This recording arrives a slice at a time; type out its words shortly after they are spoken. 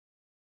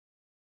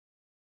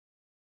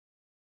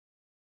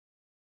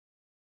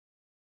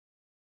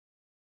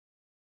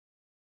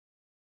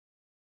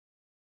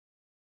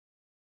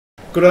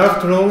Good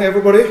afternoon,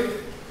 everybody.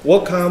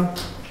 Welcome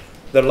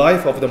the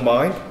Life of the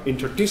Mind,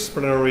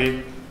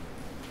 Interdisciplinary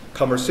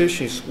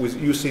Conversations with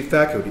UC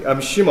Faculty.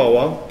 I'm Shima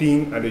Wang,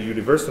 Dean at the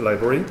University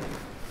Library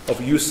of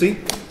UC.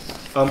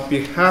 On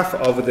behalf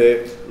of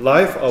the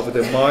Life of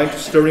the Mind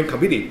Steering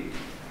Committee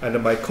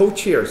and my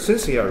co-chair,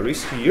 Cynthia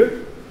is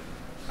here,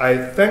 I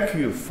thank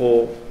you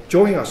for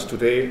joining us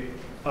today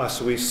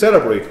as we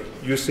celebrate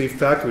UC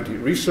faculty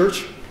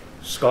research,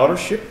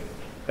 scholarship,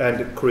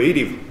 and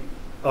creative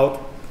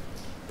output.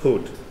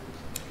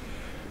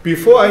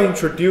 Before I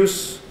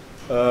introduce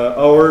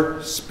our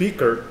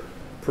speaker,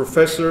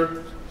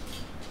 Professor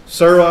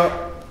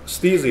Sarah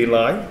Stizzi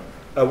Lai,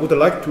 I would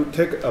like to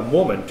take a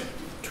moment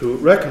to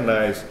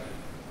recognize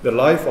the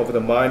Life of the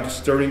Mind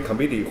Steering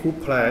Committee who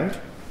planned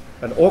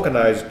and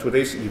organized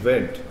today's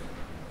event.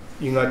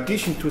 In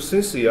addition to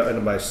Cynthia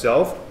and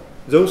myself,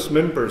 those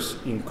members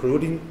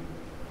including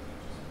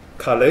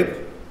Caleb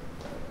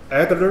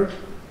Adler,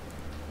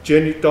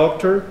 Jenny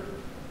Doctor,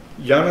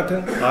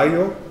 Jonathan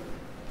Ayo,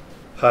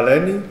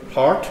 Helene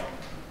Hart,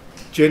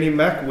 Jenny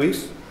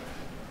McWith,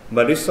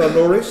 Melissa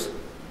Norris,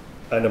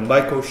 and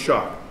Michael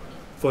Sharp.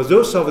 For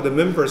those of the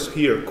members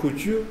here,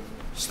 could you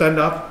stand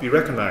up, be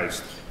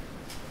recognized?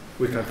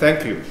 We can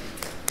thank you.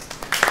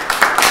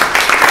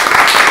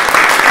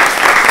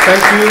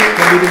 Thank you,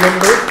 committee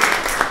member.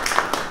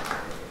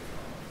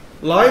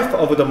 Life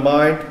of the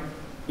Mind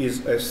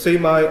is a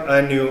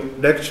semi-annual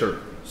lecture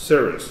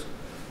series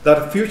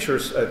that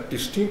features a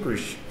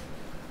distinguished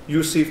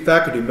UC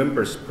faculty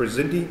members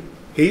presenting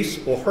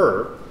his or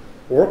her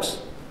works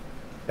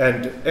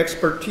and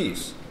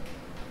expertise.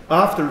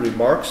 After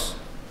remarks,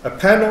 a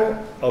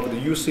panel of the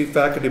UC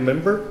faculty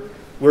member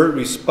will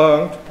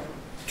respond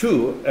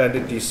to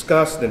and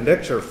discuss the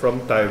lecture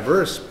from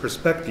diverse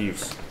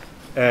perspectives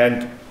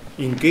and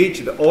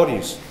engage the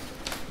audience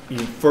in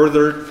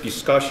further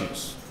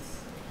discussions.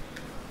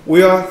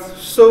 We are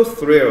so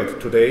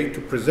thrilled today to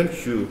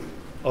present you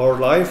our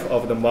Life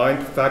of the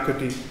Mind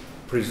faculty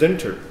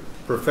presenter,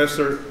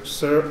 Professor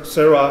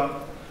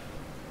Sarah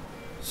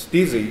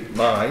Stizzi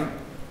Lai,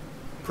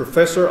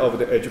 Professor of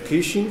the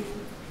Education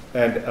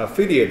and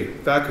affiliated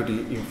faculty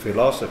in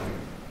philosophy.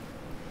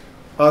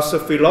 As a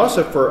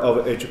philosopher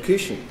of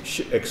education,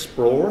 she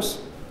explores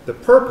the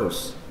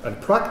purpose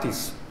and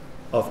practice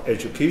of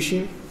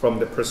education from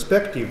the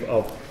perspective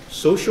of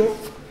social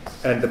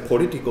and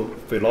political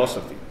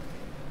philosophy.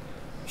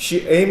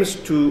 She aims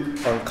to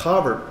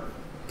uncover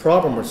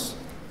problems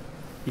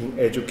in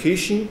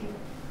education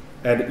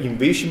and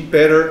envision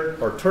better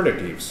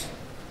alternatives.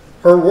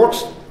 Her work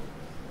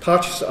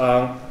touches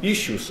on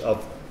issues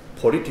of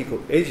political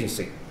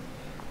agency,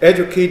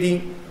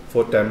 educating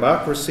for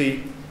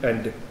democracy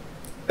and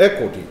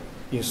equity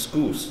in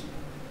schools.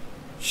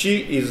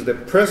 She is the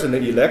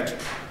president-elect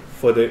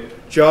for the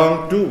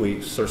John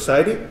Dewey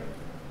Society,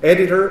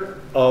 editor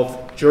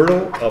of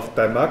Journal of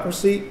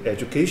Democracy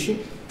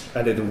Education,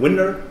 and the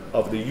winner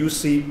of the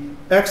UC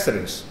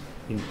Excellence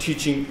in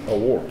Teaching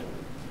Award.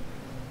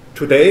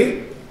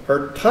 Today,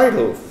 her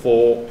title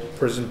for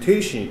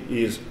presentation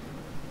is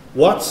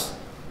What's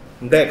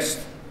Next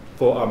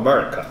for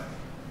America?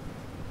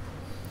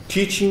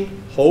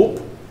 Teaching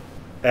Hope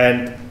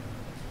and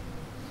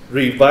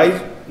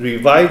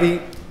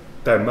Reviving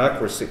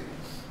Democracy.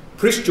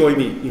 Please join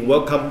me in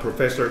welcoming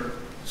Professor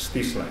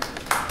Stizzi Lai.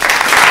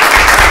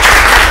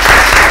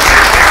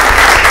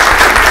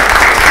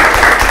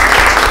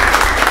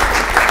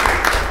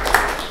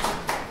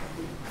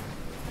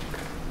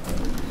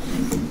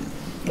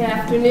 Good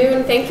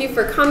afternoon. Thank you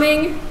for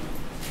coming.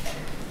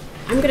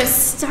 I'm going to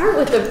start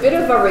with a bit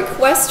of a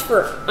request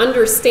for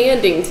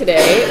understanding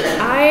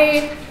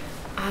today.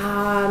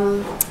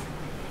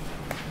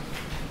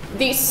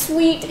 The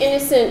sweet,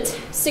 innocent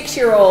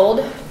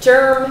 6-year-old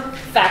germ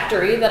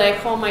factory that I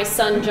call my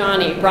son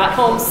Johnny brought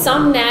home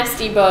some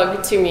nasty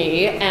bug to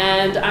me,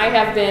 and I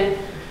have been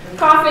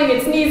coughing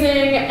and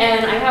sneezing,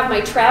 and I have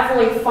my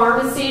traveling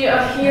pharmacy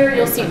up here.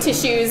 You'll see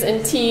tissues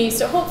and tea,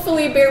 so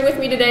hopefully bear with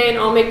me today and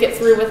I'll make it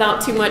through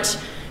without too much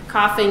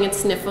coughing and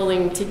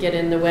sniffling to get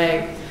in the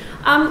way.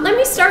 Let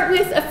me start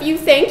with a few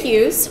thank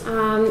yous.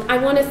 I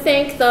want to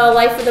thank the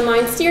Life of the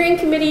Mind Steering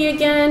Committee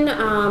again.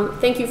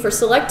 Thank you for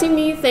selecting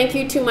me. Thank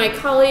you to my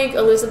colleague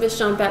Elizabeth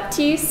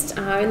Jean-Baptiste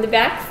in the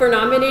back for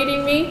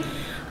nominating me.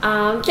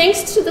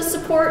 Thanks to the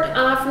support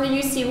from the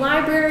UC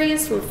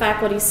Libraries, from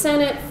Faculty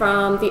Senate,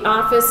 from the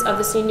Office of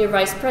the Senior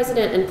Vice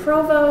President and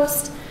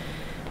Provost,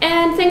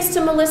 and thanks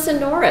to Melissa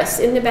Norris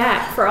in the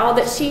back for all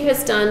that she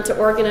has done to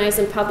organize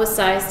and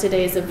publicize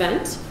today's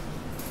event.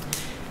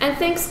 And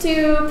thanks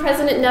to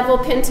President Neville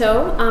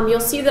Pinto.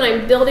 You'll see that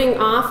I'm building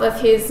off of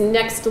his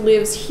Next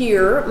Lives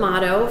Here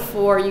motto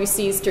for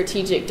UC's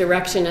strategic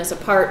direction as a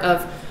part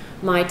of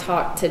my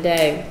talk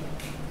today.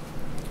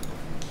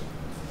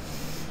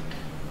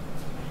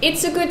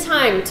 It's a good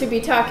time to be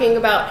talking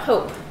about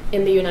hope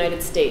in the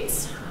United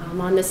States.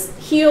 On the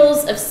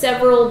heels of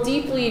several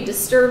deeply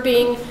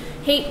disturbing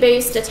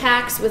hate-based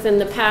attacks within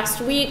the past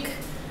week,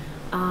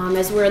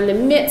 as we're in the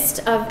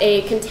midst of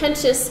a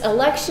contentious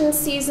election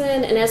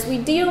season, and as we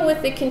deal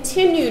with the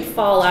continued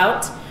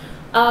fallout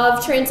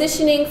of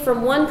transitioning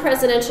from one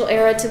presidential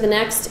era to the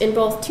next in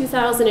both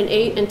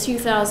 2008 and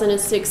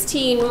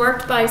 2016,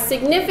 marked by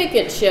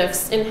significant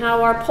shifts in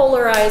how our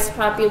polarized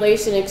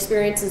population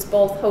experiences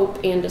both hope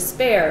and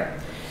despair.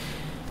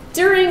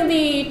 During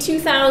the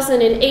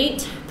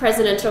 2008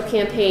 presidential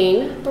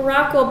campaign,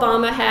 Barack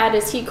Obama had,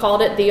 as he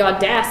called it, the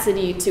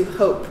audacity to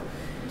hope.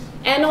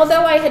 And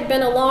although I had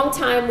been a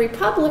longtime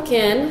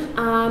Republican,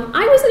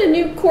 I was in a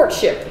new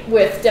courtship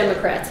with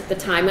Democrats at the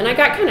time, and I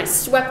got kind of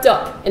swept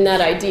up in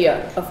that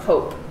idea of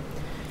hope.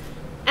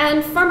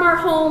 And from our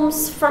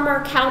homes, from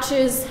our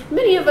couches,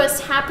 many of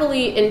us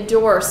happily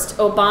endorsed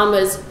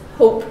Obama's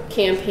Hope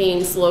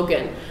campaign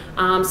slogan.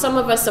 Some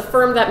of us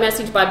affirmed that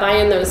message by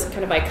buying those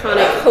kind of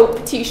iconic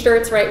Hope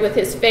t-shirts, right, with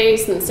his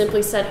face and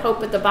simply said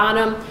Hope at the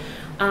bottom.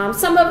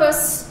 Some of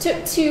us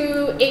took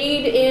to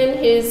aid in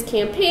his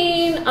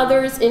campaign,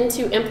 others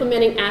into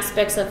implementing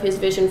aspects of his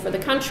vision for the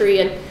country.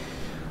 And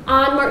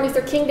on Martin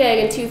Luther King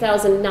Day in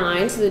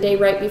 2009, so the day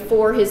right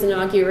before his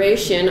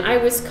inauguration, I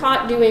was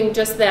caught doing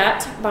just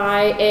that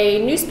by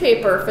a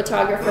newspaper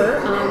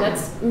photographer,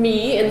 that's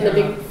me in the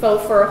big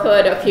faux fur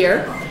hood up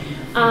here,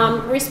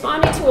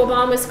 responding to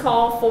Obama's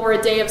call for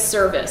a day of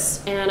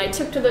service. And I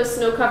took to those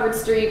snow-covered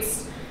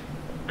streets.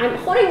 I'm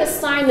holding a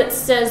sign that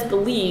says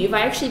believe.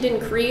 I actually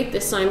didn't create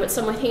this sign, but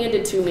someone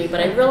handed it to me,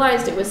 but I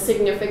realized it was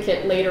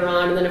significant later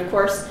on. And then, of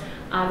course,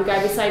 the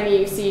guy beside me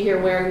you see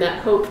here wearing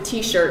that Hope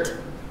t-shirt.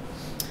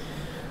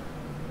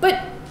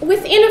 But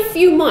within a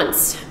few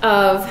months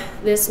of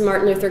this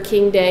Martin Luther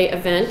King Day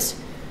event,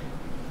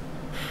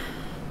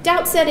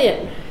 doubt set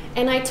in,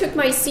 and I took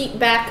my seat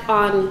back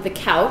on the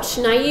couch,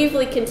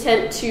 naively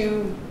content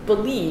to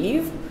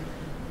believe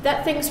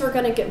that things were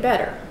going to get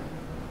better.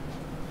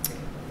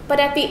 But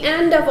at the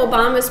end of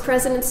Obama's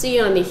presidency,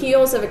 on the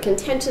heels of a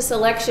contentious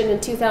election in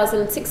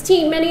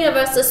 2016, many of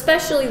us,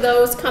 especially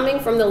those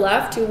coming from the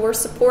left who were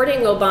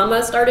supporting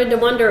Obama, started to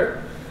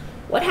wonder,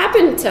 what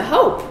happened to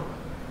hope?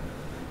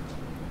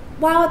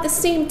 While at the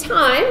same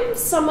time,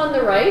 some on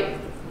the right,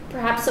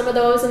 perhaps some of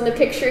those in the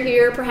picture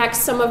here, perhaps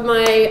some of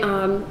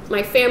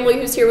my family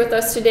who's here with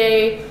us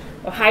today,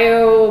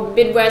 Ohio,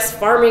 Midwest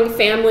farming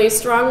family,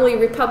 strongly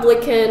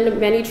Republican,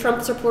 many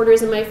Trump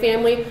supporters in my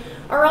family,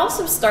 are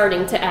also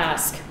starting to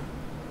ask,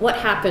 what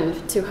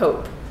happened to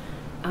hope?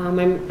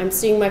 I'm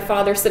seeing my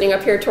father sitting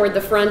up here toward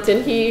the front,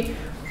 and he,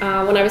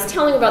 when I was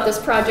telling about this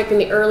project in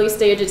the early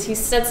stages, he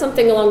said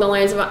something along the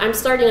lines of, I'm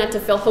starting not to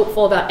feel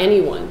hopeful about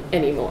anyone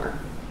anymore.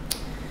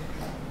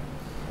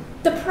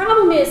 The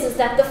problem is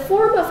that the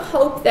form of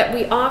hope that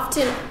we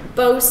often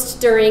boast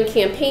during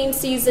campaign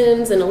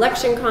seasons and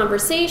election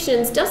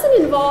conversations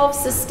doesn't involve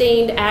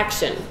sustained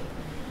action.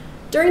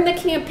 During the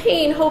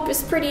campaign, hope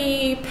is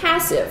pretty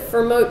passive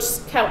for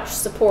most couch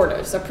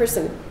supporters. A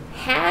person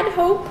had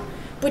hope,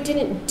 but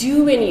didn't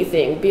do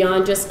anything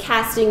beyond just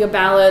casting a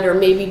ballot or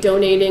maybe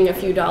donating a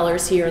few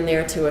dollars here and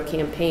there to a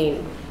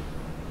campaign.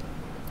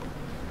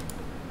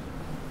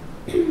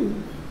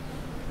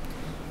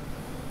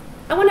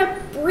 I want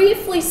to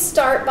briefly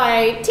start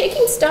by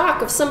taking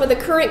stock of some of the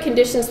current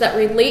conditions that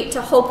relate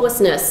to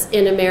hopelessness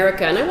in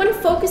America. And I want to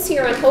focus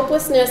here on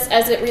hopelessness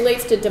as it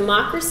relates to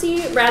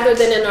democracy rather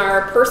than in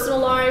our personal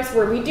lives,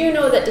 where we do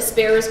know that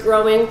despair is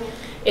growing.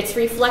 It's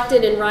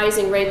reflected in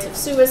rising rates of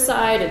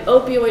suicide and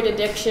opioid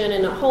addiction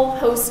and a whole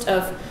host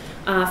of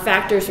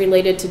factors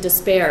related to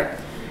despair.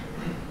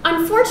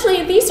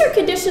 Unfortunately, these are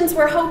conditions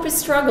where hope is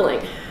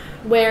struggling,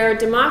 where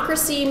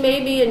democracy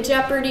may be in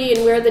jeopardy,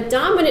 and where the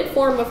dominant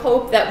form of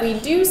hope that we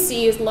do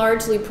see is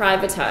largely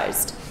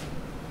privatized.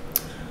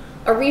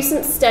 A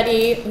recent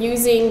study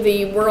using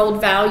the World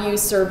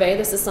Values Survey,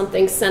 this is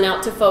something sent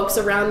out to folks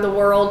around the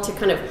world to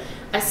kind of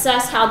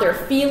assess how they're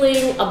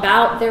feeling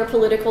about their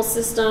political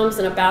systems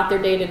and about their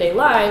day-to-day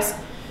lives.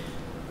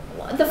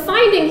 The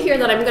finding here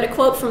that I'm going to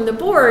quote from the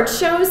board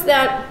shows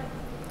that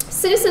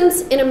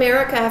citizens in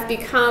America have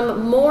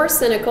become more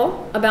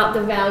cynical about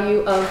the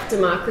value of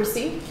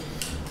democracy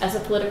as a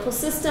political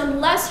system,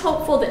 less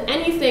hopeful that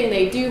anything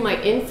they do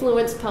might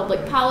influence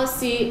public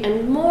policy,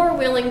 and more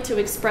willing to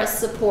express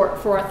support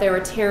for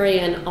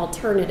authoritarian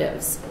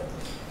alternatives.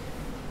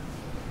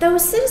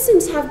 Those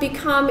citizens have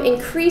become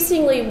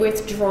increasingly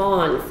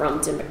withdrawn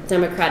from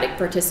democratic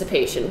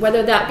participation,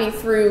 whether that be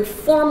through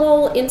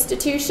formal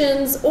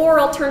institutions or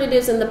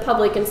alternatives in the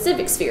public and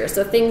civic sphere,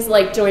 so things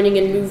like joining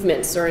in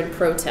movements or in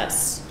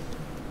protests.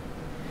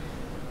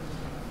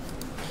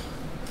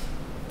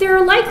 There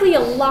are likely a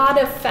lot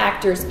of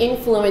factors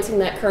influencing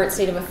that current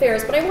state of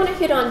affairs, but I want to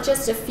hit on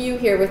just a few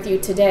here with you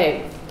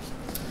today.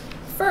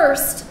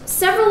 First,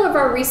 several of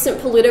our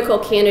recent political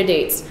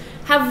candidates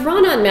have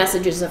run on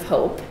messages of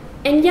hope,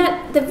 and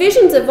yet the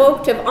visions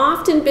evoked have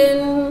often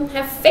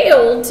have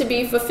failed to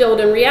be fulfilled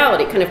in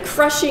reality, kind of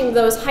crushing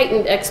those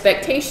heightened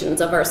expectations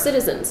of our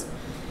citizens.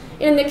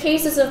 In the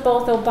cases of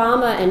both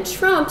Obama and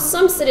Trump,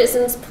 some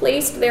citizens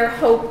placed their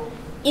hope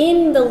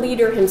in the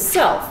leader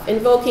himself,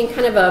 invoking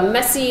kind of a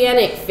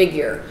messianic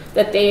figure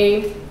that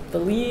they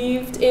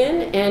believed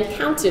in and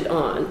counted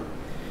on.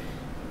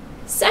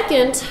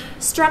 Second,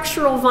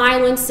 structural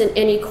violence and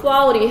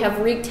inequality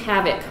have wreaked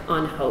havoc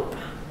on hope.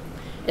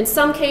 In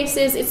some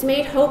cases, it's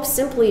made hope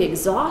simply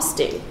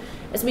exhausting,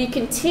 as we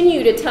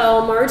continue to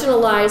tell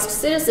marginalized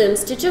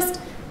citizens to just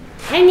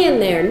hang in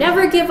there,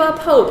 never give up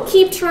hope,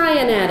 keep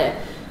trying at it,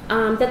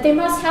 that they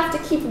must have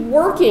to keep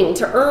working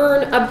to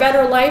earn a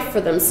better life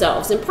for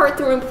themselves, in part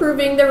through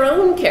improving their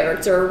own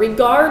character,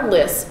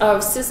 regardless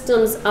of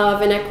systems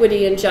of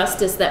inequity and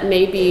justice that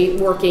may be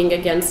working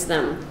against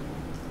them.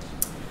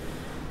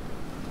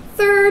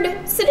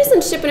 Third,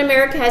 citizenship in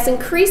America has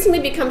increasingly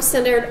become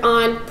centered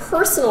on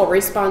personal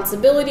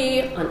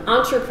responsibility, on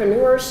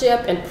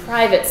entrepreneurship, and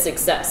private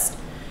success.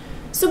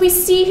 So we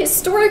see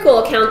historical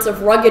accounts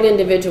of rugged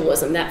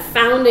individualism, that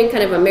founding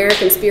kind of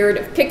American spirit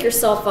of pick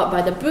yourself up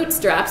by the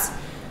bootstraps.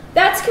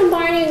 That's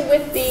combining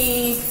with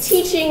the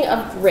teaching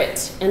of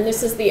grit. And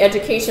this is the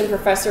education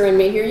professor in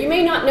me here. You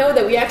may not know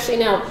that we actually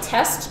now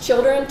test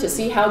children to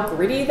see how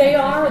gritty they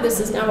are. This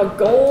is now a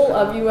goal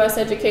of US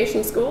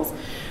education schools.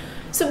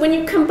 So when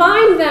you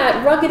combine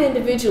that rugged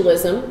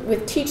individualism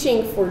with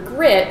teaching for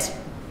grit,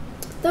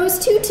 those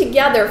two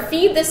together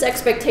feed this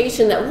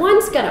expectation that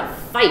one's got to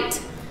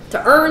fight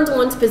to earn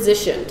one's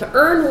position, to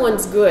earn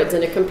one's goods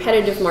in a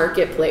competitive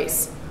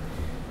marketplace.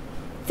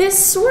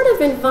 This sort of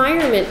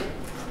environment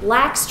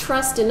lacks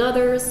trust in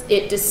others,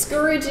 it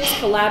discourages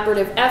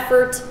collaborative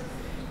effort,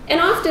 and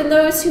often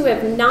those who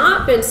have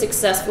not been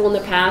successful in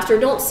the past or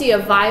don't see a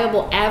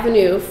viable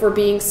avenue for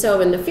being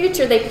so in the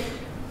future, they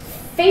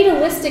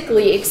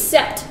fatalistically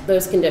accept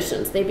those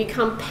conditions. They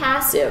become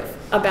passive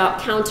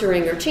about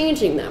countering or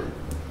changing them.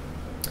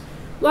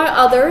 While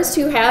others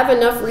who have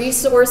enough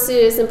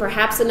resources and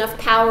perhaps enough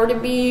power to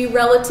be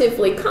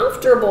relatively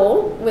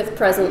comfortable with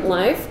present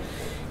life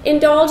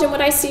indulge in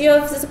what I see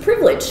as a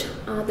privilege,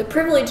 the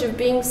privilege of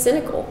being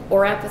cynical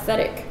or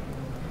apathetic.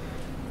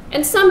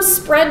 And some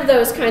spread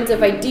those kinds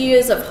of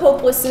ideas of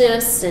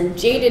hopelessness and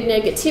jaded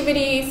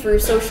negativity through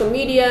social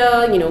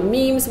media,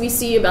 memes we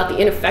see about the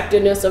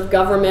ineffectiveness of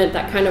government,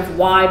 that kind of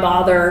why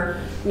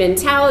bother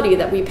mentality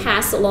that we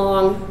pass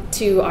along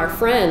to our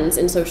friends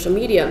in social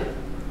media.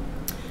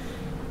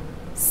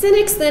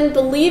 Cynics then,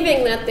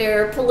 believing that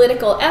their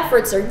political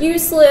efforts are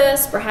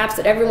useless, perhaps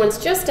that everyone's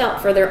just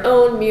out for their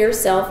own mere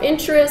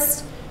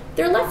self-interest,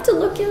 they're left to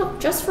look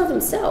out just for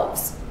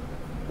themselves,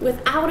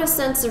 without a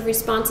sense of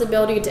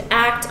responsibility to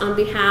act on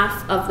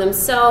behalf of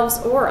themselves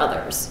or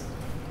others.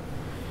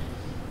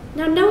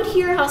 Now note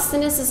here how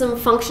cynicism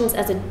functions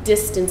as a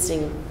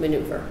distancing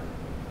maneuver.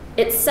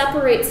 It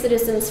separates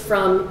citizens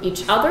from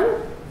each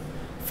other,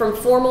 from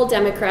formal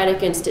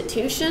democratic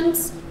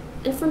institutions,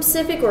 and from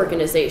civic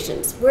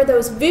organizations, where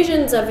those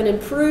visions of an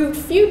improved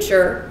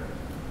future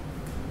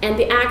and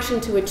the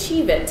action to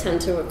achieve it tend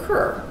to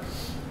occur.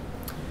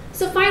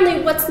 So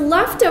finally, what's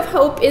left of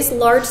hope is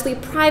largely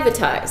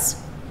privatized.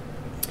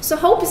 So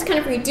hope is kind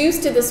of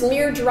reduced to this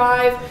mere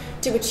drive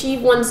to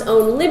achieve one's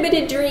own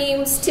limited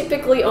dreams,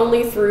 typically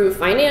only through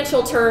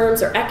financial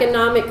terms or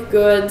economic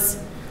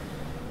goods.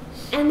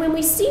 And when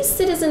we see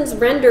citizens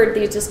rendered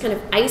these just kind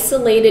of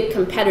isolated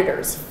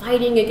competitors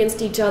fighting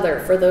against each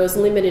other for those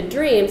limited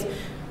dreams,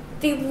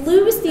 they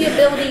lose the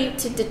ability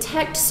to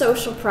detect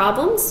social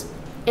problems,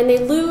 and they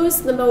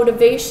lose the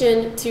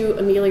motivation to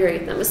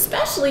ameliorate them,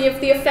 especially if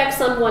the effects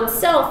on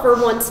oneself or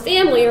one's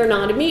family are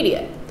not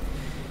immediate.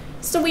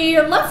 So we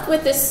are left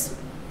with this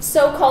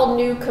so-called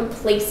new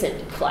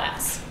complacent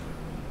class.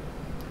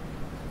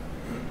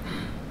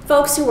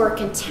 Folks who are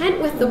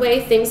content with the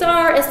way things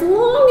are, as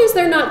long as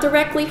they're not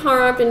directly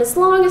harmed and as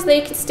long as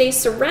they can stay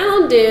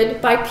surrounded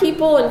by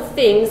people and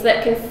things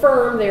that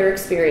confirm their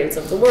experience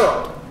of the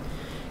world.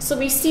 So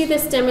we see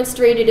this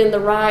demonstrated in the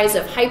rise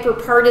of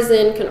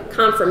hyper-partisan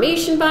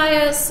confirmation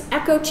bias,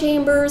 echo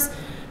chambers.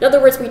 In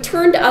other words, we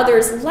turn to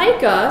others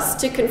like us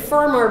to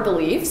confirm our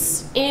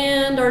beliefs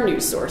and our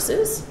news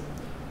sources.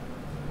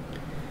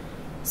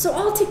 So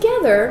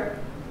altogether,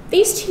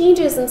 these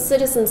changes in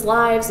citizens'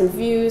 lives and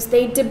views,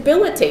 they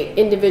debilitate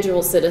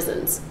individual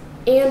citizens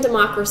and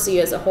democracy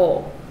as a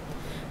whole.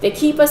 They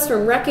keep us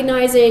from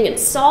recognizing and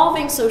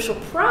solving social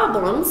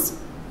problems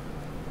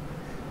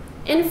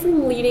and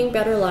from leading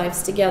better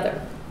lives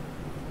together.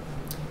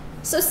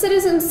 So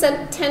citizens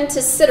tend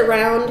to sit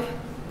around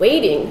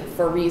waiting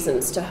for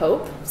reasons to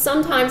hope,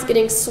 sometimes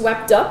getting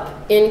swept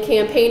up in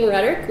campaign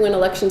rhetoric when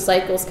election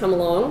cycles come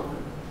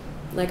along,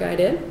 like I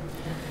did,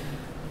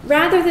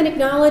 rather than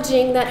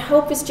acknowledging that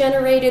hope is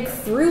generated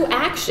through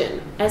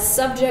action as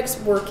subjects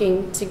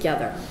working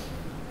together.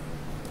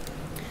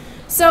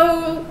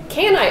 So,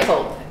 can I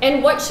hope?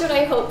 And what should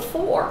I hope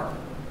for?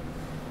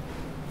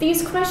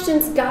 These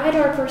questions guide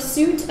our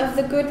pursuit of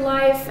the good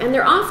life, and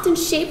they're often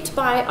shaped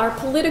by our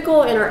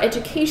political and our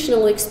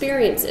educational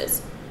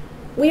experiences.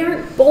 We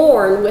aren't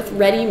born with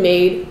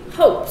ready-made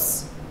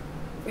hopes.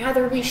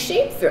 Rather, we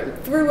shape them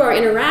through our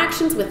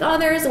interactions with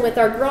others and with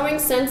our growing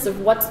sense of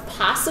what's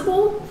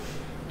possible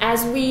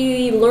as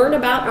we learn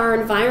about our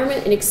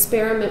environment and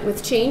experiment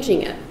with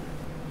changing it.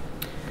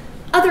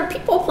 Other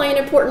people play an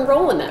important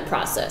role in that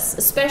process,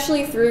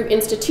 especially through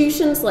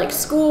institutions like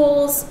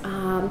schools,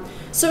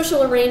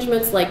 social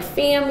arrangements like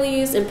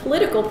families, and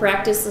political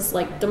practices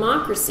like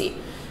democracy.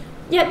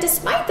 Yet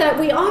despite that,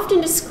 we often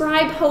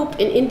describe hope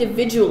in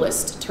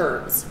individualist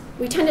terms.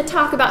 We tend to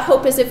talk about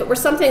hope as if it were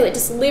something that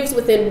just lives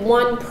within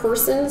one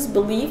person's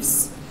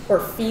beliefs or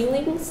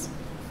feelings.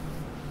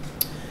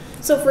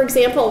 So for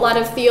example, a lot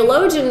of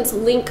theologians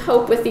link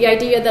hope with the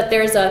idea that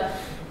there's an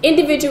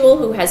individual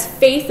who has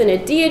faith in a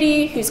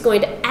deity who's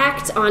going to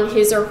act on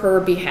his or her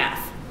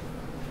behalf.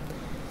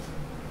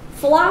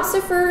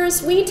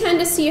 Philosophers, we tend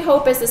to see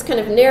hope as this kind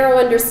of narrow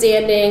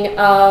understanding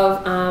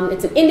of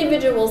it's an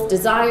individual's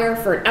desire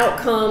for an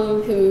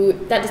outcome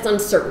that is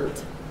uncertain.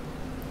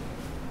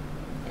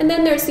 And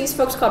then there's these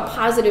folks called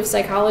positive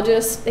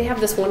psychologists. They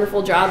have this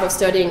wonderful job of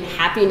studying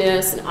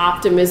happiness and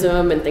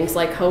optimism and things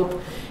like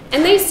hope.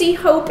 And they see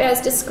hope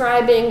as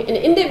describing an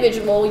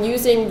individual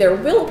using their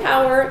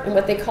willpower and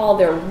what they call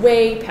their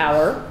way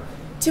power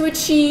to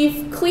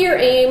achieve clear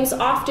aims,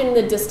 often in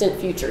the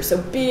distant future,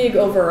 so big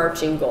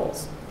overarching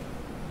goals.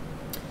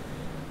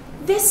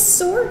 This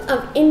sort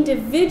of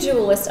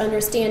individualist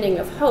understanding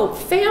of hope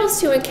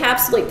fails to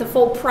encapsulate the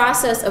full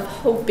process of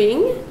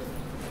hoping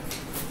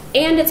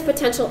and its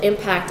potential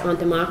impact on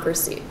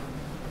democracy.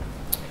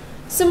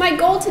 So my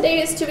goal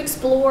today is to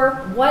explore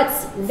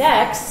what's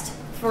next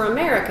for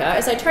America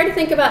as I try to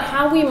think about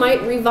how we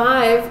might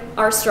revive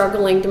our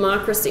struggling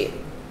democracy.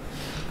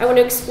 I want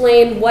to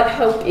explain what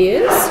hope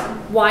is,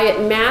 why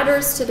it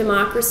matters to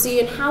democracy,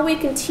 and how we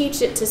can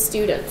teach it to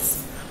students.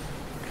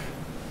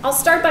 I'll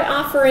start by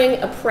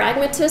offering a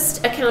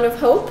pragmatist account of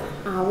hope,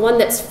 one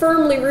that's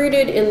firmly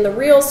rooted in the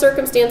real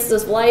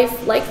circumstances of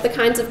life, like the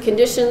kinds of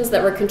conditions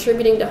that were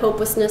contributing to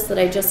hopelessness that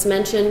I just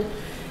mentioned.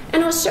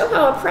 And I'll show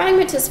how a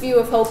pragmatist view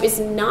of hope is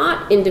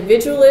not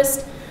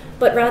individualist,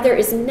 but rather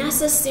is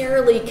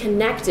necessarily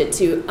connected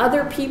to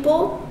other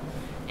people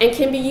and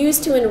can be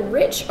used to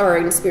enrich our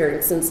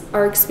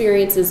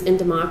experiences in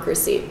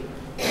democracy.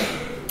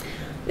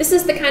 This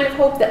is the kind of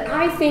hope that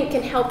I think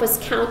can help us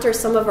counter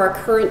some of our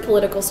current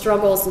political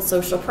struggles and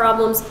social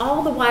problems,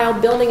 all the while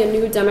building a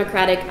new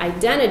democratic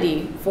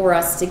identity for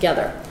us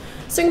together.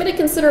 So I'm going to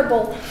consider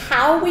both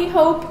how we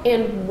hope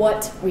and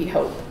what we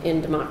hope in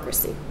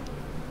democracy.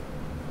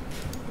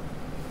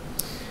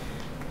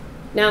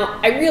 Now,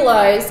 I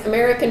realize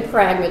American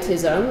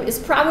pragmatism is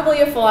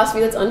probably a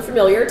philosophy that's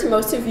unfamiliar to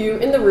most of you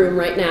in the room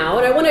right now,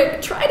 and I want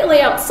to try to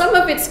lay out some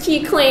of its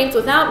key claims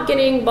without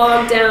getting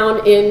bogged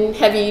down in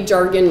heavy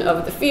jargon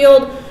of the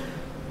field.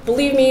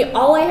 Believe me,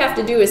 all I have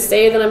to do is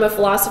say that I'm a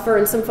philosopher,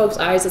 and some folks'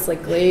 eyes just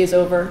like glaze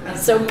over.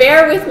 So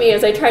bear with me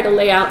as I try to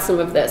lay out some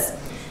of this.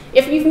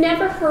 If you've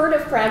never heard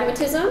of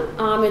pragmatism,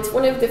 it's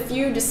one of the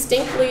few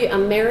distinctly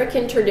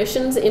American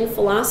traditions in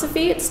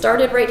philosophy. It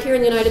started right here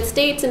in the United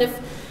States, and if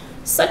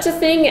such a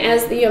thing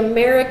as the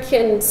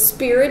American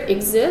spirit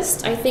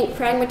exists, I think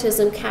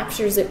pragmatism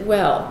captures it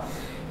well.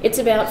 It's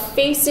about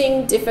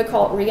facing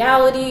difficult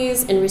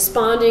realities and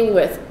responding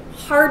with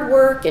hard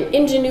work and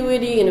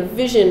ingenuity and a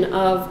vision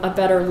of a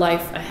better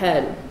life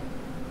ahead.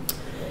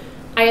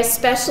 I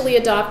especially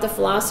adopt the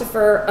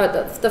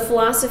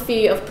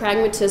philosophy of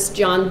pragmatist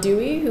John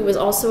Dewey, who was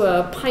also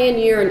a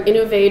pioneer in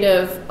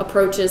innovative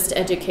approaches to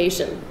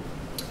education.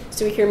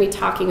 So you hear me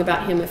talking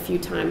about him a few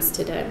times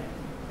today.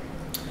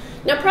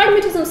 Now,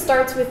 pragmatism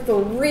starts with the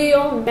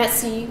real,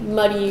 messy,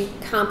 muddy,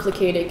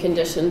 complicated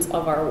conditions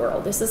of our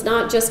world. This is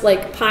not just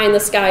like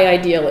pie-in-the-sky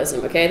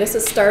idealism, okay? This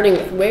is starting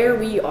with where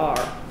we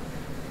are.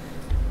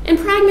 And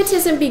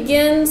pragmatism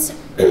begins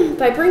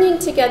by bringing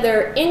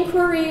together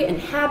inquiry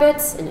and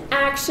habits and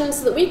actions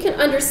so that we can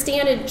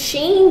understand and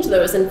change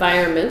those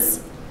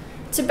environments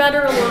to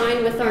better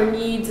align with our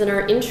needs and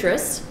our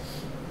interests.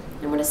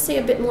 I want to say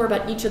a bit more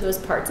about each of those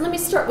parts. Let me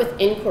start with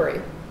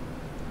inquiry.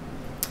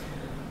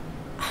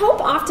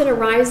 Hope often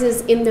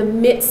arises in the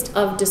midst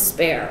of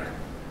despair,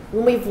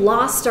 when we've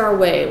lost our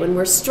way, when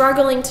we're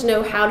struggling to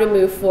know how to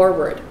move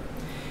forward.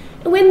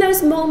 And when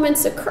those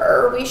moments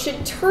occur, we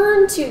should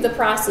turn to the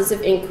process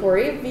of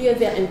inquiry via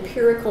the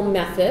empirical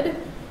method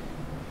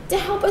to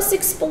help us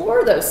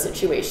explore those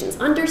situations,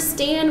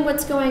 understand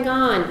what's going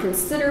on,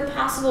 consider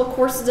possible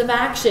courses of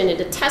action, and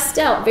to test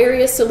out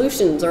various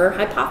solutions or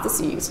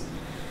hypotheses.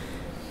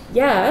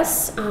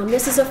 Yes,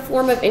 this is a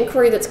form of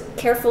inquiry that's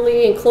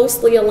carefully and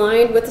closely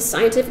aligned with the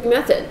scientific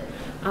method.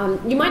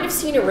 You might have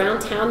seen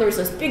around town, there's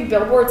those big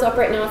billboards up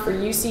right now for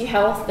UC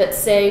Health that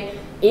say,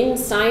 "In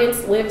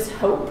science lives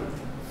hope."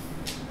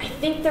 I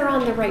think they're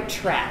on the right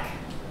track.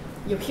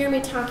 You'll hear me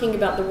talking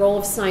about the role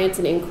of science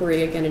and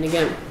inquiry again and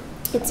again.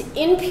 It's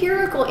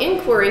empirical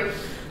inquiry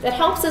that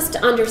helps us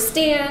to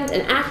understand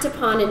and act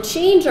upon and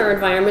change our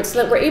environment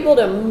so that we're able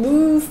to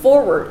move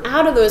forward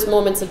out of those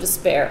moments of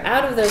despair,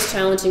 out of those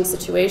challenging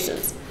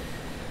situations.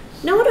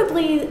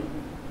 Notably,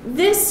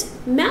 this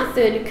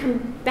method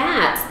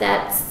combats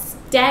that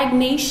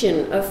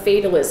stagnation of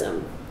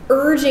fatalism,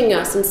 urging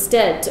us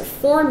instead to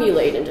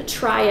formulate and to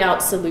try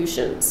out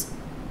solutions.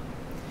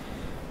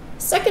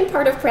 Second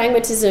part of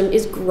pragmatism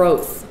is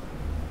growth.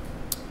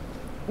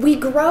 We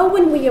grow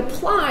when we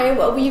apply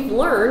what we've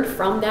learned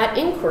from that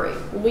inquiry.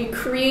 We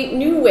create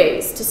new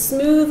ways to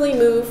smoothly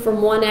move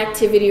from one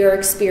activity or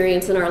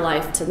experience in our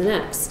life to the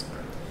next.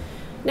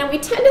 Now, we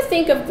tend to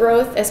think of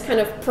growth as kind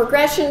of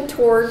progression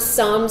towards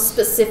some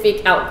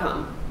specific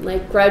outcome,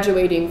 like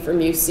graduating from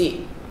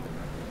UC.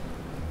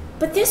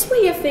 But this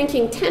way of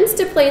thinking tends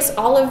to place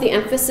all of the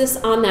emphasis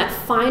on that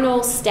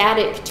final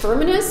static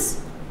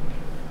terminus,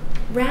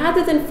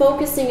 rather than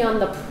focusing on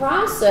the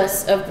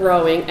process of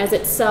growing as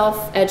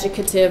itself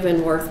educative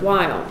and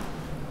worthwhile.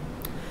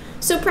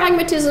 So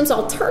pragmatism's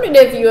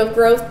alternative view of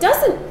growth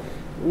doesn't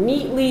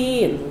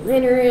neatly and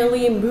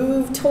linearly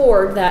move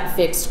toward that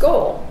fixed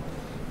goal.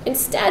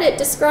 Instead, it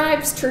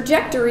describes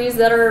trajectories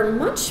that are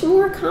much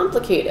more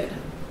complicated.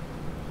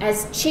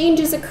 As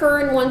changes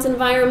occur in one's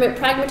environment,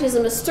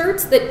 pragmatism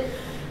asserts that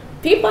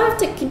people have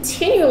to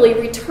continually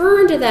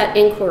return to that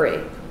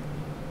inquiry,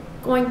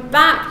 going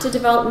back to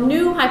develop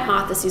new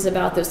hypotheses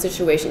about those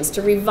situations,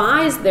 to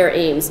revise their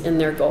aims and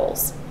their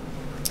goals.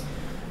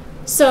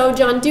 So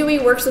John Dewey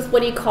works with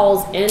what he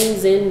calls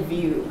ends in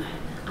view.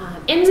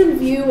 Ends in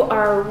view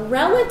are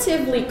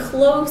relatively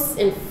close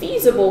and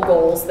feasible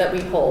goals that we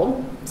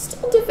hold,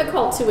 still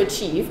difficult to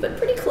achieve, but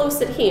pretty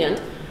close at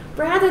hand,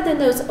 rather than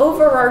those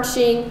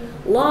overarching,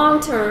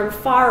 long-term,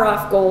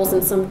 far-off goals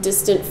in some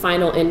distant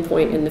final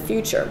endpoint in the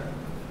future.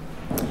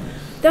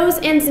 Those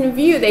ends in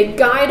view, they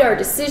guide our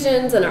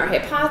decisions and our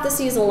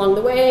hypotheses along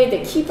the way.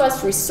 They keep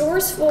us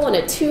resourceful and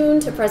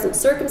attuned to present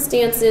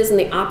circumstances and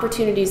the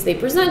opportunities they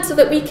present so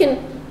that we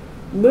can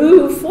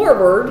move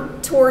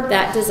forward toward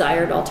that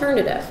desired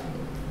alternative.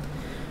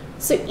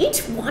 So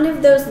each one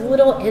of those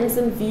little ends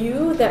in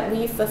view that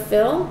we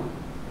fulfill,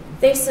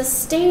 they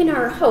sustain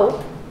our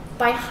hope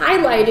by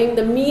highlighting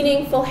the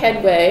meaningful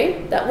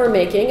headway that we're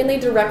making, and they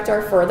direct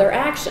our further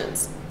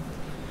actions.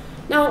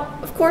 Now,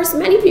 of course,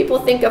 many people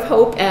think of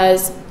hope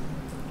as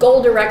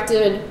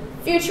goal-directed,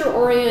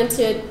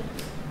 future-oriented.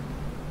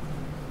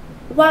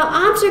 While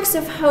objects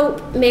of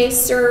hope may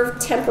serve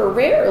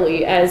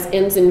temporarily as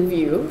ends in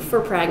view for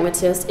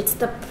pragmatists, it's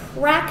the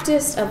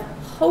practice of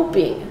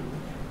hoping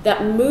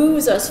that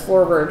moves us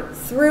forward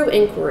through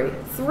inquiry,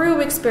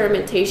 through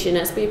experimentation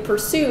as we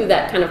pursue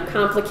that kind of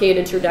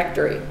complicated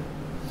trajectory.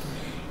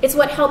 It's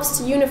what helps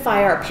to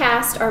unify our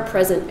past, our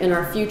present, and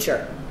our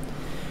future.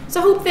 So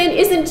hope then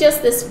isn't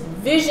just this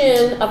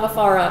vision of a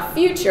far-off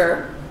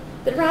future,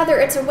 but rather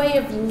it's a way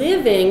of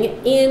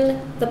living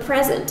in the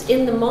present,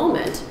 in the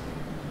moment,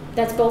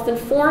 that's both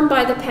informed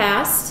by the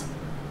past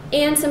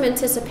and some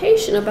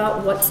anticipation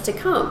about what's to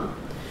come.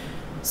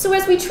 So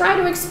as we try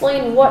to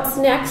explain what's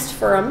next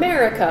for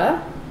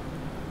America,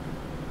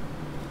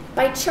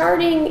 by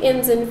charting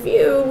ends in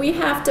view, we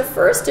have to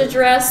first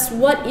address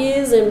what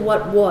is and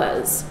what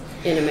was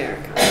in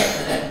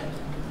America.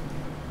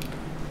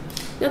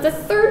 Now, the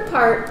third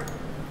part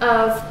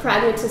of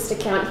pragmatist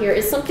account here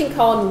is something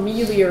called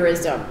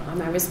meliorism.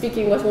 I was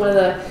speaking with one of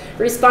the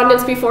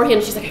respondents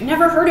beforehand. She's like, I've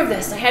never heard of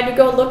this. I had to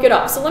go look it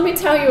up. So let me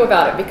tell you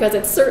about it, because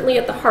it's certainly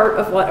at the heart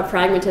of what a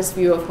pragmatist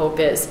view of hope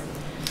is.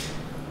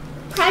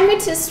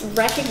 Pragmatists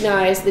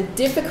recognize the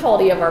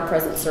difficulty of our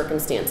present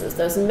circumstances,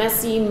 those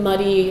messy,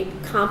 muddy,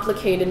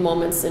 complicated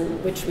moments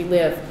in which we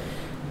live.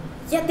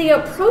 Yet they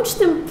approach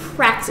them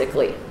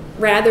practically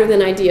rather than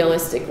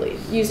idealistically,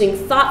 using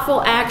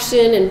thoughtful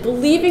action and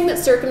believing that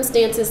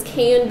circumstances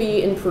can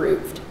be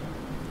improved.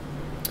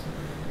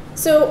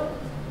 So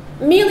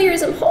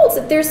meliorism holds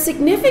that there's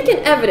significant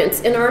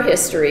evidence in our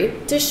history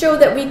to show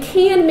that we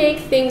can make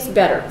things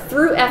better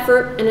through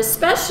effort and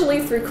especially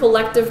through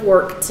collective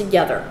work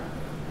together.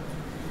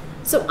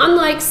 So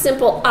unlike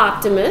simple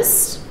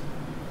optimists,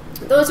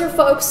 those are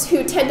folks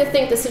who tend to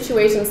think the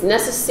situation's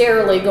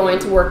necessarily going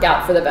to work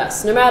out for the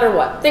best. No matter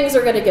what, things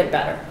are going to get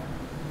better.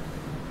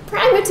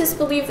 Pragmatists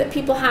believe that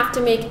people have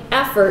to make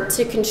effort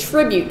to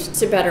contribute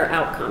to better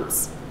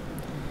outcomes.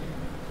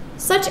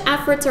 Such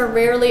efforts are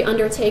rarely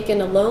undertaken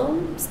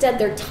alone. Instead,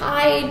 they're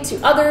tied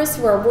to others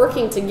who are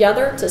working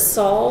together to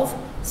solve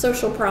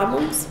social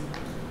problems.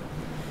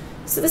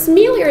 So this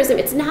meliorism,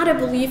 it's not a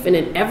belief in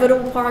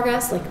inevitable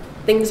progress, like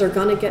things are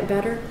going to get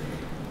better,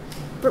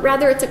 but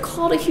rather it's a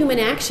call to human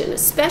action,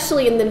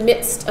 especially in the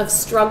midst of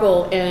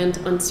struggle and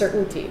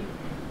uncertainty.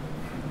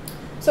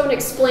 So I'm going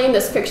to explain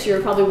this picture.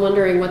 You're probably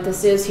wondering what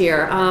this is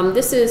here.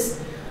 This is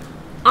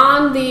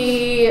on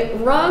the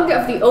rug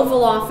of the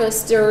Oval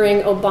Office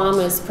during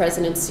Obama's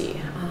presidency.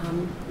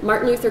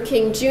 Martin Luther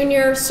King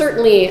Jr.,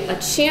 certainly a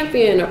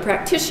champion, a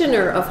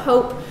practitioner of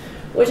hope,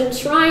 was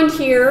enshrined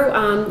here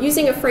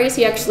using a phrase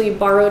he actually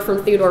borrowed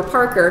from Theodore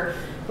Parker,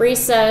 where he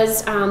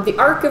says, the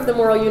arc of the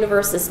moral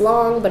universe is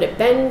long, but it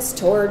bends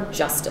toward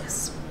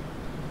justice.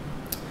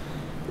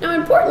 Now,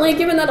 importantly,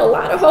 given that a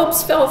lot of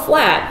hopes fell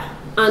flat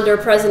under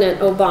President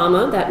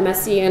Obama, that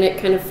messianic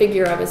kind of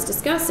figure I was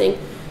discussing,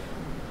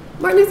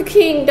 Martin Luther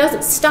King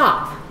doesn't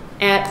stop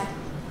at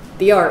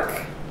the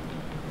arc.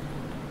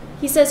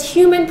 He says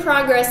human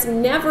progress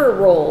never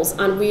rolls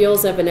on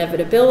wheels of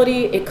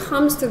inevitability. It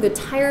comes through the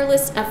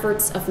tireless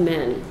efforts of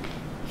men.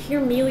 You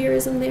hear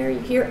meliorism there? You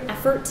hear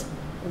effort,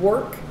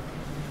 work?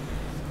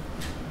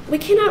 We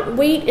cannot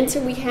wait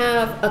until we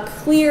have a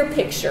clear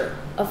picture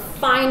of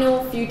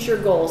final future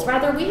goals.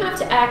 Rather, we have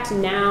to act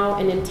now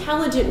in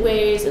intelligent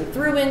ways and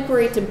through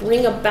inquiry to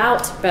bring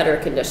about better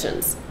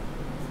conditions.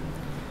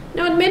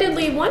 Now,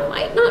 admittedly, one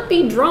might not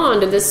be drawn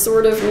to this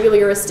sort of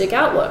melioristic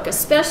outlook,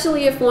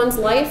 especially if one's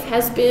life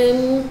has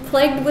been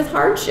plagued with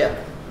hardship.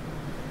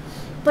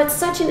 But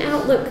such an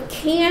outlook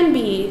can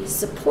be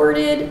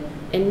supported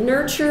and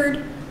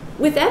nurtured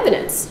with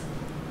evidence.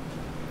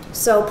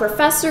 So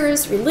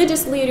professors,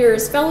 religious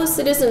leaders, fellow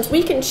citizens,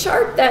 we can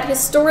chart that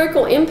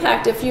historical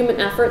impact of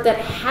human effort that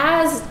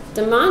has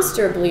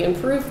demonstrably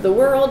improved the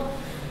world,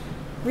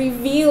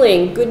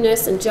 revealing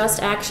goodness and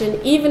just action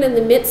even in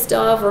the midst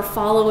of or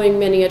following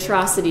many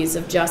atrocities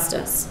of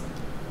justice.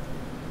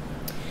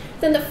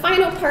 Then the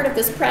final part of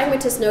this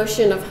pragmatist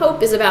notion of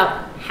hope is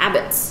about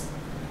habits.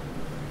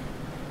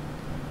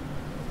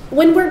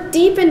 When we're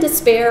deep in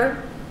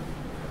despair,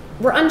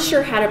 we're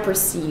unsure how to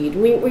proceed.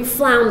 We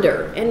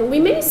flounder, and we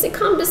may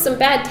succumb to some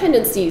bad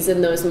tendencies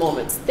in those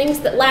moments, things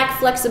that lack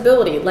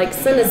flexibility, like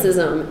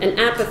cynicism and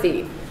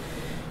apathy,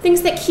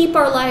 things that keep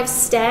our lives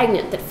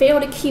stagnant, that fail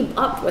to keep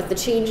up with the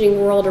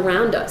changing world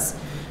around us.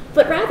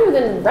 But rather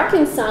than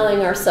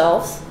reconciling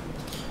ourselves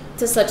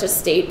to such a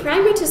state,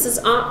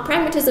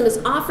 pragmatism is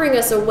offering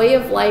us a way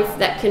of life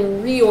that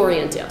can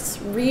reorient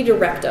us,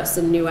 redirect us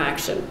in new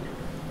action.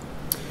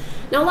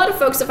 Now, a lot of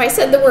folks, if I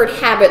said the word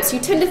habits, you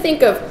tend to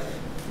think of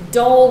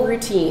dull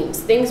routines,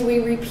 things we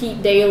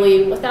repeat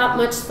daily without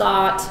much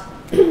thought.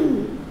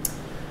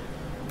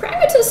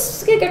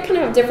 Pragmatists get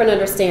kind of a different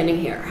understanding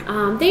here.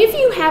 They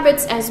view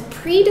habits as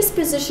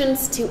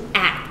predispositions to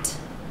act.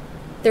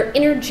 They're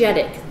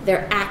energetic,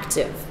 they're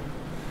active.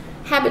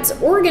 Habits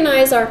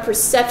organize our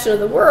perception of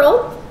the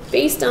world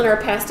based on our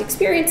past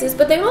experiences,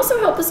 but they also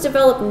help us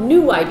develop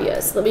new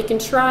ideas so that we can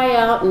try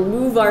out and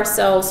move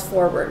ourselves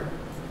forward.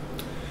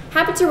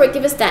 Habits are what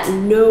give us that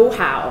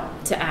know-how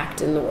to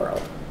act in the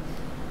world.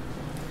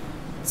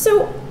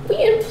 So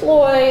we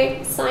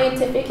employ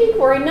scientific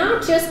inquiry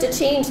not just to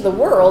change the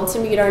world to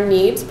meet our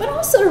needs, but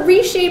also to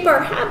reshape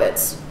our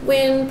habits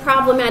when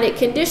problematic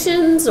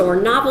conditions or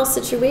novel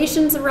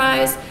situations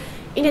arise.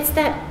 And it's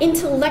that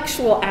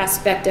intellectual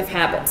aspect of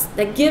habits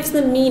that gives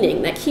them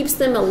meaning, that keeps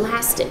them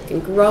elastic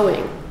and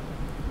growing.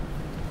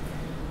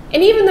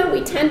 And even though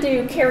we tend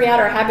to carry out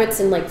our habits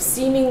in like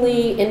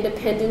seemingly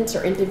independent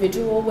or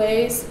individual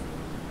ways,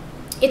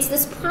 it's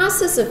this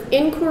process of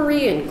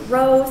inquiry and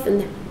growth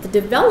and the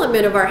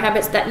development of our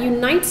habits that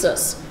unites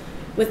us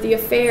with the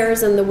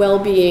affairs and the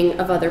well-being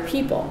of other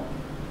people.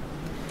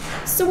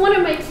 So one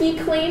of my key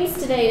claims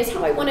today is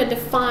how I want to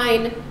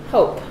define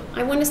hope.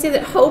 I want to say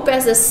that hope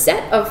as a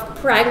set of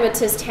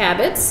pragmatist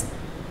habits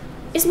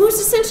is most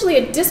essentially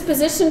a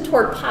disposition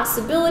toward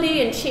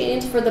possibility and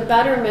change for the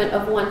betterment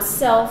of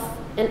oneself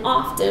and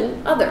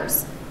often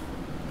others.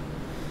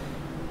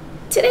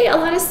 Today, a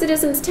lot of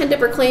citizens tend to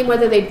proclaim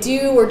whether they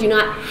do or do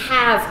not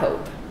have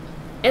hope,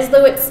 as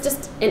though it's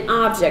just an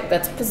object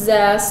that's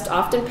possessed,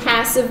 often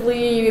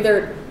passively. You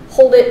either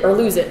hold it or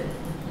lose it.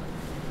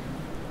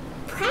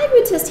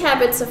 Pragmatist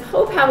habits of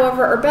hope,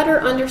 however, are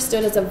better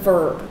understood as a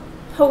verb,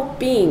 hope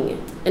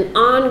being an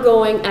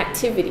ongoing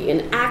activity,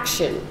 an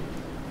action.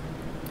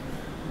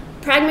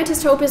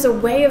 Pragmatist hope is a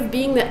way of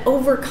being that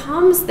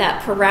overcomes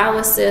that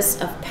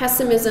paralysis of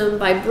pessimism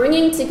by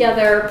bringing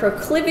together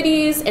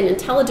proclivities and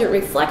intelligent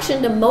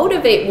reflection to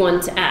motivate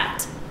one to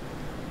act.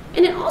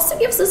 And it also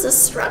gives us a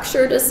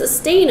structure to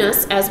sustain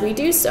us as we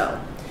do so.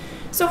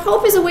 So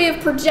hope is a way of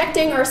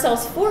projecting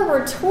ourselves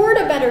forward toward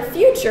a better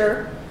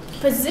future,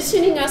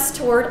 positioning us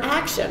toward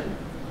action.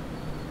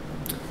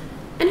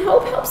 And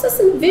hope helps us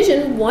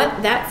envision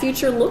what that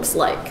future looks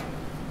like,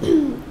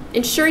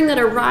 ensuring that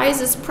it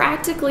arises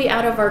practically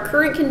out of our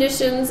current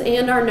conditions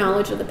and our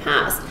knowledge of the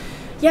past.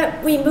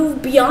 Yet we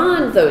move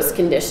beyond those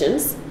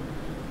conditions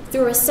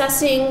through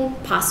assessing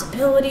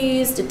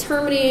possibilities,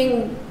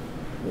 determining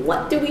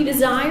what do we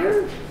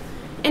desire,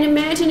 and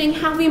imagining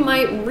how we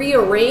might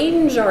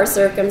rearrange our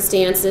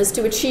circumstances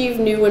to achieve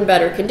new and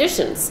better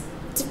conditions,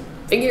 to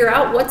figure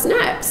out what's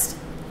next.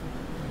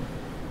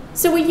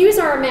 So we use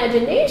our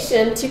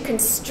imagination to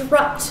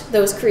construct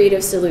those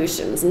creative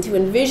solutions and to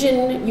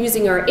envision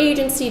using our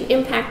agency to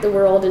impact the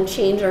world and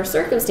change our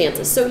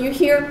circumstances. So you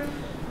hear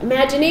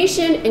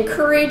imagination and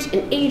courage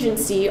and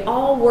agency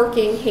all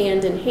working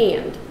hand in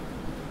hand.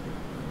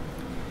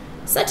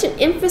 Such an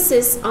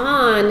emphasis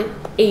on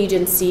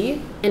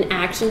agency and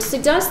action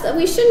suggests that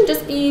we shouldn't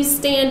just be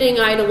standing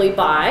idly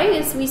by,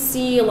 as we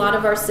see a lot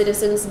of our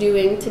citizens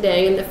doing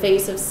today in the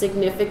face of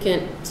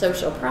significant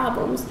social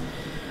problems.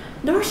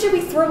 Nor should we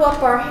throw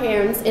up our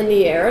hands in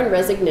the air in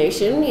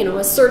resignation,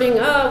 asserting,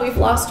 oh, we've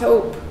lost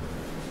hope.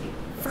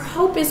 For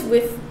hope is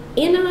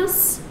within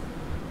us,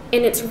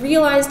 and it's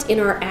realized in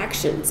our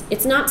actions.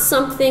 It's not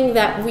something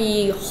that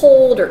we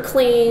hold or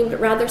claim, but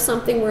rather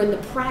something we're in the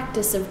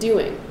practice of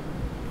doing.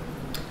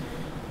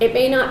 It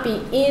may not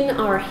be in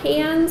our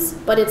hands,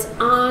 but it's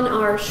on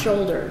our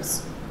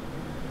shoulders.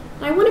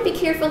 I want to be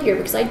careful here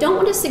because I don't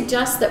want to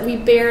suggest that we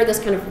bear this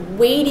kind of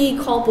weighty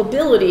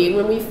culpability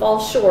when we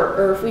fall short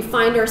or if we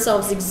find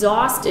ourselves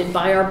exhausted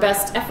by our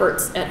best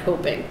efforts at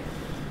hoping.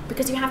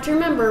 Because you have to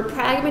remember,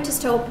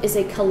 pragmatist hope is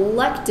a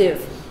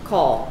collective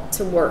call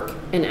to work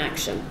and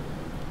action.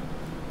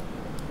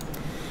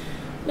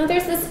 Now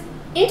there's this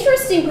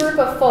interesting group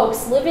of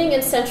folks living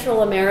in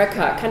Central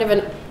America, kind of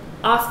an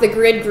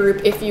off-the-grid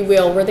group, if you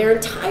will, where their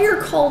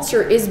entire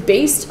culture is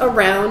based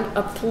around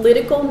a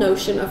political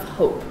notion of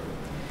hope.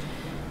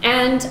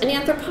 And an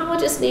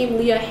anthropologist named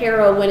Leah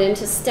Harrow went in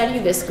to study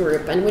this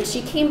group, and when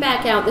she came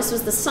back out, this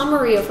was the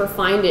summary of her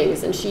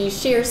findings, and she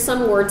shares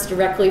some words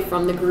directly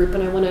from the group,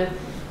 and I want to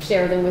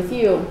share them with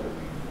you.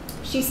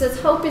 She says,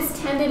 hope is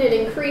tended and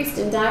increased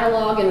in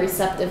dialogue and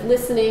receptive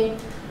listening.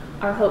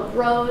 Our hope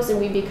grows and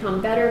we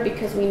become better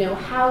because we know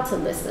how to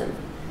listen.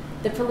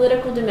 The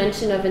political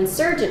dimension of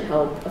insurgent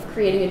hope, of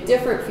creating a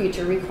different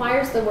future,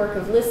 requires the work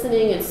of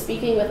listening and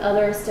speaking with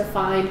others to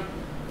find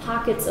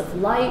pockets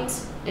of light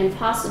and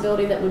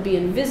possibility that would be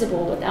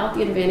invisible without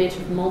the advantage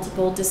of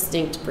multiple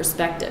distinct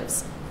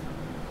perspectives.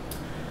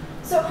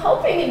 So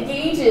hoping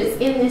engages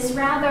in this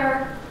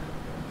rather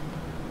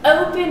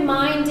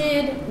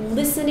open-minded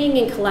listening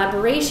and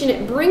collaboration.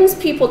 It brings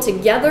people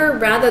together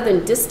rather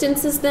than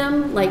distances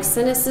them like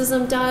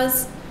cynicism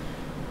does.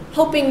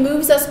 Hoping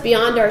moves us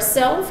beyond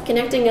ourselves,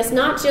 connecting us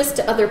not just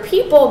to other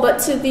people, but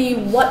to the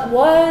what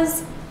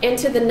was and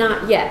to the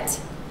not yet.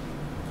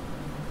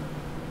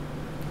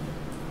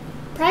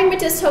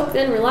 Pragmatist hope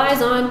then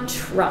relies on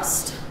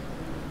trust.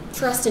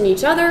 Trust in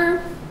each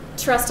other,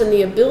 trust in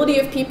the ability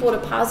of people to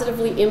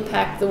positively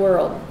impact the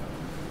world.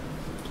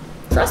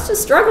 Trust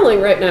is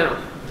struggling right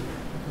now,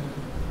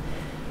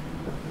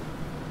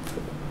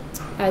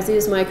 as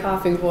is my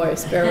coughing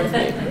voice, bear with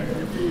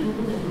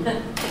me.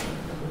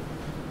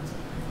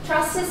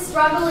 Trust is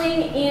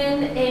struggling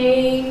in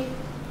a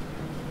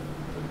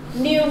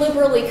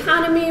neoliberal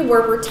economy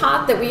where we're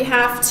taught that we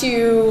have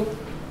to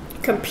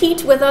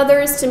compete with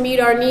others to meet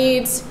our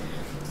needs.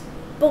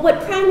 But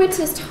what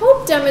pragmatist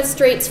hope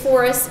demonstrates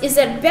for us is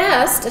at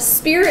best a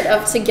spirit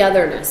of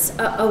togetherness,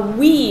 a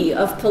we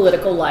of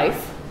political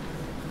life,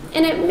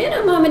 and at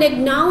minimum an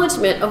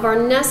acknowledgement of our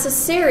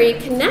necessary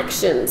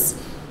connections,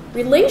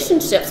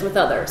 relationships with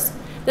others,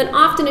 that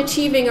often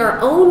achieving our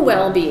own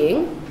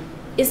well-being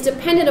is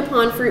dependent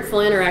upon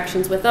fruitful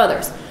interactions with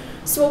others.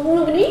 So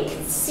when we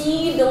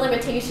concede the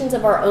limitations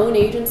of our own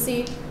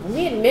agency, when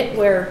we admit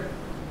where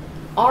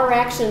our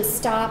actions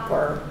stop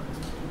or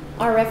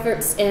our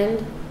efforts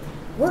end,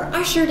 we're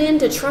ushered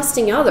into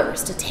trusting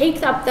others, to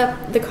take up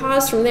the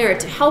cause from there,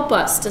 to help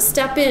us, to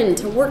step in,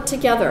 to work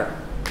together.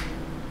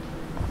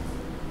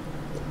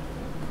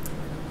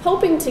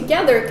 Hoping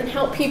together can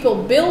help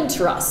people build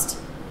trust,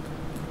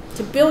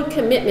 to build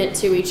commitment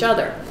to each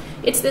other.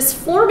 It's this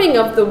forming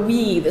of the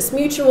we, this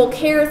mutual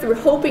care through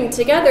hoping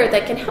together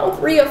that can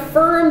help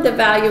reaffirm the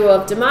value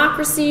of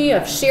democracy,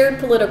 of shared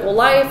political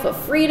life, of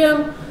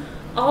freedom,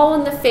 all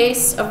in the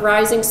face of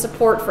rising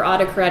support for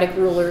autocratic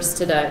rulers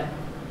today.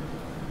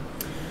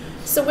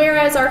 So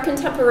whereas our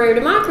contemporary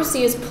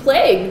democracy is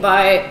plagued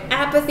by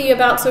apathy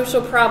about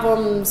social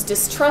problems,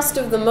 distrust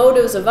of the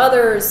motives of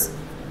others,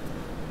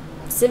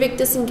 civic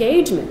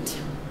disengagement,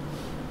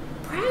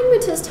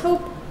 pragmatist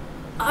hope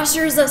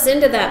ushers us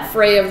into that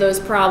fray of those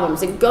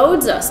problems. It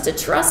goads us to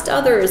trust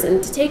others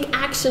and to take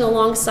action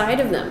alongside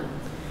of them.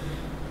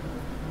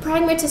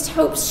 Pragmatist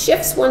hope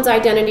shifts one's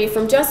identity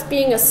from just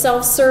being a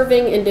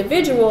self-serving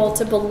individual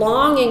to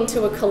belonging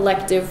to a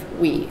collective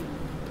we.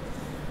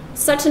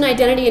 Such an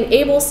identity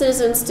enables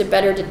citizens to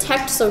better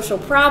detect social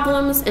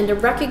problems and to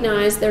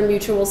recognize their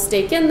mutual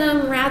stake in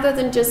them rather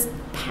than just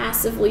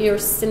passively or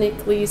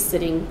cynically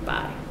sitting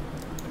by.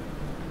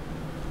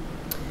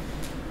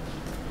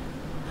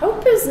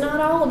 Hope is not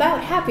all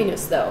about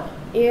happiness, though.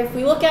 If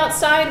we look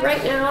outside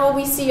right now,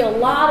 we see a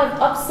lot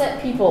of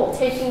upset people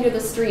taking to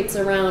the streets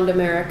around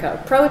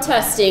America,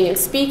 protesting and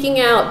speaking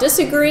out,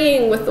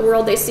 disagreeing with the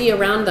world they see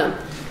around them.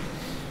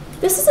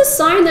 This is a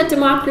sign that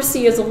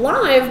democracy is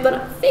alive, but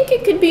I think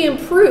it could be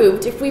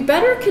improved if we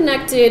better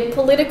connected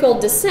political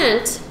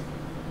dissent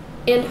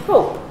and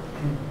hope.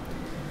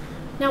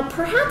 Now,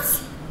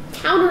 perhaps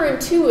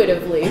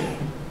counterintuitively,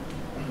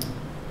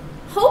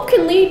 hope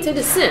can lead to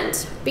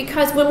dissent,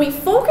 because when we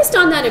focused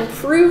on that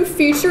improved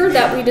future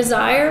that we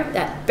desire,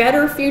 that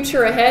better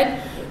future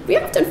ahead, we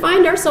often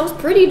find ourselves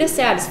pretty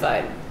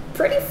dissatisfied,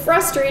 pretty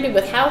frustrated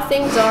with how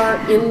things are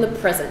in the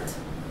present.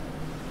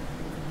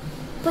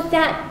 But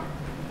that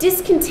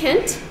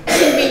discontent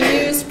can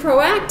be used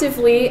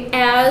proactively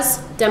as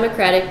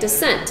democratic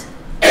dissent.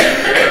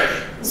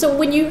 So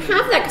when you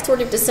have that sort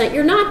of dissent,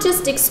 you're not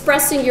just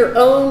expressing your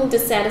own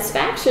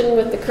dissatisfaction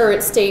with the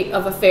current state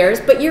of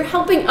affairs, but you're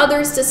helping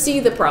others to see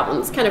the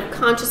problems, kind of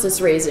consciousness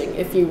raising,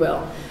 if you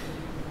will.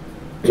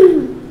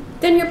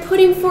 Then you're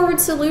putting forward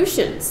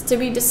solutions to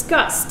be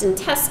discussed and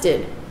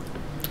tested.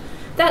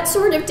 That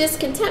sort of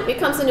discontent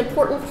becomes an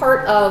important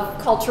part of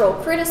cultural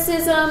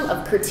criticism,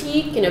 of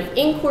critique, and of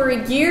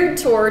inquiry geared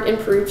toward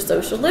improved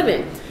social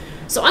living.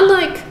 So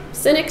unlike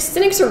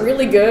cynics are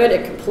really good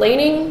at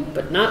complaining,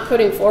 but not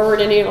putting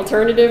forward any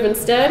alternative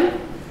instead.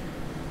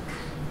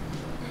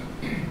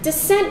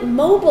 Dissent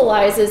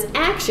mobilizes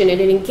action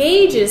and it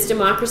engages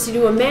democracy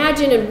to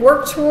imagine and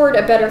work toward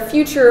a better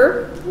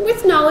future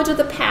with knowledge of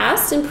the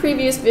past and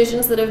previous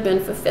visions that have been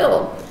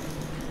fulfilled.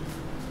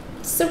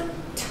 So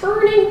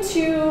turning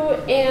to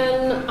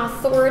an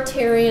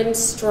authoritarian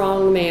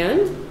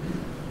strongman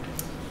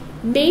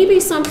may be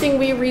something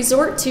we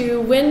resort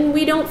to when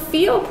we don't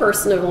feel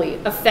personally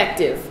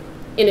effective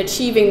in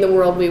achieving the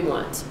world we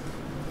want.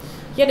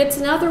 Yet it's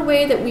another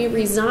way that we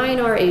resign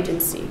our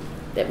agency,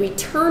 that we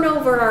turn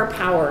over our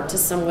power to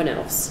someone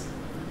else.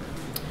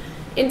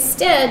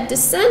 Instead,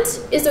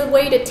 dissent is a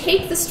way to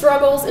take the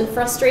struggles and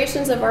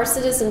frustrations of our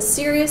citizens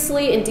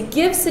seriously and to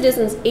give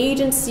citizens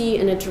agency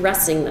in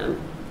addressing them.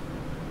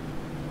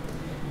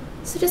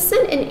 So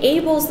dissent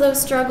enables those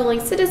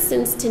struggling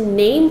citizens to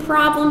name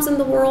problems in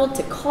the world,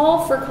 to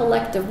call for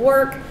collective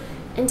work,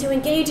 and to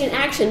engage in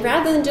action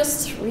rather than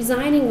just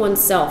resigning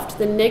oneself to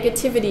the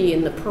negativity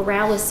and the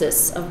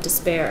paralysis of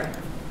despair.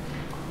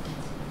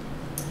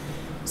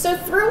 So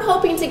through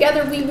hoping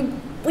together,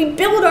 we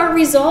build our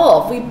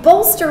resolve, we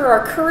bolster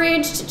our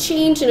courage to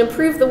change and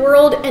improve the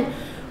world, and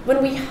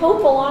when we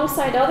hope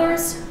alongside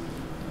others,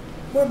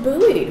 we're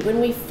buoyed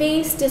when we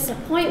face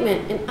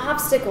disappointment and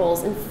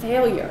obstacles and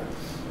failure.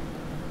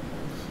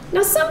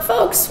 Now, some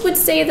folks would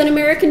say that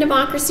American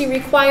democracy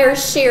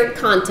requires shared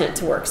content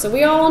to work. So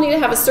we all need to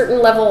have a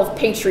certain level of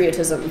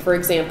patriotism, for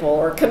example,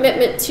 or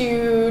commitment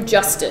to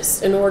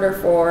justice in order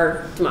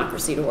for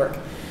democracy to work.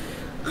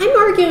 I'm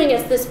arguing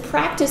it's this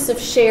practice of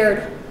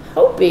shared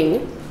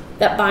hoping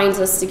that binds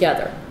us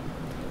together.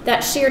 That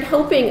shared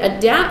hoping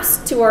adapts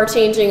to our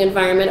changing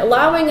environment,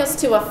 allowing us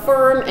to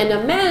affirm and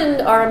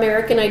amend our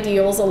American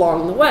ideals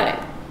along the way.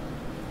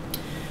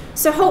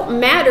 So hope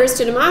matters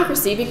to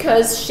democracy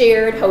because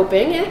shared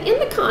hoping, and in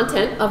the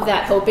content of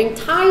that hoping,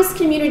 ties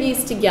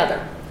communities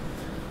together.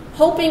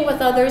 Hoping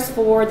with others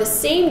for the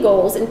same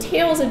goals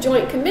entails a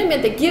joint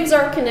commitment that gives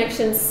our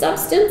connection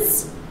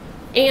substance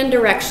and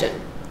direction.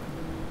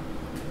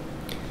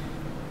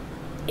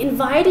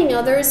 Inviting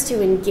others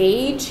to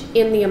engage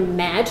in the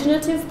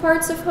imaginative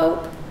parts of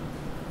hope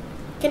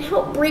can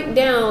help break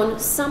down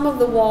some of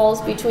the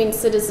walls between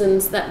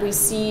citizens that we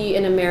see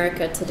in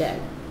America today.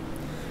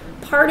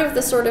 Part of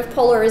the sort of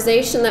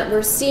polarization that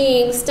we're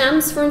seeing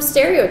stems from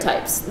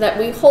stereotypes that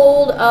we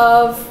hold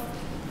of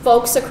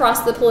folks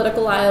across the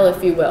political aisle,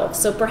 if you will.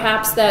 So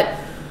perhaps that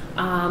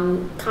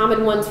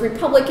common ones,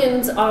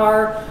 Republicans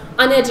are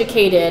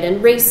uneducated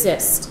and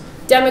racist,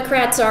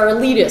 Democrats are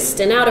elitist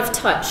and out of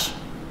touch.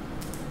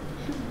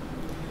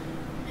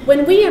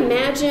 When we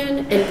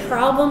imagine and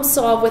problem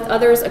solve with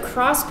others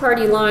across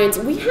party lines,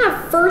 we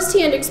have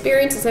firsthand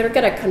experiences that are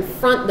going to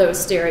confront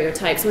those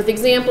stereotypes with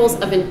examples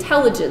of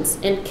intelligence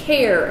and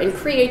care and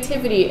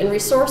creativity and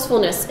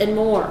resourcefulness and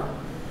more.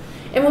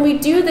 And when we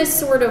do this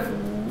sort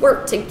of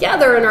work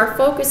together and our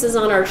focus is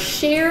on our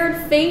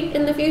shared fate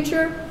in the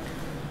future,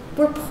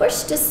 we're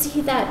pushed to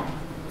see that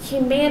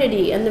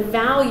humanity and the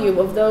value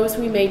of those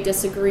we may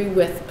disagree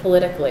with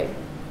politically.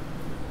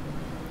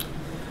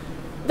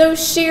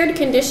 Those shared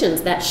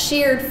conditions, that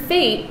shared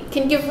fate,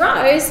 can give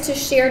rise to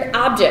shared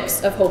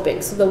objects of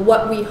hoping, so the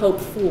what we hope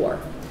for.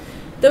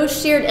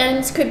 Those shared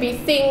ends could be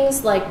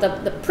things like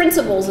the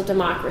principles of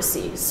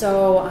democracy,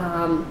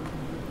 so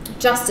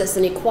justice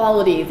and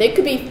equality. They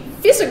could be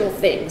physical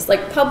things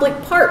like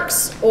public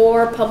parks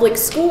or public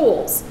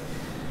schools.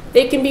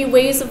 They can be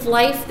ways of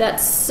life that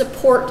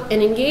support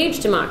and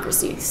engage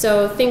democracy,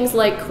 so things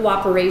like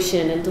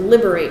cooperation and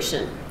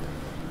deliberation.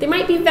 They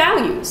might be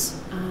values.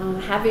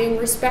 Having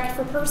respect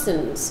for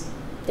persons.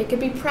 They could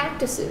be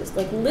practices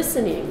like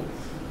listening.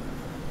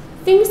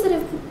 Things that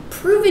have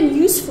proven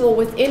useful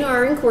within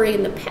our inquiry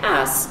in the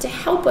past to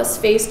help us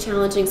face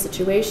challenging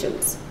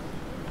situations.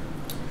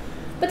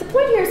 But the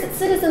point here is that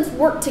citizens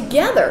work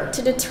together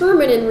to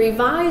determine and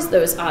revise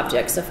those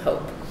objects of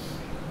hope.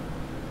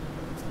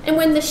 And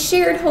when the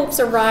shared hopes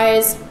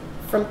arise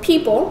from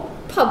people,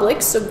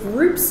 public, so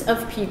groups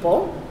of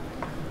people,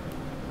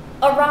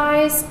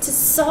 arise to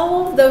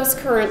solve those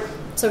current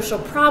social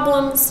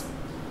problems,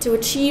 to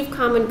achieve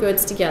common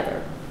goods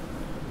together.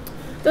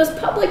 Those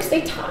publics,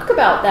 they talk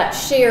about that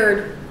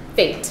shared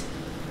fate.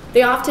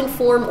 They often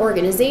form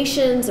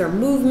organizations or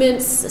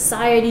movements,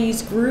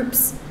 societies,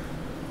 groups.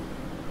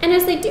 And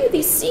as they do,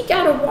 they seek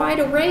out a wide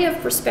array of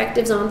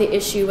perspectives on the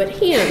issue at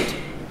hand.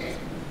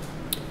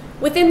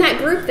 Within that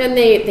group, then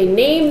they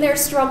name their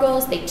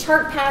struggles, they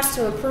chart paths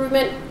to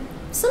improvement,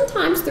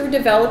 sometimes through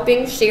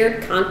developing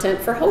shared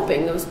content for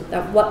hoping,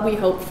 what we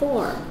hope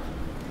for.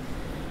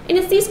 And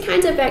it's these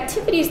kinds of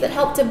activities that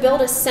help to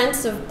build a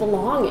sense of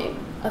belonging,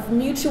 of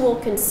mutual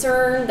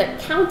concern, that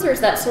counters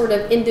that sort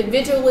of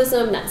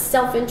individualism, that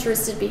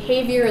self-interested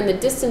behavior, and the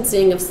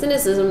distancing of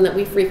cynicism that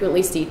we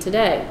frequently see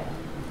today.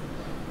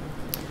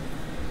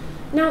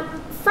 Now,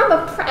 from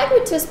a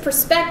pragmatist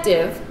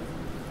perspective,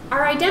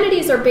 our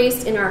identities are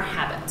based in our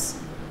habits.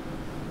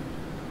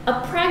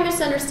 A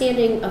pragmatist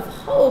understanding of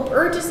hope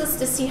urges us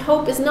to see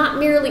hope as not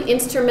merely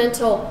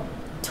instrumental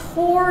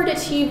toward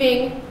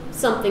achieving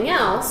something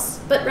else,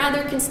 but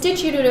rather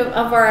constitutive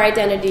of our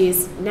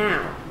identities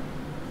now.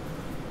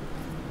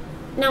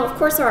 Now, of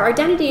course, our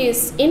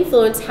identities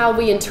influence how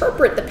we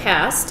interpret the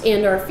past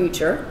and our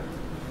future.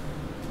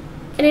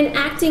 And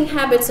enacting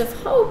habits of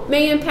hope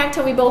may impact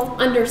how we both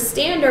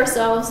understand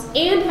ourselves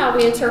and how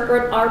we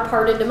interpret our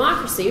part in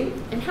democracy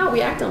and how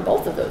we act on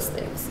both of those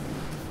things.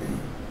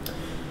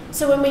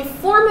 So when we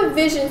form a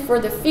vision for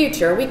the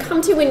future, we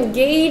come to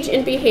engage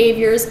in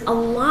behaviors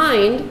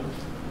aligned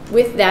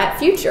with that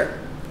future,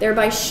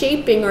 thereby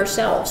shaping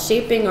ourselves,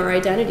 shaping our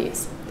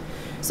identities.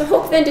 So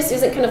hope then just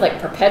isn't kind of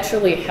like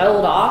perpetually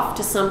held off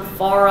to some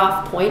far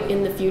off point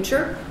in the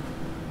future.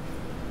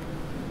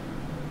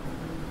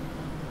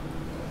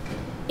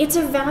 It's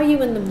a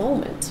value in the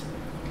moment.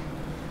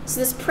 So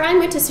this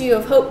pragmatist view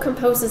of hope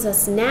composes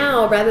us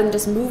now rather than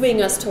just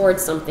moving us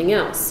towards something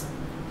else.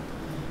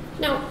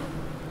 Now,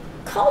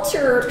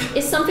 culture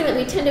is something that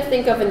we tend to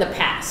think of in the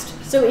past.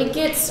 So it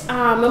gets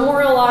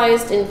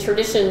memorialized in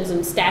traditions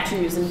and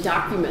statues and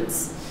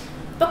documents.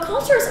 But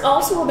culture is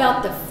also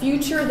about the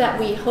future that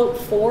we hope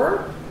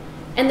for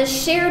and the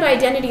shared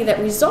identity that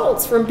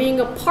results from being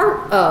a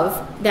part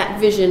of that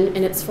vision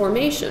and its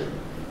formation.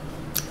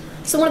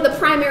 So one of the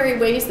primary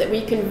ways that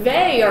we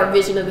convey our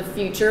vision of the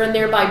future and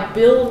thereby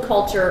build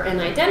culture and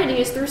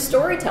identity is through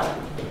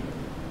storytelling.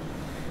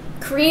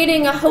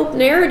 Creating a hope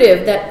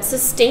narrative that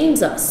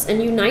sustains us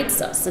and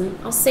unites us. And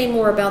I'll say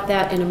more about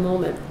that in a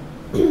moment.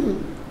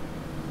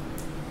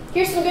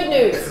 Here's some good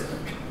news.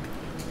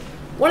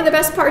 One of the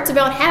best parts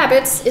about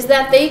habits is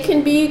that they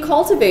can be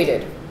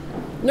cultivated,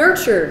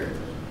 nurtured,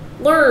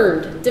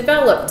 learned,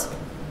 developed.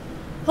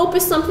 Hope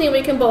is something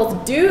we can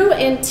both do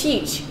and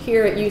teach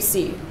here at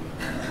UC.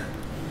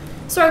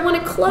 So I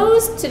want to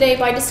close today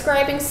by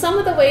describing some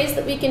of the ways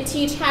that we can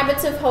teach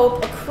habits of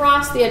hope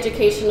across the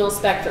educational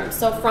spectrum.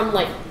 So from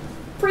like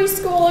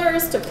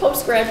preschoolers to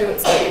postgraduate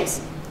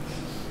studies.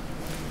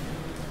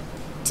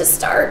 To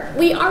start,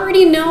 we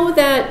already know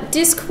that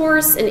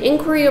discourse and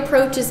inquiry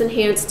approaches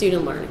enhance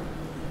student learning.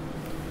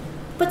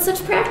 But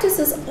such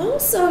practices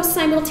also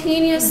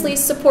simultaneously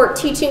support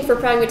teaching for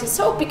pragmatist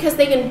hope because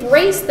they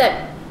embrace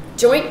that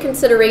joint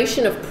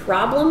consideration of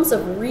problems,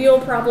 of real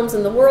problems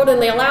in the world,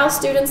 and they allow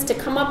students to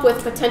come up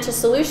with potential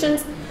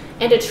solutions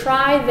and to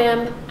try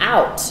them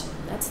out.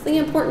 That's the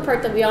important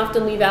part that we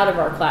often leave out of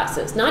our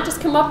classes. Not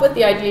just come up with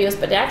the ideas,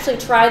 but to actually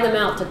try them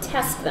out, to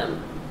test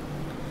them.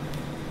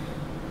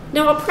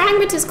 Now, a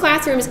pragmatist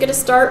classroom is going to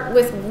start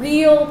with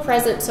real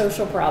present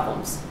social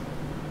problems.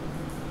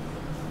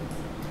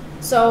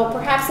 So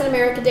perhaps in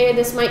America Day,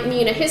 this might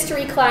mean a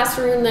history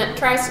classroom that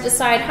tries to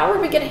decide how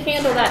are we going to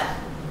handle that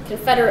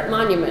Confederate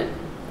monument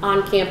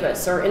on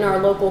campus or in our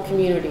local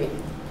community.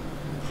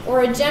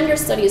 Or a gender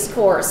studies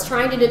course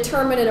trying to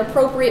determine an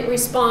appropriate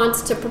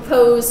response to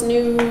propose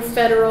new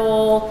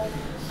federal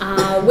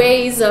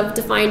ways of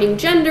defining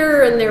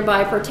gender and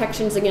thereby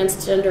protections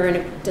against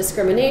gender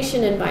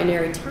discrimination in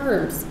binary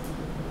terms.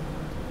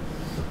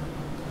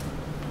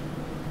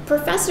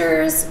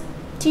 Professors,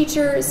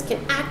 teachers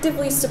can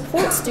actively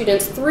support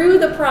students through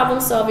the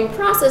problem-solving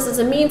process as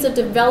a means of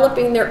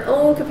developing their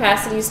own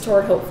capacities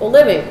toward hopeful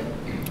living.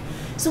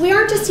 So we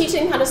aren't just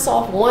teaching how to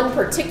solve one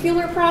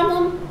particular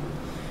problem.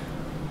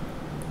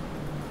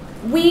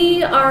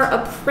 We are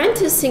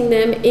apprenticing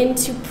them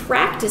into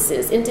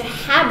practices, into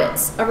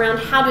habits around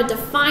how to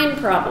define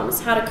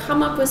problems, how to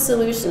come up with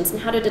solutions, and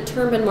how to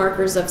determine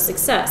markers of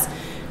success.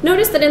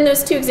 Notice that in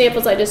those two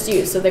examples I just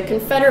used, so the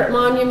Confederate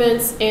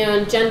monuments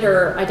and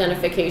gender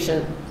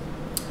identification,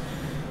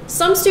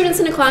 some students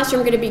in a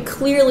classroom are going to be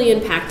clearly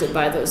impacted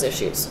by those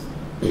issues,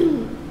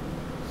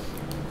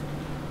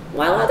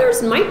 while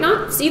others might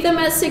not see them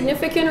as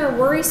significant or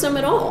worrisome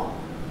at all.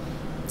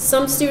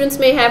 Some students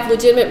may have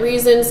legitimate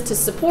reasons to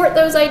support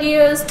those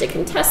ideas, to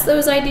contest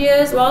those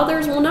ideas, while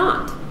others will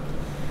not.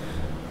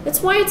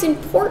 That's why it's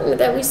important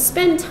that we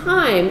spend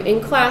time in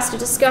class to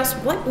discuss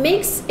what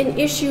makes an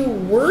issue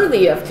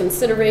worthy of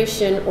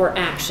consideration or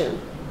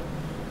action,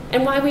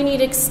 and why we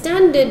need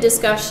extended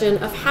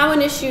discussion of how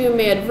an issue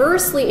may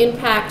adversely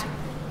impact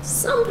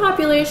some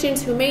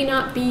populations who may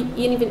not be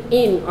even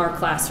in our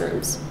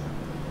classrooms.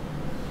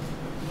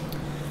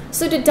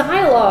 So to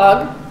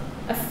dialogue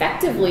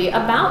effectively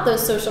about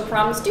those social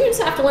problems, students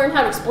have to learn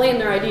how to explain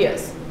their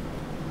ideas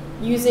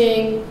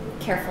using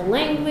careful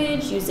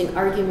language, using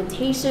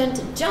argumentation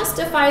to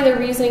justify their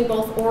reasoning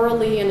both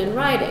orally and in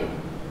writing.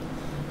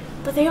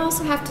 But they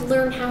also have to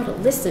learn how to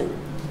listen,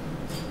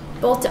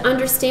 both to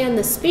understand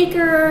the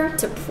speaker,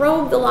 to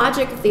probe the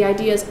logic of the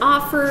ideas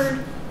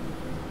offered,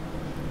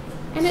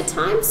 and at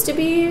times to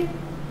be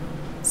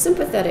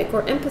sympathetic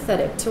or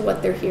empathetic to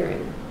what they're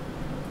hearing.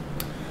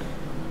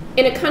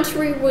 In a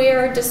country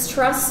where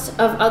distrust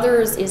of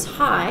others is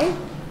high,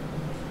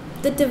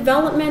 the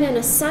development and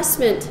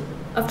assessment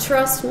of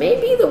trust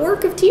may be the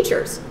work of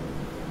teachers.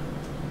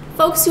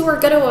 Folks who are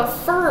going to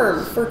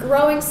affirm for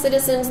growing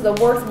citizens the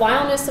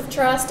worthwhileness of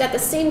trust, at the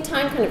same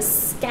time kind of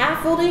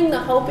scaffolding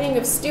the hoping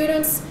of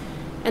students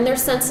and their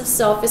sense of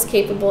self as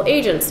capable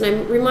agents.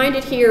 And I'm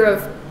reminded here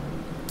of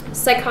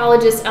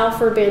psychologist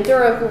Alfred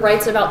Bandura, who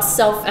writes about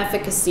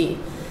self-efficacy.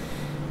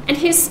 And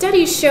his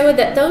studies show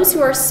that those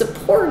who are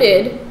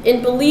supported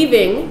in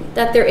believing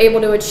that they're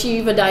able to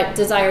achieve a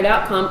desired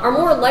outcome are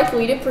more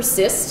likely to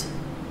persist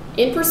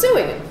in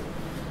pursuing it.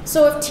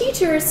 So if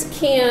teachers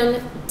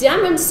can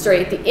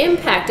demonstrate the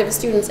impact of a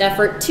student's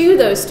effort to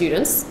those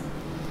students,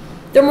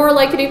 they're more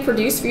likely to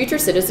produce future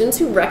citizens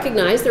who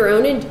recognize their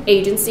own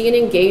agency and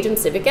engage in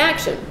civic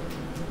action.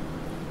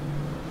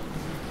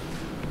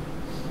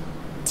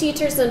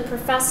 Teachers and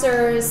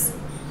professors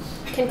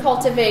can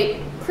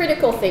cultivate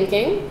critical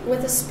thinking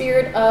with a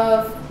spirit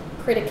of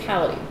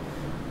criticality,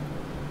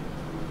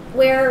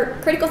 where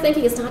critical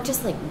thinking is not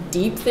just like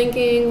deep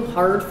thinking,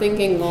 hard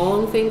thinking,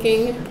 long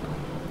thinking.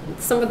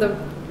 Some of the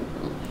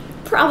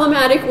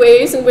problematic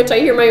ways in which I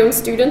hear my own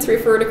students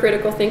refer to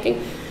critical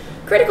thinking.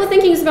 Critical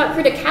thinking is about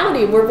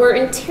criticality, where we're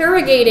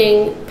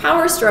interrogating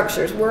power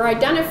structures, we're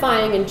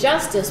identifying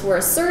injustice, we're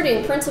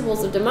asserting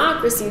principles of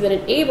democracy that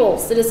enable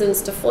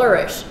citizens to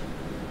flourish.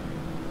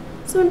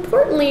 So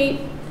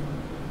importantly,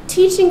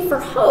 teaching for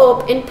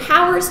hope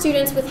empowers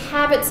students with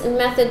habits and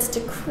methods to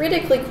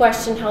critically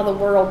question how the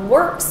world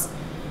works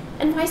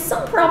and why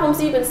some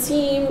problems even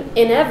seem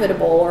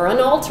inevitable or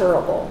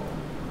unalterable.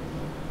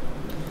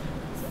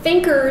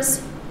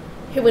 Thinkers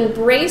who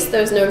embrace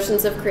those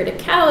notions of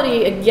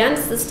criticality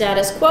against the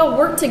status quo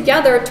work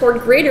together toward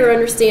greater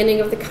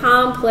understanding of the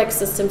complex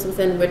systems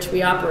within which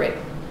we operate.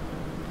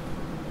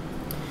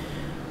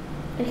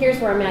 And here's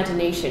where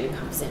imagination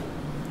comes in.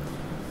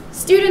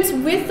 Students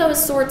with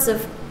those sorts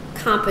of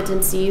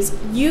competencies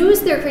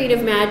use their creative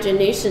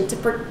imagination to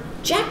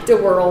project a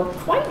world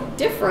quite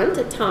different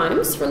at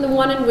times from the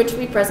one in which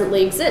we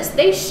presently exist.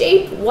 They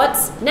shape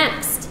what's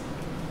next.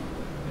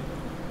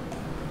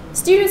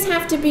 Students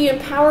have to be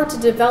empowered to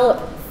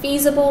develop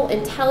feasible,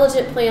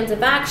 intelligent plans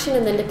of action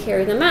and then to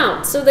carry them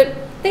out. So that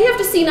they have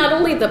to see not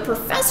only the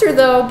professor,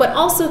 though, but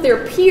also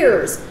their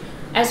peers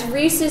as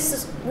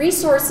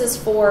resources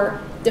for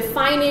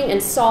defining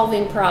and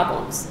solving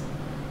problems.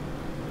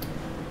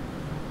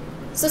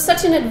 So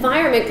such an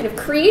environment kind of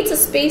creates a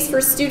space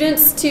for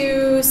students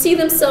to see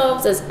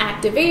themselves as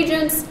active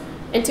agents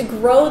and to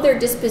grow their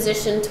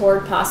disposition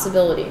toward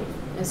possibility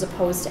as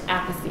opposed to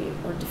apathy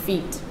or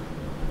defeat.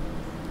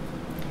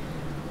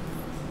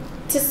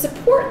 To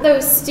support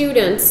those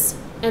students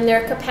and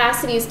their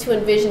capacities to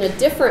envision a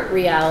different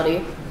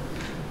reality,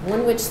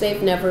 one which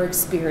they've never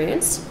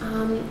experienced,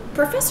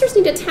 professors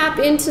need to tap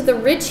into the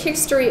rich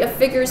history of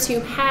figures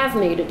who have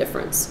made a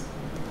difference.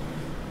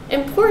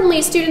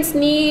 Importantly, students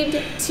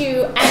need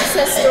to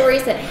access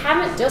stories that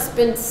haven't just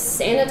been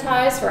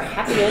sanitized for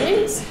happy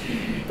endings,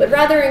 but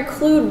rather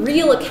include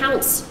real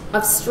accounts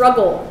of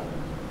struggle,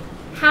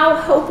 how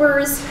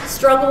hopers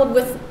struggled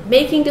with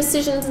making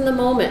decisions in the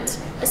moment,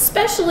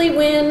 especially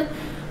when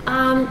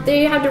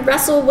they had to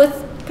wrestle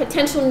with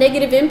potential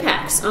negative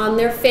impacts on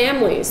their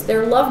families,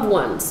 their loved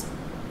ones.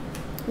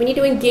 We need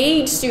to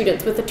engage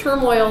students with the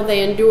turmoil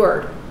they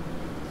endured.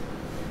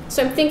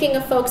 So I'm thinking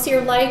of folks here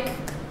like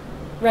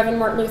Reverend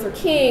Martin Luther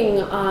King,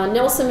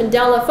 Nelson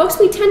Mandela, folks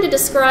we tend to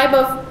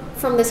describe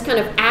from this kind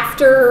of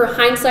after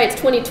hindsight's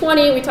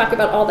 2020. We talk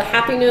about all the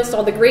happiness,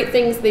 all the great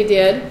things they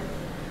did.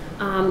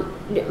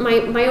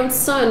 My own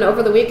son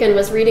over the weekend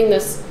was reading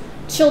this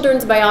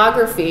children's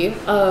biography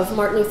of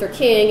Martin Luther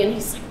King, and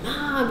he's like,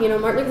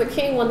 Mom, Martin Luther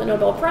King won the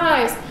Nobel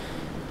Prize.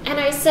 And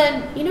I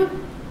said,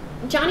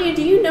 Johnny,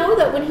 do you know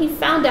that when he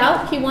found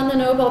out he won the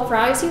Nobel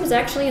Prize, he was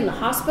actually in the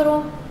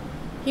hospital?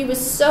 He was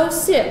so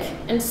sick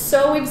and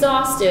so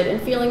exhausted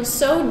and feeling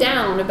so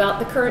down about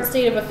the current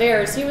state of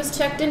affairs, he was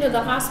checked into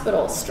the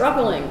hospital,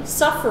 struggling,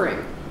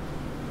 suffering.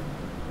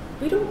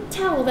 We don't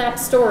tell that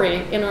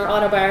story in our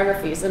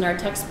autobiographies, in our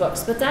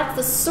textbooks, but that's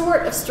the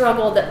sort of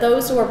struggle that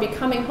those who are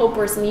becoming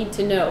hopers need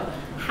to know.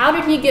 How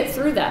did he get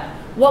through that?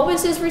 What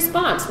was his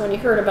response when he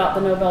heard about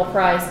the Nobel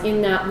Prize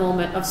in that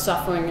moment of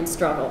suffering and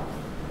struggle?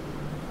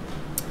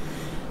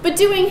 But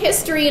doing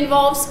history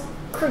involves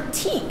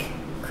critiquing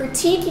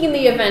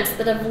the events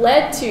that have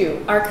led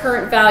to our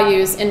current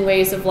values and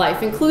ways of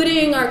life,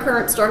 including our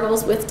current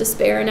struggles with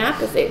despair and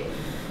apathy.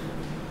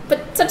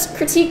 But such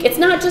critique, it's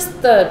not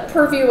just the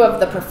purview of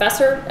the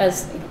professor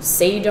as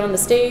sage on the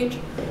stage,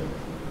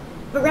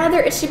 but rather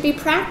it should be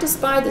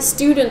practiced by the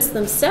students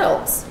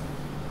themselves.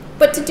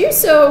 But to do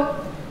so,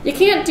 you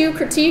can't do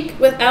critique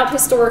without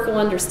historical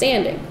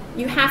understanding.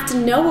 You have to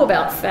know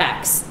about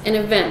facts and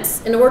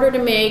events in order to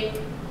make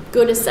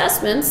good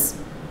assessments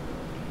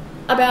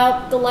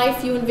about the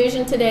life you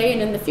envision today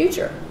and in the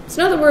future.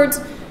 So in other words,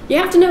 you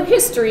have to know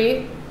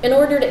history in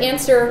order to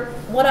answer,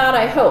 what ought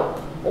I hope?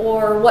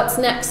 Or what's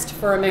next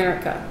for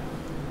America?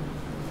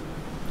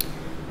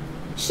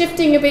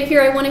 Shifting a bit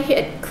here, I want to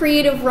hit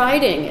creative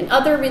writing and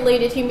other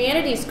related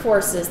humanities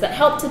courses that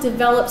help to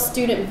develop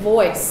student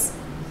voice.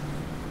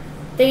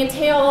 They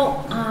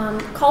entail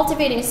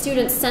cultivating a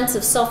student's sense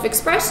of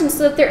self-expression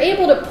so that they're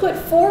able to put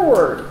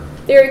forward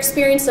their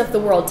experience of the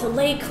world, to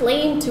lay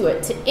claim to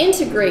it, to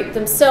integrate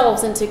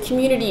themselves into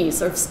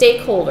communities or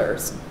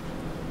stakeholders.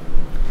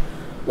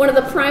 One of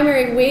the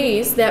primary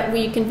ways that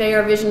we convey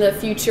our vision of the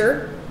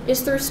future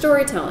is through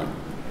storytelling.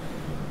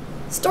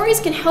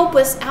 Stories can help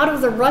us out of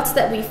the ruts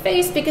that we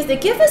face because they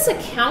give us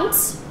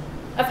accounts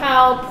of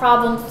how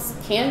problems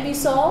can be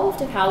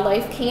solved, of how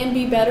life can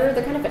be better.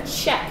 They're kind of a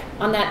check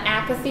on that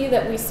apathy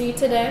that we see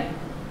today.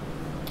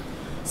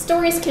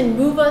 Stories can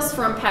move us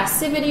from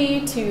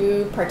passivity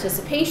to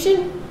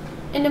participation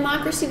in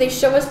democracy. They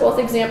show us both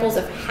examples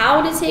of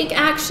how to take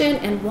action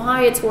and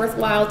why it's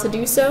worthwhile to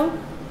do so.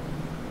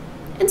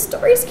 And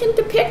stories can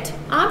depict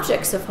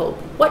objects of hope.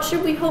 What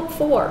should we hope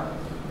for?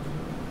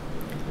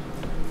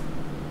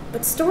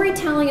 But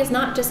storytelling is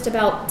not just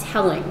about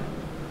telling.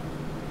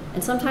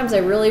 And sometimes I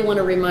really want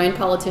to remind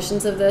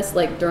politicians of this,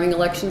 like during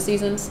election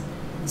seasons.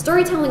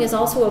 Storytelling is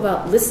also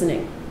about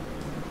listening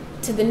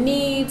to the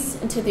needs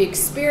and to the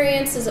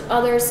experiences of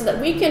others so that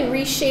we can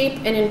reshape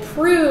and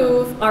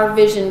improve our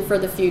vision for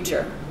the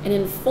future, an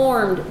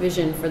informed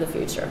vision for the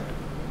future.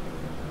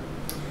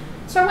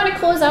 So I want to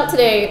close out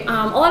today. A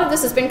lot of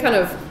this has been kind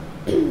of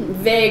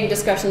vague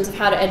discussions of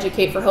how to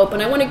educate for hope,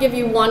 and I want to give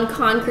you one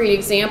concrete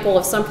example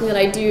of something that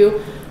I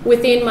do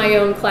within my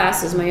own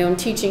classes, my own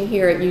teaching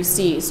here at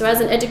UC. So as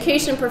an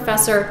education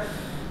professor,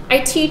 I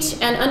teach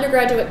an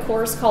undergraduate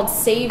course called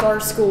Save Our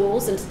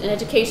Schools, an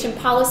education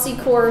policy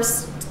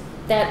course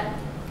that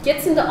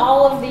gets into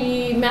all of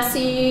the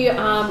messy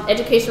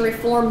education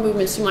reform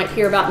movements you might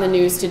hear about in the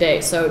news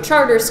today. So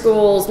charter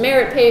schools,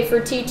 merit pay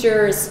for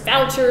teachers,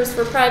 vouchers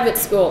for private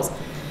schools.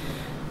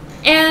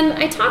 And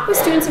I talk with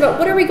students about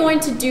what are we going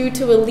to do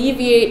to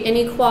alleviate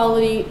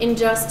inequality,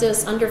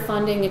 injustice,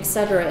 underfunding,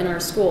 etc. in our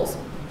schools.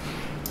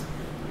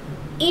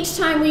 Each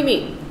time we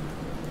meet,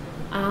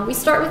 we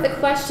start with a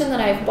question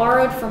that I've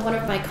borrowed from one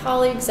of my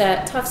colleagues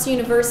at Tufts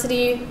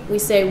University. We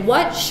say,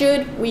 what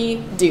should we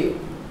do?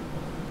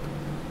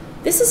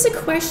 This is a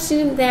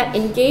question that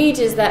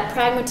engages that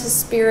pragmatist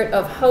spirit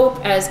of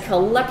hope as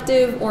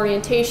collective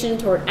orientation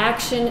toward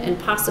action and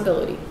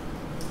possibility.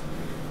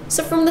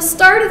 So from the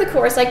start of the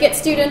course, I get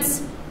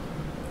students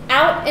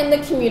out in the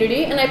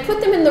community and I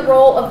put them in the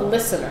role of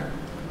listener.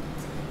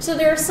 So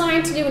they're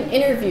assigned to do an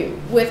interview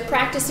with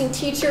practicing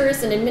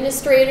teachers and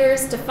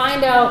administrators to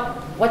find out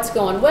what's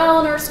going well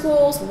in our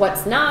schools,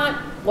 what's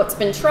not, what's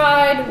been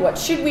tried, what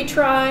should we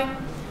try.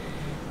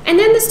 And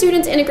then the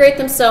students integrate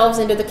themselves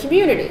into the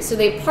community. So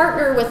they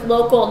partner with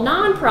local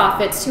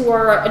nonprofits who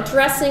are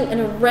addressing an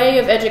array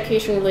of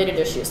education-related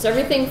issues. So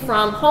everything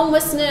from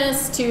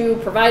homelessness to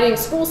providing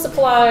school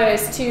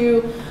supplies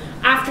to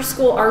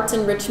after-school arts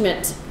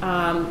enrichment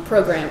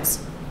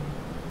programs.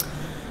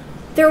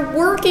 They're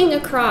working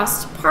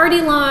across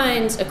party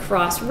lines,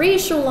 across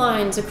racial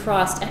lines,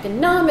 across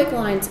economic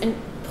lines, and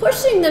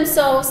pushing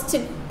themselves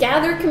to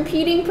gather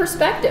competing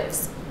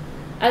perspectives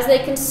as they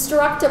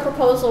construct a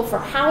proposal for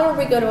how are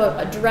we going to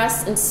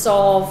address and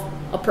solve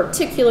a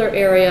particular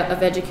area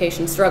of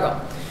education struggle.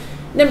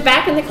 And then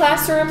back in the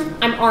classroom,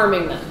 I'm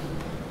arming them.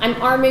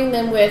 I'm arming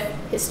them with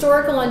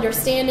historical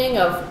understanding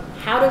of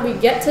how do we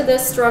get to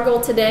this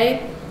struggle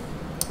today.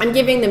 I'm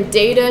giving them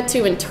data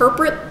to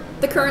interpret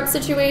the current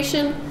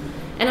situation.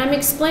 And I'm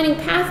explaining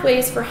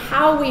pathways for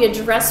how we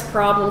address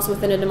problems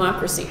within a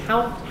democracy.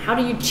 How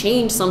do you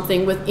change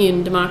something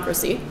within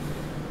democracy?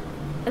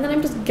 And then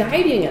I'm just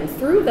guiding them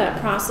through that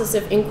process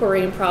of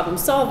inquiry and problem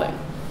solving.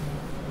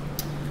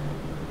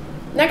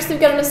 Next, they've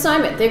got an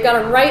assignment. They've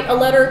got to write a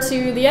letter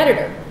to the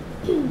editor.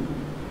 People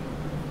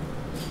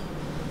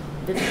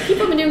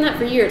have been doing that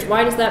for years.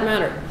 Why does that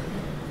matter?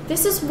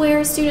 This is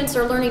where students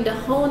are learning to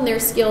hone their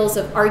skills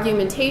of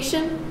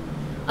argumentation,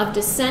 of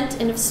dissent,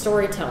 and of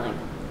storytelling.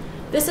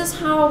 This is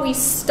how we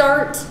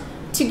start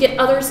to get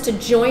others to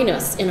join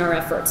us in our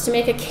efforts, to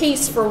make a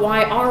case for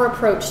why our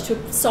approach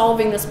to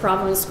solving this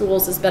problem in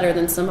schools is better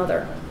than some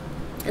other.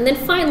 And then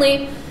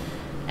finally,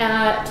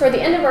 toward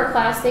the end of our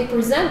class, they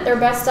present their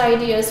best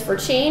ideas for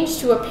change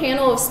to a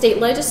panel of state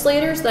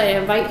legislators that I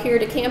invite here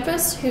to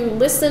campus, who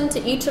listen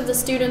to each of the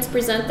students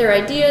present their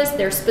ideas,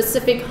 their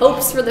specific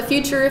hopes for the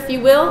future, if you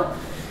will.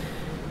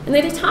 And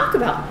they talk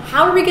about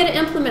how are we going to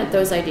implement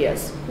those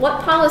ideas?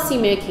 What policy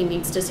making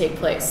needs to take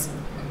place?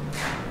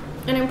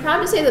 And I'm proud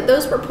to say that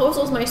those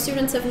proposals my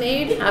students have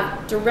made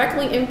have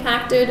directly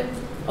impacted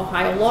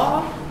Ohio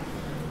law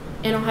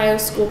and Ohio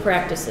school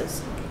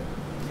practices.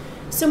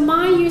 So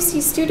my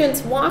UC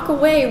students walk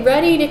away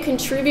ready to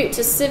contribute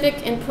to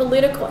civic and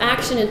political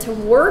action and to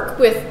work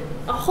with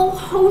a whole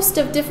host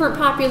of different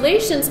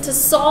populations to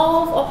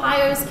solve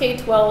Ohio's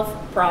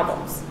K-12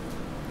 problems.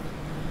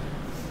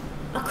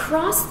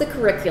 Across the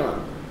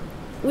curriculum,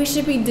 we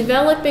should be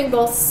developing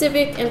both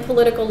civic and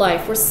political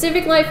life, where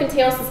civic life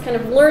entails this kind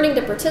of learning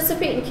to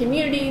participate in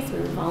community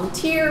through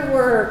volunteer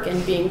work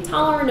and being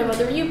tolerant of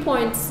other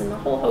viewpoints and a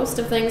whole host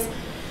of things.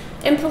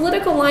 And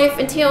political life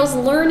entails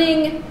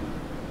learning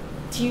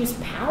to use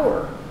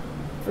power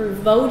through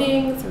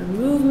voting, through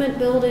movement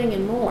building,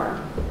 and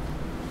more.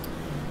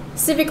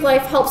 Civic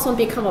life helps one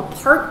become a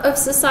part of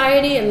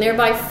society and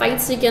thereby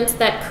fights against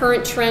that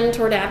current trend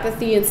toward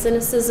apathy and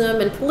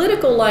cynicism. And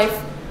political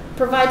life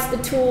provides the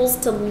tools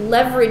to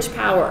leverage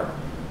power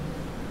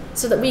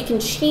so that we can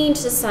change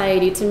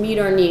society to meet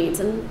our needs.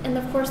 And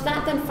of course,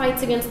 that then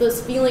fights against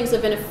those feelings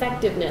of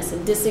ineffectiveness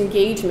and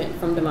disengagement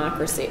from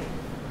democracy.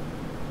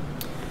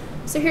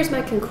 So here's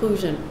my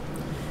conclusion.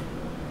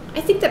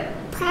 I think that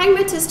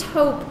pragmatist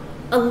hope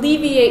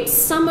alleviate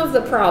some of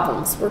the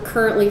problems we're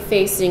currently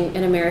facing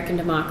in American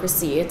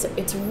democracy.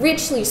 It's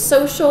richly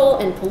social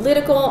and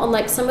political,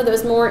 unlike some of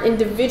those more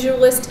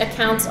individualist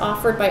accounts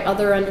offered by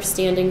other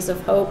understandings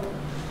of hope.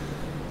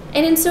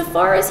 And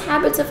insofar as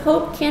habits of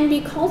hope can be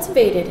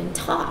cultivated and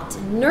taught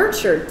and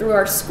nurtured through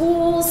our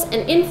schools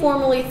and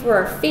informally through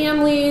our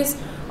families,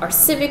 our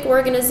civic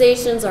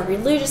organizations, our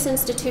religious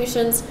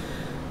institutions,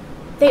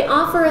 they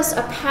offer us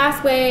a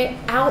pathway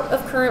out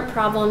of current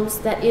problems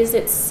that is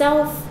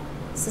itself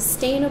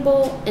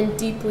sustainable and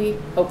deeply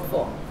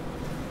hopeful.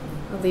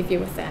 I'll leave you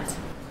with that.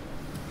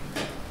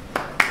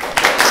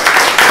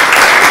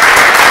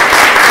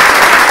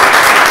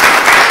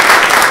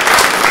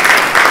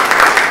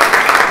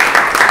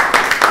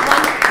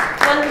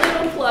 One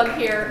little plug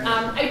here.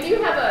 I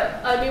do have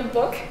a new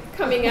book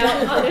coming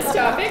out on this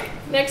topic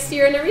next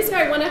year, and the reason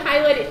I want to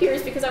highlight it here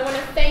is because I want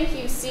to thank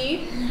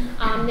UC.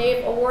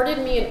 They've awarded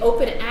me an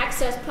open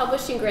access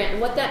publishing grant,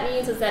 and what that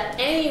means is that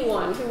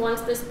anyone who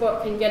wants this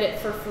book can get it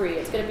for free.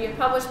 It's going to be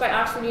published by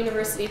Oxford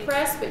University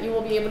Press, but you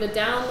will be able to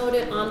download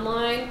it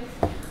online.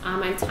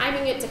 I'm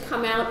timing it to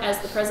come out as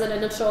the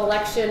presidential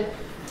election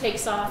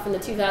takes off in the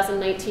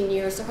 2019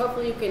 year, so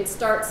hopefully you can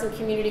start some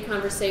community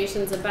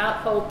conversations about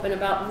hope and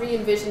about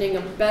re-envisioning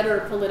a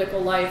better political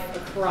life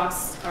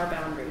across our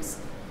boundaries.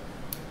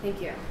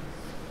 Thank you.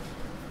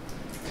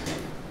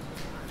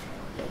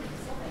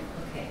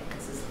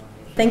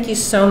 Thank you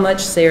so much,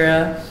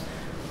 Sarah,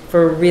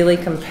 for a really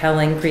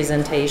compelling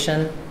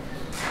presentation.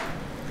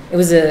 It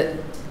was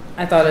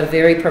I thought, a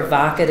very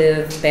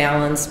provocative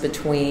balance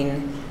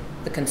between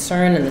the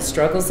concern and the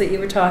struggles that you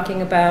were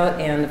talking about,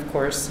 and of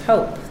course,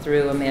 hope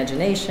through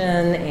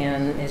imagination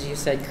and, as you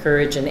said,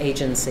 courage and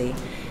agency.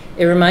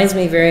 It reminds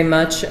me very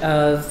much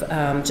of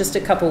just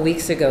a couple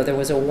weeks ago, there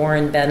was a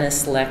Warren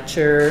Bennis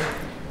lecture.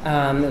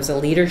 It was a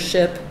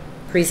leadership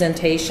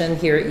presentation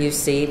here at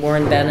UC.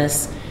 Warren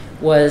Bennis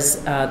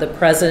was the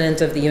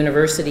president of the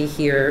university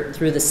here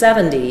through the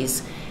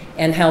 70s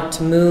and helped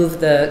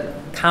move the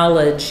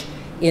college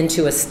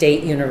into a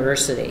state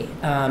university.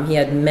 He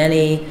had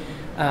many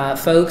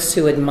folks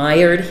who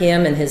admired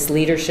him and his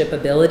leadership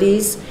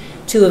abilities.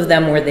 Two of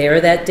them were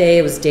there that day.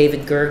 It was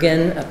David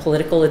Gergen, a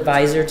political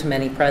advisor to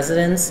many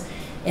presidents,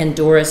 and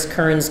Doris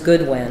Kearns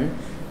Goodwin,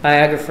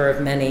 biographer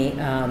of many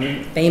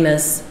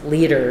famous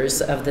leaders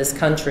of this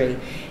country.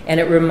 And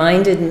it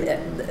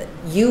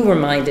you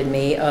reminded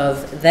me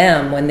of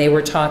them when they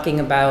were talking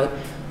about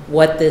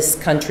what this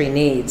country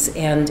needs,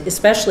 and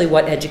especially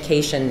what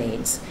education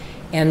needs,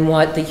 and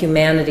what the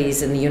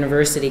humanities and the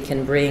university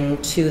can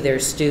bring to their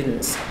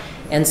students.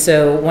 And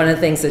so one of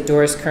the things that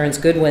Doris Kearns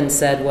Goodwin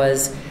said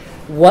was,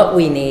 what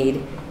we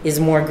need is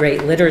more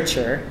great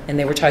literature, and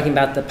they were talking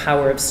about the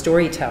power of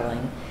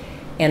storytelling,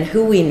 and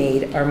who we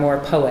need are more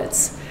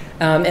poets.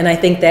 And I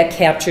think that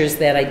captures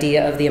that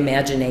idea of the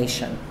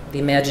imagination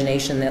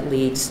that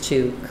leads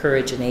to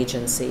courage and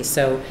agency.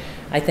 So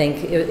I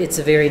think it's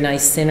a very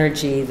nice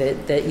synergy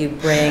that you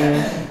bring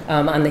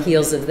on the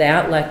heels of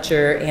that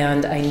lecture,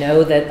 and I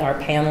know that our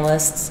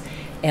panelists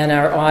and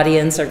our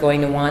audience are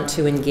going to want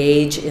to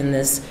engage in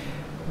this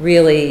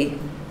really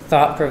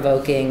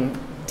thought-provoking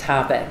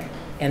topic,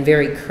 and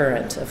very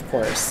current, of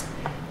course.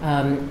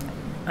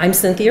 I'm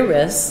Cynthia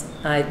Riss.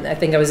 I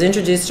think I was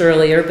introduced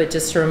earlier, but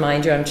just to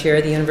remind you, I'm chair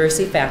of the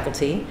university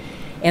faculty.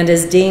 And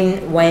as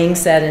Dean Wang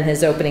said in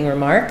his opening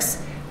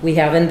remarks, we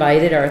have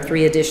invited our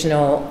 3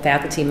 additional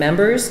faculty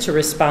members to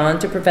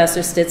respond to Professor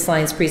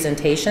Stitzline's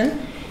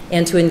presentation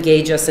and to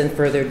engage us in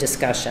further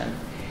discussion.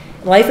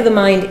 Life of the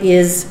Mind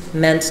is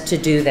meant to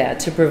do that,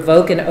 to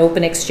provoke an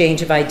open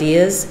exchange of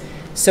ideas.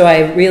 So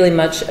I really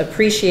much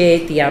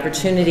appreciate the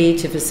opportunity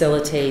to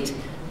facilitate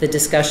the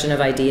discussion of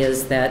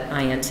ideas that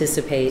I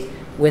anticipate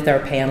with our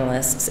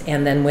panelists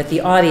and then with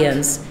the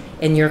audience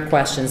and your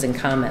questions and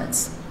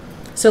comments.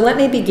 So let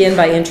me begin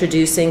by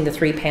introducing the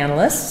 3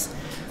 panelists.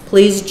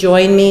 Please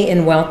join me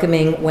in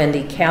welcoming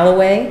Wendy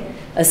Calaway,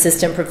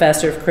 Assistant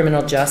Professor of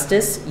Criminal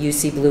Justice,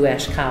 UC Blue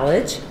Ash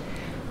College;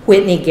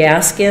 Whitney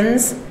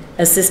Gaskins,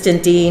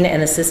 Assistant Dean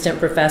and Assistant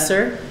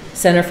Professor,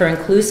 Center for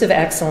Inclusive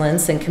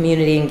Excellence and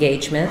Community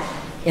Engagement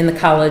in the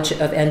College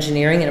of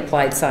Engineering and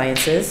Applied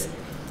Sciences;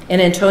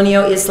 and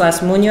Antonio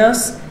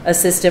Islas-Munoz,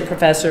 Assistant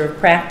Professor of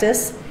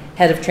Practice,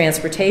 Head of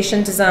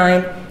Transportation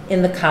Design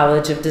in the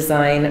College of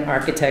Design,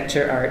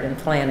 Architecture, Art, and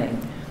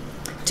Planning.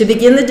 To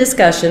begin the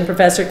discussion,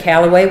 Professor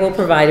Calaway will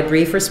provide a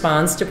brief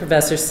response to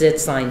Professor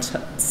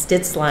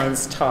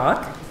Stitzline's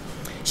talk.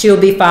 She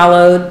will be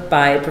followed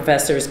by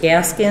Professors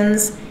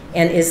Gaskins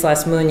and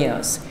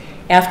Islas-Munoz.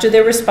 After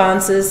their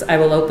responses, I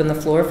will open the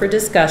floor for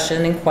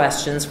discussion and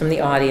questions from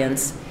the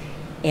audience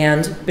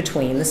and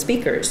between the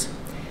speakers.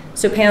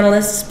 So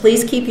panelists,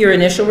 please keep your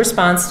initial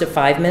response to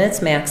 5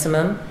 minutes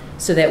maximum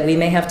so that we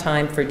may have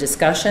time for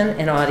discussion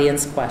and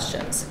audience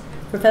questions.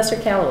 Professor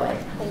Calaway.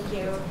 Thank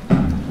you.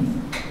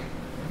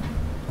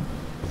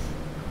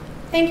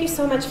 Thank you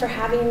so much for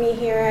having me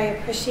here. I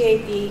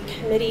appreciate the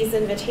committee's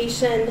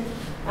invitation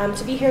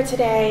to be here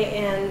today,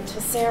 and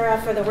to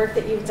Sarah for the work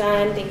that you've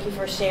done. Thank you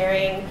for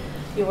sharing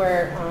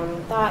your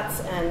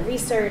thoughts and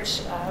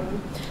research.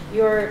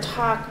 Your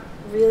talk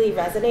really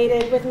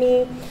resonated with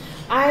me.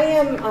 I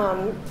am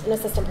an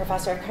assistant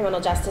professor of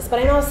criminal justice, but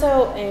I'm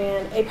also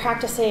a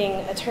practicing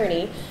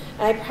attorney,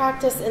 and I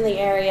practice in the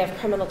area of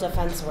criminal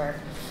defense work.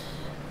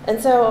 And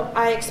so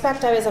I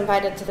expect I was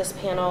invited to this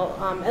panel,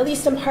 at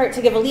least in part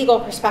to give a legal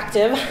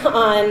perspective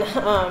on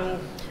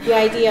the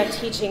idea of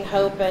teaching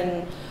hope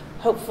and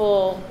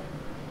hopeful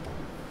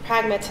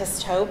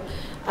pragmatist hope.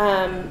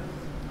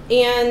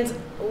 And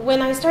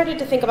when I started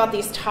to think about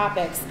these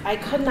topics, I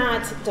could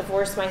not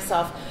divorce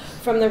myself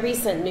from the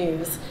recent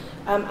news.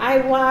 I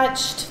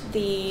watched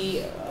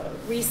the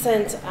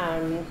recent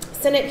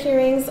Senate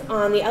hearings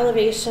on the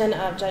elevation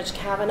of Judge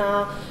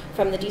Kavanaugh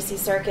from the DC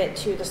Circuit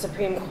to the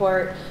Supreme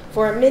Court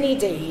for many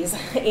days,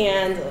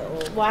 and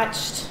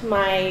watched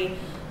my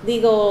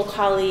legal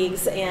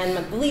colleagues and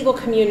the legal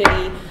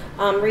community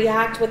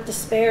react with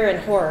despair and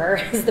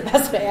horror, is the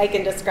best way I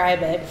can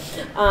describe it,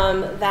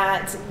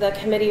 that the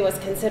committee was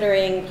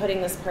considering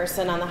putting this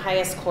person on the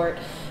highest court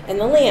in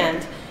the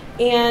land.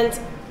 And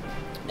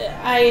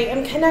I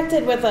am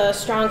connected with a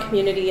strong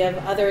community of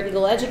other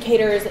legal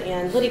educators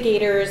and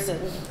litigators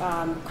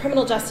and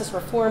criminal justice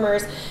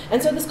reformers.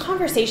 And so this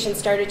conversation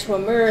started to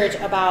emerge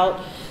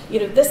about,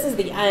 this is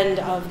the end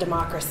of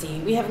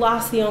democracy. We have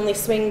lost the only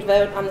swing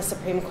vote on the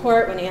Supreme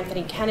Court when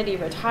Anthony Kennedy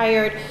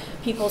retired.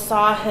 People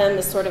saw him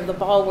as sort of the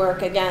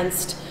bulwark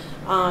against,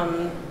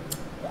 I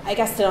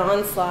guess, an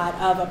onslaught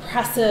of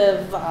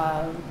oppressive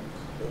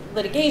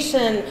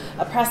litigation,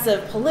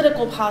 oppressive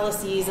political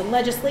policies, and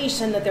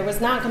legislation, that there was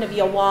not going to be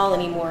a wall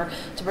anymore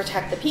to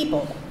protect the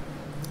people.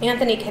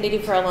 Anthony Kennedy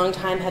for a long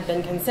time had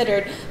been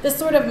considered this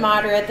sort of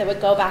moderate that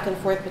would go back and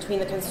forth between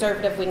the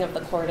conservative wing of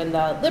the court and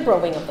the liberal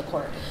wing of the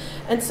court.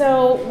 And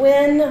so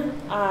when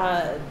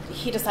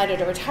he decided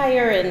to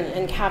retire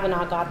and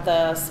Kavanaugh got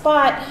the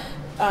spot,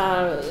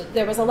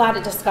 there was a lot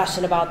of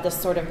discussion about this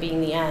sort of being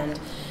the end.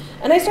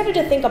 And I started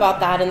to think about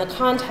that in the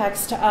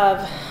context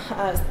of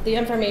the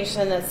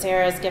information that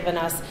Sarah's given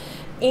us.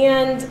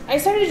 And I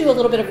started to do a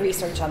little bit of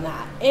research on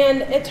that.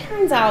 And it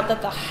turns out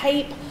that the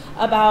hype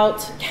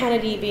about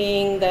Kennedy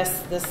being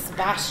this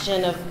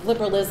bastion of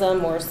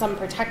liberalism or some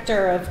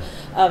protector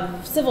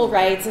of civil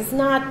rights is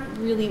not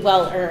really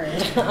well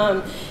earned.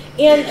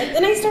 And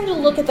then I started to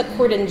look at the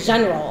court in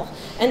general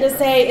and to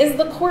say, is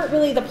the court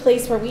really the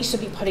place where we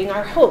should be putting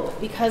our hope?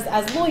 Because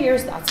as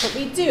lawyers, that's what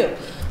we do.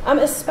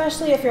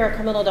 Especially if you're a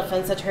criminal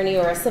defense attorney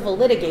or a civil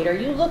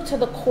litigator, you look to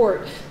the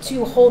court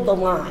to hold the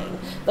line.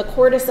 The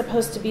court is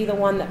supposed to be the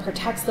one that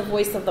protects the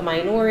voice of the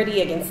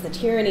minority against the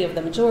tyranny of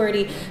the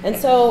majority. And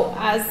so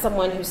as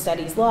someone who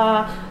studies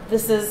law,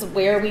 this is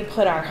where we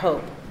put our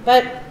hope.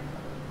 But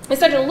I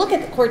started to look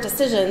at the court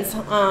decisions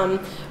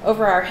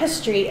over our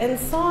history and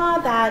saw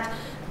that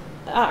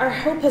our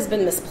hope has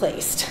been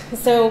misplaced.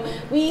 So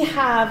we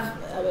have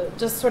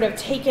just sort of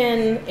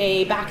taken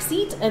a back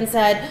seat and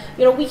said,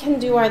 we can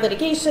do our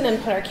litigation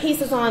and put our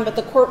cases on, but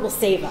the court will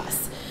save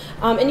us.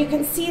 And you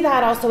can see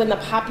that also in the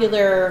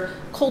popular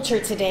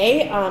culture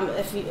today.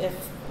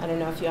 I don't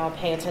know if you all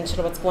pay attention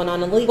to what's going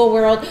on in the legal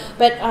world,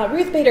 but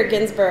Ruth Bader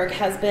Ginsburg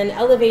has been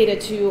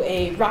elevated to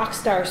a rock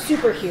star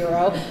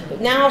superhero.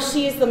 Now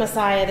she's the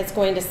Messiah that's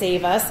going to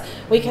save us.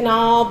 We can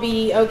all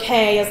be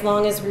okay as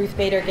long as Ruth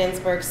Bader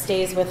Ginsburg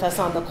stays with us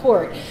on the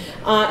court.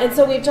 And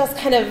so we've just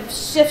kind of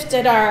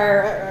shifted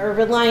our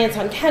reliance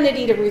on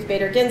Kennedy to Ruth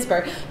Bader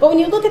Ginsburg. But when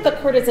you look at the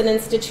court as an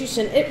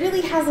institution, it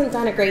really hasn't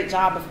done a great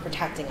job of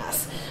protecting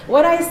us.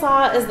 What I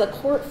saw is the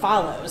court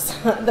follows.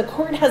 The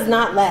court has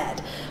not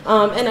led.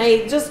 And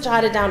I just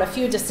jotted down a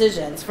few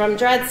decisions from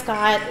Dred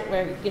Scott,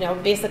 where,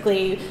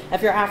 basically,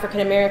 if you're African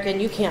American,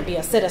 you can't be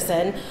a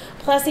citizen.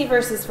 Plessy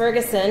versus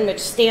Ferguson, which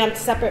stamped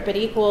separate but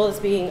equal as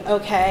being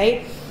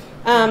okay.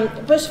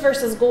 Bush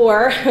versus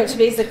Gore, which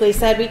basically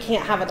said we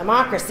can't have a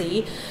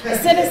democracy.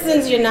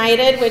 Citizens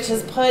United, which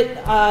has put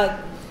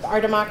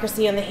our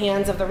democracy in the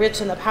hands of the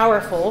rich and the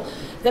powerful.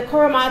 The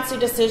Korematsu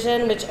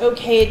decision, which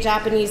okayed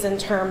Japanese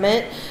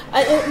internment.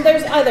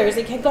 There's others.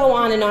 It can go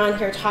on and on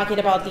here talking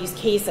about these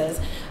cases.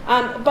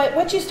 But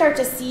what you start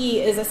to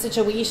see is a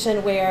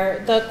situation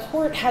where the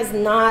court has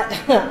not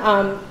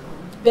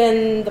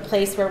been the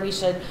place where we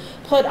should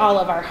put all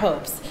of our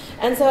hopes.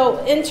 And so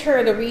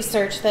enter the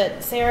research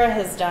that Sarah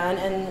has done,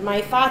 and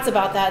my thoughts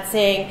about that,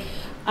 saying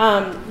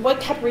what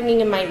kept ringing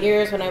in my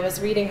ears when I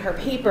was reading her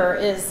paper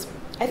is,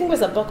 I think it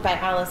was a book by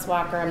Alice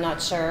Walker, I'm not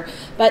sure,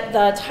 but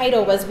the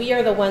title was "We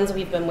Are the Ones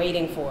We've Been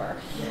Waiting For."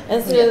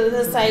 And so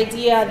this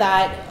idea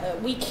that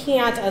we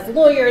can't, as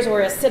lawyers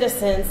or as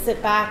citizens,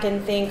 sit back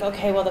and think,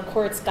 okay, well, the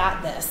court's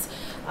got this,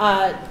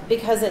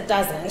 because it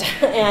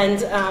doesn't.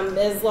 And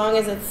as long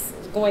as it's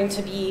going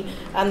to be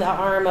on the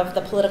arm of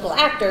the political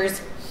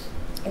actors,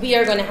 we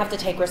are going to have to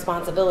take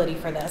responsibility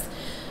for this.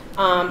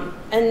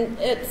 And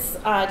it's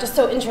just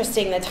so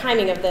interesting, the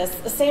timing of this.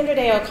 Sandra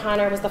Day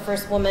O'Connor was the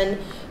first woman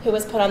who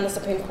was put on the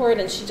Supreme Court,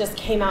 and she just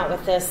came out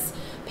with this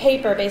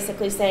paper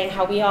basically saying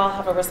how we all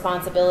have a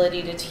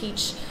responsibility to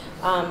teach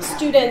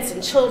students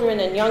and children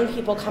and young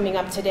people coming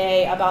up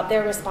today about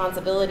their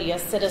responsibility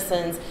as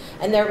citizens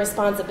and their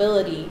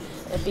responsibility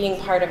of being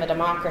part of a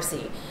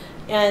democracy.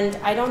 And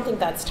I don't think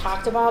that's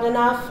talked about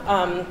enough.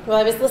 While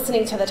I was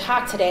listening to the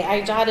talk today,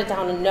 I jotted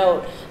down a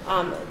note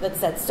that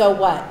said, "So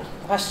what?"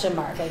 question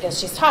mark. I guess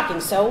she's talking,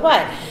 so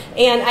what?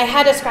 And I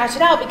had to scratch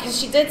it out because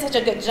she did such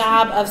a good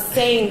job of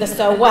saying the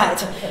so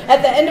what.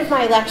 At the end of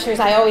my lectures,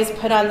 I always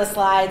put on the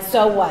slide,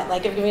 so what?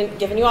 Like, I've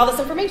given you all this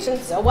information,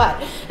 so what?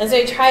 And so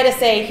I try to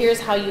say,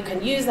 here's how you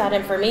can use that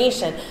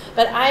information.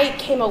 But I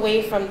came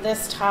away from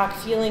this talk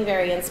feeling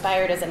very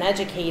inspired as an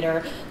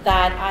educator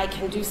that I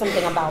can do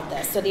something about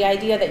this. So the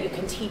idea that you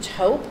can teach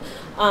hope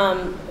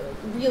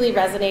really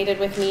resonated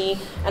with me,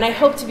 and I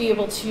hope to be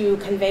able to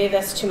convey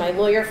this to my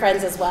lawyer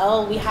friends as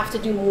well. We have to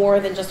do more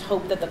than just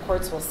hope that the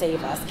courts will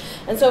save us.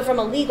 And so from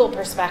a legal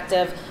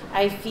perspective,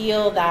 I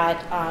feel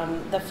that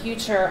the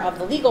future of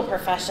the legal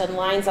profession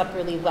lines up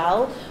really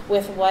well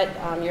with what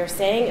you're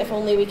saying. If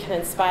only we can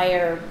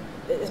inspire,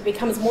 it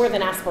becomes more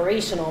than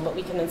aspirational, but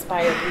we can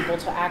inspire people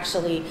to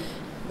actually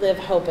live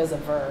hope as a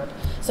verb.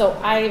 So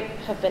I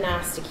have been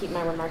asked to keep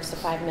my remarks to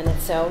 5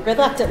 minutes, so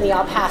reluctantly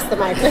I'll pass the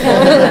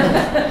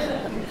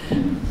microphone.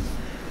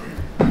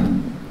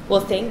 Well,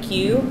 thank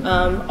you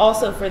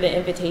also for the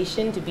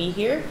invitation to be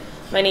here.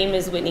 My name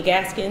is Whitney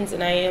Gaskins,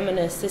 and I am an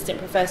assistant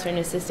professor and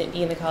assistant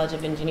dean in the College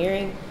of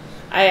Engineering.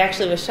 I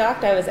actually was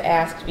shocked I was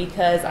asked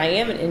because I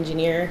am an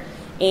engineer,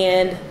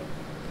 and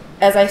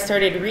as I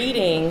started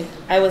reading,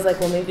 I was like,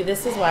 well, maybe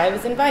this is why I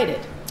was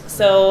invited.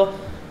 So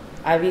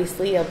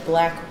obviously a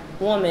black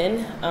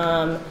woman,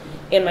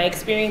 and my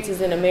experiences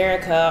in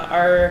America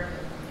are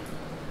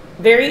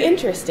very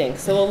interesting,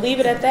 so we'll leave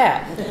it at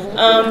that.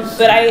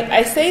 But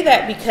I say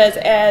that because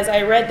as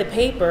I read the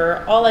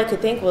paper, all I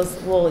could think was,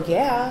 well,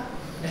 yeah,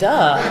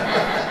 duh.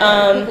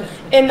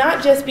 And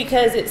not just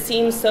because it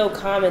seems so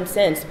common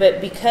sense, but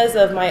because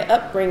of my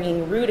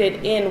upbringing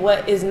rooted in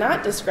what is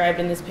not described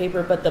in this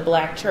paper, but the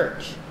black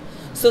church.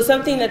 So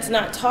something that's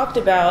not talked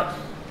about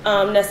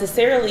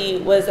necessarily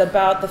was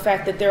about the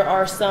fact that there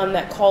are some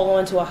that call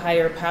on to a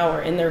higher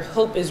power, and their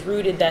hope is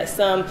rooted that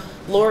some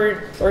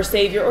Lord or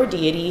Savior or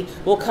deity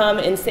will come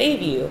and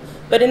save you.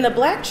 But in the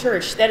black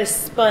church, that is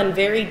spun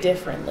very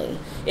differently.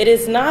 It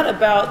is not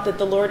about that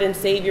the Lord and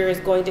Savior is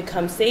going to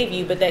come save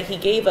you, but that he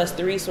gave us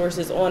the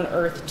resources on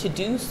earth to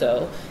do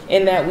so,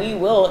 and that we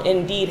will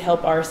indeed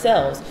help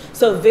ourselves.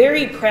 So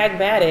very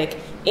pragmatic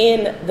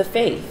in the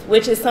faith,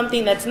 which is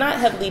something that's not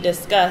heavily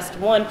discussed.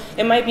 One,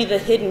 it might be the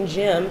hidden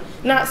gem,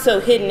 not so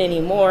hidden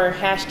anymore,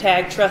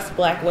 hashtag trust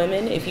black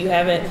women, if you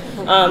haven't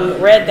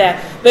read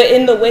that. But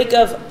in the wake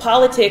of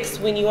politics,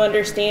 when you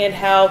understand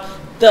how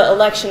the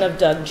election of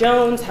Doug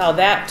Jones, how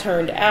that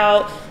turned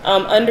out,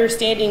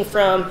 understanding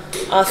from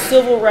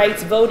civil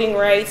rights, voting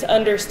rights,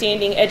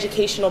 understanding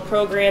educational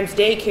programs,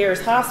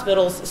 daycares,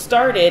 hospitals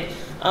started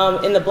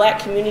in the black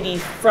community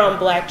from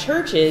black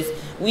churches,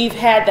 we've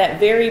had that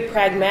very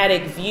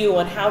pragmatic view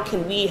on how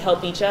can we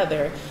help each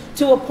other,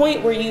 to a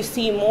point where you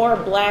see more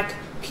black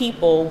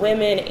people,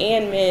 women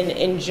and men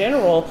in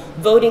general,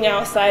 voting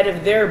outside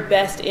of their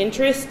best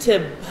interest to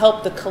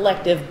help the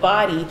collective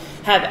body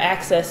have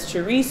access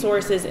to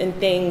resources and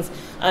things,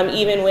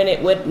 even when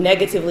it would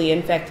negatively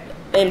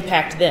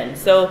impact them.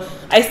 So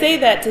I say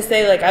that to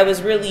say, like, I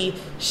was really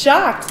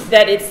shocked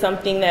that it's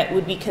something that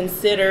would be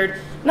considered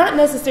not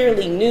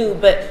necessarily new,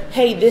 but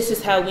hey, this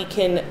is how we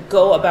can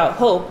go about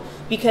hope.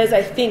 Because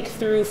I think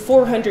through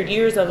 400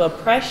 years of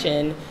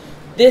oppression,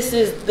 this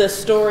is the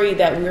story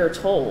that we're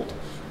told.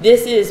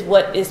 This is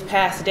what is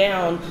passed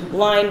down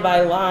line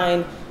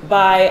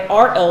by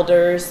our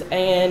elders.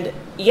 And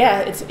yeah,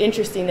 it's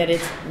interesting that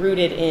it's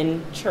rooted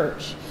in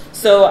church.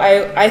 So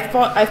I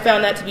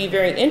found that to be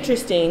very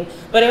interesting,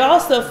 but I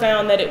also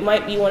found that it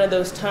might be one of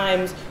those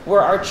times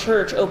where our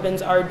church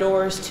opens our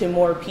doors to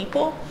more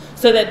people,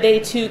 so that they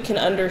too can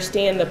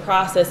understand the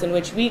process in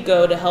which we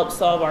go to help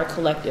solve our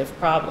collective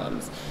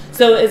problems.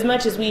 So as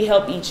much as we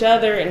help each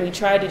other and we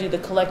try to do the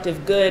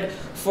collective good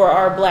for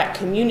our black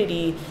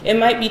community, it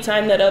might be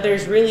time that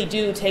others really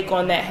do take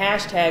on that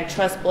hashtag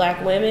trust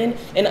black women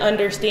and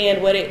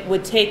understand what it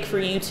would take for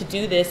you to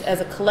do this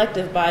as a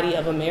collective body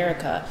of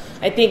America.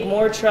 I think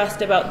more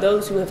trust about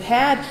those who have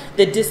had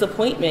the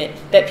disappointment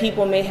that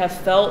people may have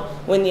felt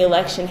when the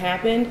election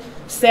happened.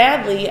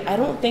 Sadly, I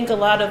don't think a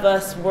lot of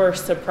us were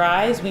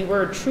surprised. We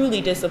were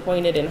truly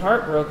disappointed and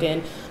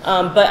heartbroken,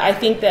 but I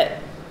think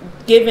that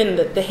given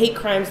the hate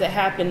crimes that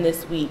happened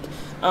this week,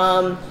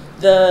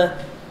 the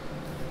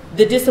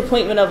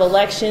disappointment of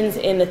elections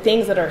and the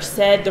things that are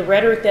said, the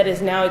rhetoric that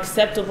is now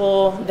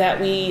acceptable, that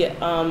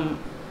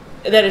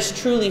is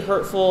truly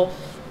hurtful,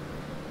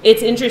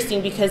 it's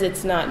interesting because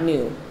it's not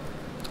new.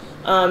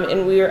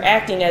 And we are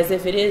acting as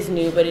if it is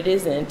new, but it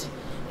isn't.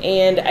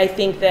 And I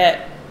think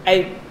that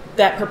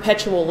that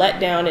perpetual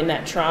letdown and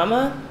that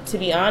trauma, to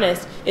be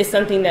honest, is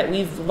something that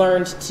we've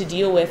learned to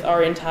deal with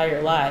our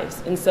entire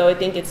lives. And so I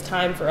think it's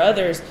time for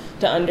others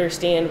to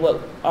understand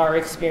what our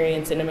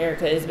experience in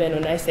America has been.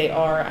 When I say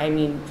our, I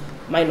mean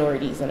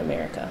minorities in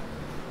America.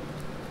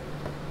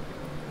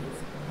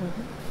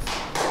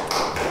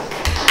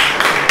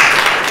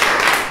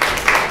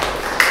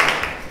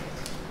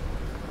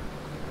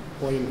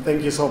 Wayne,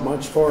 thank you so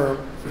much for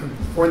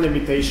the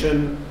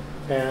invitation,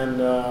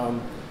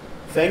 and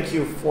thank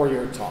you for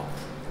your talk.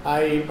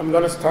 I'm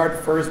going to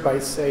start first by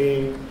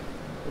saying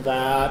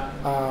that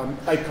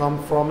I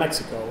come from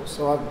Mexico,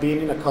 so I've been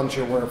in a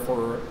country where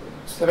for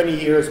 70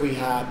 years we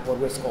had what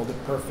was called the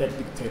perfect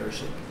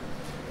dictatorship.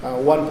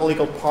 One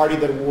political party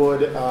that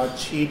would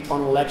cheat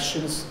on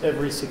elections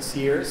every 6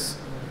 years,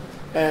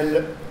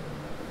 and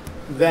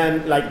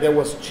then like there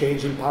was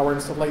change in power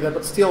and stuff like that,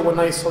 but still when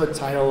I saw the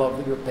title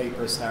of your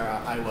paper,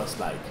 Sarah, I was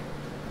like,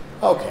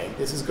 okay,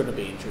 this is going to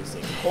be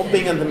interesting.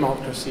 Hoping and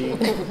democracy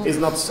is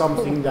not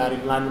something that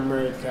in Latin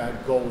America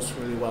goes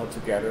really well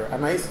together.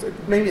 And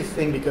it made me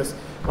think, because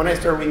when I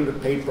started reading the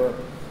paper,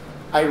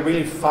 I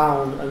really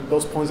found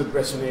those points that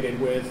resonated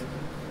with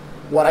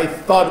what I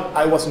thought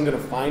I wasn't going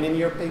to find in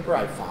your paper,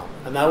 I found.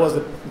 And that was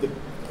the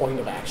point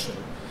of action.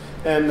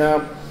 And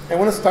I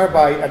want to start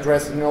by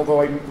addressing,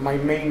 although my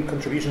main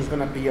contribution is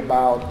going to be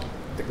about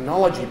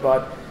technology,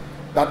 but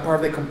that part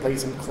of the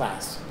complacent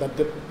class, that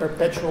the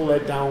perpetual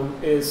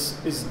letdown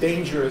is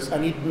dangerous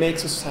and it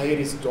makes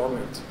societies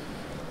dormant.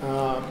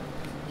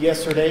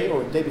 Yesterday,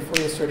 or the day before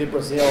yesterday,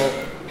 Brazil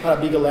had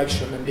a big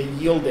election and they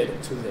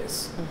yielded to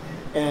this.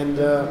 And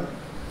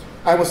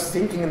I was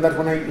thinking that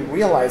when I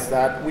realized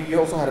that, we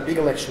also had a big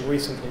election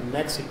recently in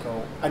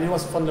Mexico, and it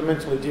was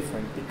fundamentally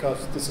different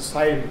because the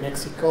society in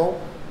Mexico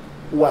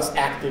was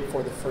active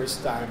for the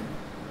first time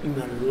in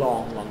a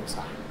long, long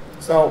time.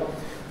 So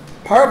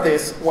part of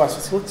this was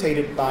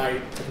facilitated by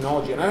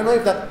technology, and I don't know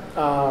if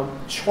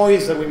that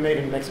choice that we made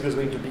in Mexico is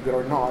going to be good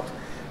or not,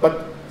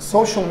 but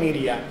social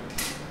media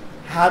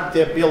had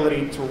the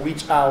ability to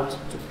reach out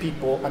to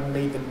people and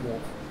make them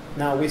move.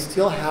 Now, we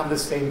still have the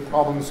same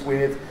problems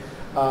with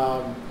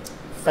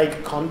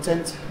fake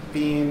content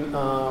being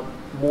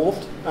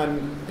moved,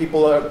 and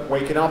people are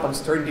waking up and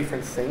starting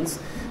different things,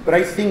 but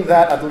I think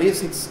that at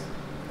least it's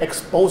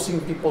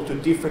exposing people to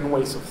different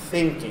ways of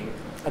thinking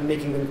and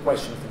making them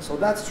question things. So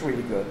that's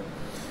really good.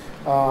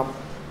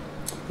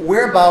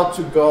 We're about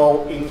to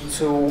go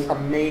into a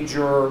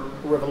major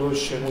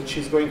revolution, which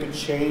is going to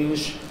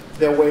change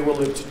the way we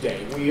live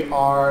today. We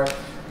are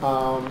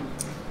on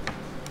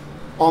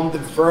the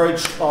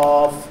verge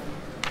of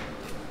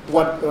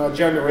what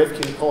Jeremy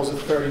Rifkin calls the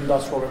third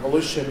industrial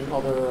revolution.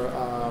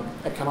 Other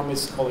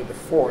economists call it the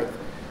fourth.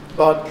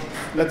 But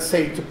let's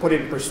say, to put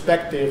it in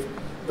perspective,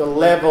 the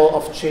level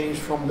of change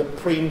from the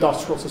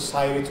pre-industrial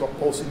society to a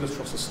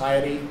post-industrial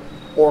society,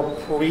 or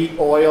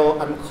pre-oil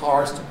and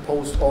cars to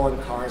post-oil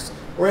and cars,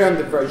 we're on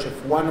the verge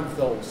of one of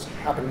those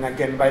happening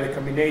again by the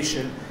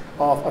combination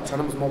of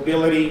autonomous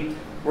mobility,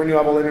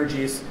 renewable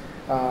energies,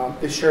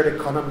 the shared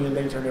economy, and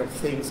the Internet of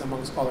Things,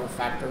 amongst other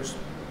factors.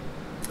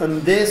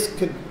 And this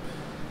could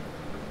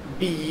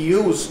be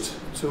used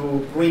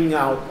to bring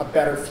out a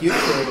better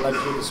future, like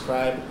you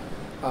described,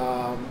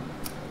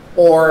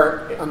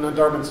 or an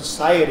endowment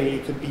society.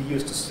 It could be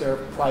used to serve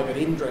private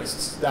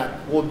interests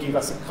that will give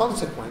us a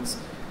consequence,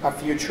 a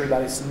future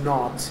that is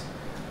not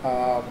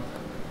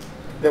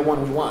the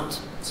one we want.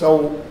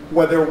 So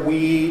whether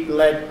we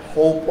let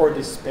hope or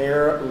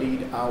despair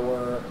lead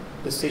our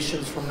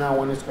decisions from now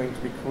on is going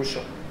to be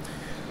crucial.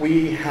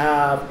 We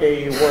have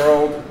a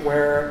world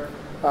where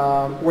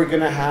we're going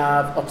to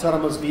have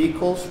autonomous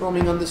vehicles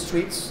roaming on the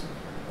streets.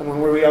 And when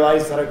we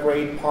realize that a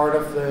great part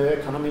of the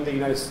economy in the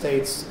United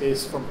States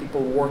is from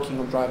people working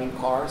on driving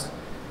cars,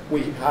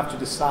 we have to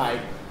decide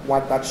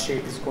what that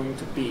shape is going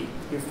to be.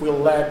 If we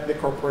let the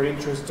corporate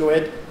interests do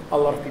it, a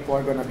lot of people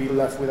are going to be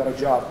left without a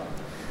job.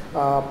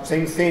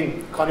 Same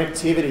thing,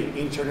 connectivity,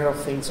 Internet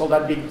of Things, all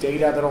that big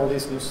data that all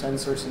these new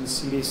sensors and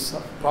cities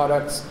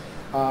products,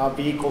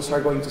 vehicles are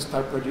going to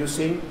start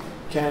producing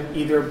can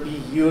either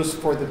be used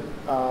for the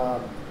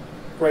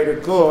greater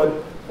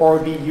good or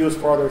be used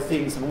for other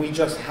things. And we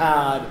just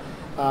had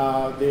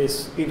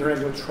this internet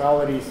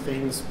neutrality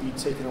things be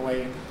taken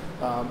away,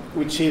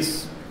 which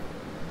is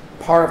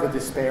part of the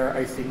despair,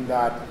 I think,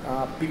 that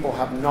people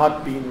have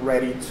not been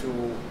ready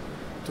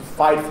to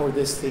fight for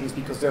these things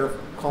because they're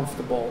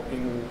comfortable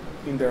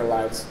in their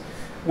lives.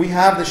 We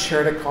have the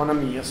shared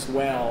economy as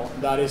well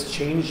that is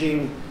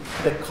changing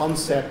the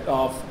concept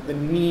of the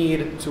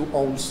need to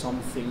own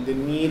something, the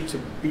need to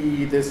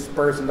be this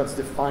person that's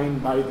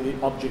defined by the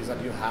objects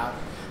that you have.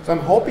 So I'm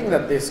hoping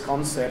that this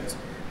concept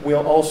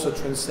will also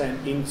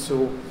transcend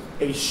into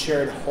a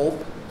shared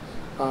hope,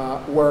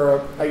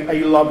 where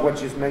I love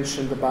what you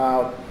mentioned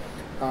about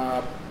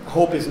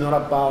hope is not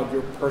about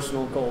your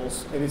personal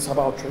goals, and it's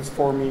about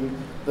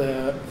transforming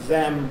the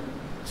them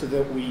to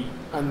the we.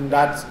 And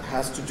that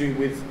has to do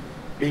with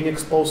being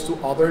exposed to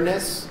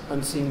otherness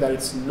and seeing that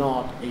it's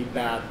not a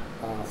bad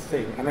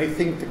thing. And I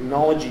think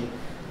technology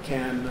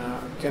can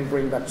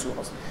bring that to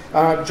us.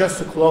 Just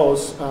to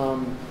close,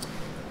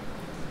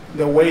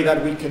 the way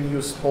that we can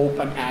use hope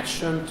and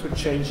action to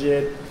change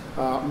it,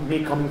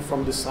 me coming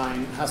from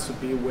design, has to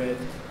be with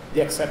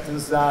the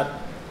acceptance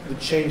that the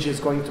change is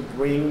going to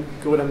bring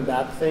good and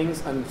bad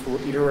things, and through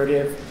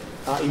iterative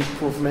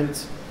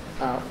improvement,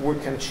 we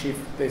can achieve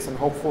this, and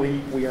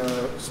hopefully we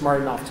are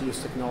smart enough to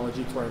use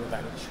technology to our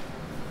advantage.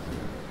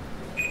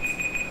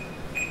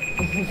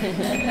 Thank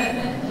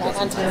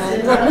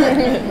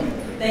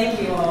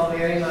you all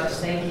very much.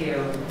 Thank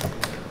you.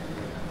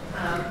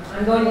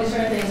 I'm going to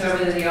turn things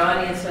over to the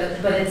audience,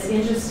 but it's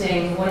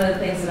interesting. One of the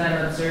things that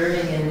I'm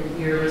observing in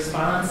your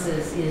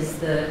responses is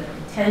the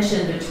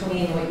tension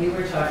between what you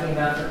were talking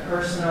about, the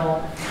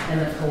personal and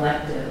the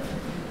collective.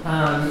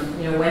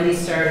 You know, Wendy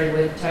started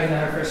with talking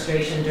about her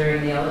frustration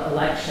during the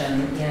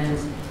election, and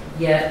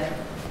yet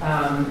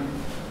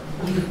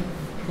you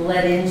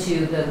bled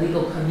into the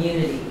legal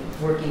community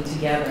working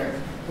together.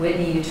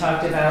 Whitney, you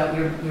talked about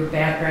your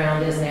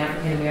background as an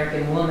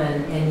African-American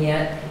woman, and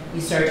yet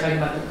you started talking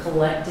about the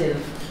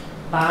collective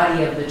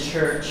body of the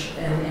church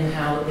and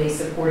how they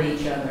support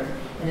each other.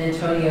 And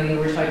Antonio, you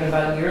were talking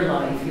about your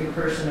life, your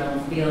personal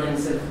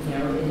feelings of, you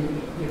know,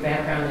 in your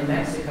background in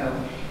Mexico.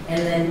 And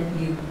then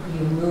you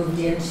moved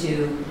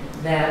into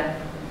that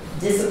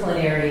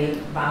disciplinary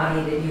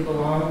body that you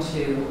belong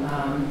to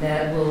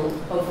that will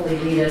hopefully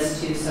lead us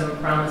to some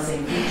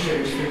promising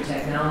futures for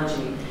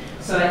technology.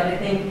 So I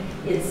think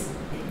it's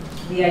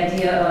the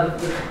idea of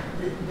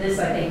this,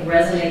 I think,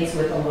 resonates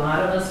with a lot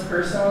of us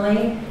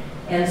personally.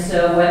 And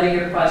so whether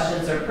your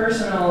questions are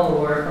personal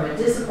or from a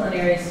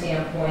disciplinary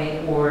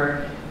standpoint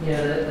or, you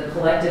know, the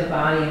collective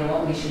body and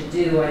what we should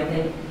do, I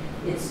think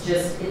it's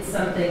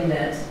something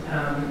that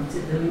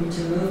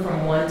to move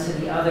from one to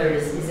the other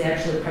is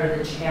actually part of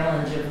the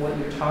challenge of what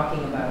you're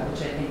talking about,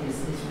 which I think is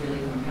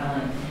really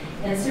compelling.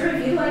 And Sarah,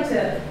 if you'd like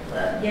to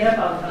get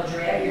up, I'll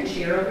drag your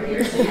chair over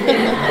here. So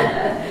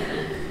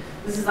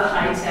this is the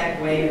high-tech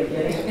way of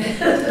getting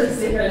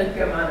Sarah to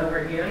come on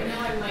over here. I know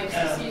I might,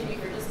 excuse me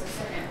for just a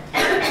second.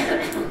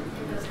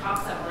 Get this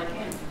coughs out when I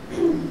can.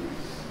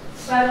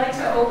 So I'd like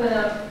to open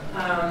up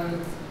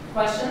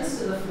questions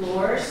to the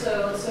floor.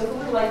 So who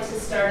would like to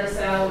start us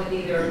out with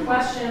either a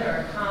question or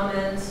a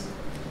comment,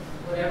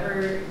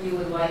 whatever you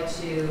would like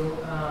to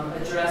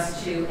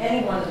address to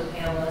any one of the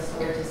panelists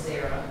or to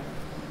Sarah?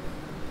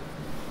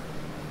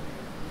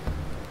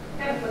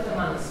 I kind of put them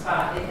on the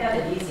spot. They've had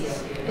it easy up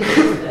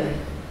here.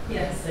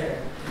 Yes, Sarah.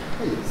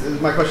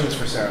 My question is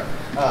for Sarah.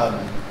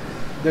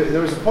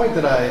 There was a point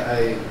that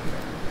I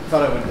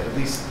thought I would at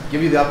least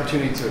give you the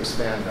opportunity to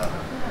expand on.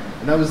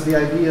 And that was the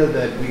idea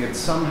that we could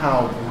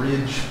somehow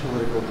bridge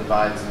political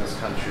divides in this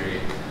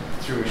country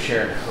through a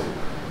shared hope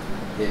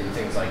in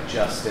things like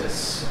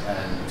justice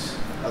and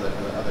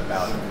other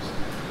values.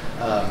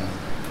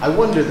 I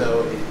wonder,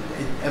 though,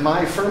 am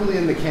I firmly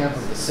in the camp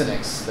of the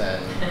cynics,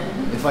 then,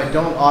 if I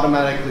don't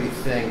automatically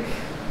think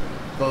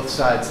both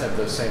sides have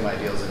those same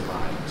ideals in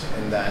mind,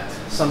 and that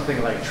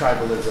something like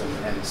tribalism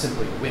and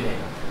simply winning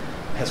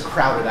has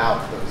crowded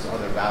out those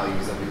other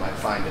values that we might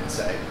find in,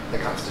 say, the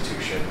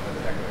Constitution or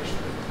the Declaration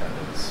of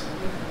Independence?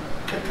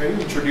 Can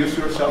you introduce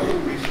yourself,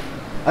 please?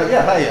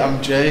 Yeah, hi,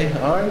 I'm Jay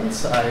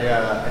Arns.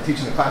 I teach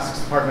in the classics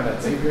department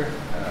at Xavier.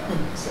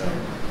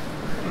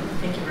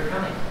 Thank you for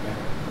coming.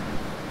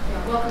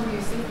 Yeah, welcome to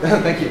your seat.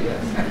 Thank you,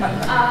 yes.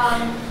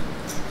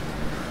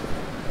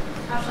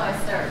 How shall I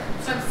start?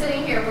 So I'm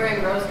sitting here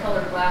wearing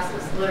rose-colored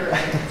glasses, literally,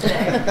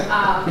 today.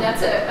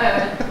 That's a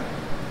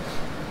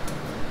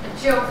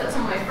joke that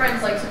some of my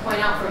friends like to point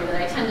out for me,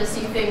 that I tend to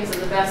see things in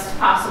the best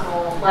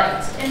possible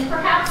light. And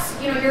perhaps,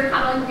 you know, you're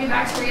kind of looking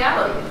back to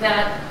reality,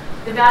 that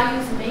the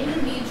values may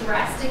be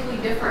drastically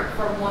different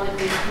from one of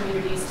these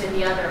communities to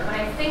the other. But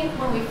I think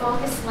when we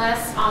focus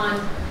less on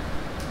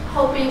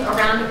hoping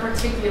around a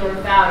particular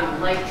value,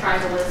 like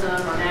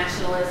tribalism or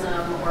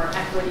nationalism or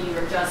equity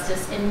or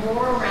justice, and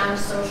more around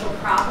social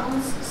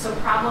problems, so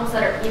problems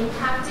that are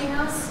impacting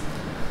us,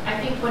 I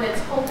think when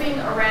it's hoping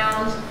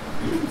around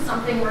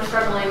something we're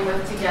struggling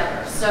with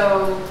together,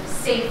 so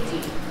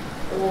safety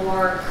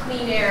or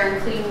clean air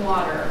and clean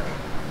water,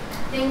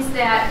 things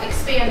that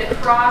expand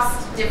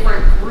across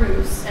different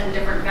groups and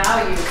different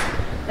values,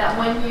 that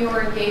when you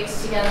are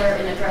engaged together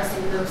in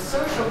addressing those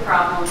social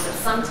problems, that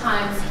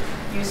sometimes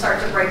you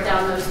start to break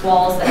down those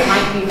walls that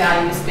might be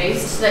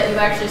values-based, so that you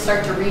actually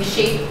start to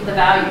reshape the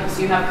values.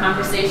 You have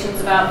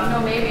conversations about, you know,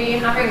 maybe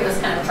having this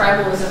kind of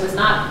tribalism is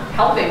not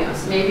helping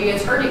us. Maybe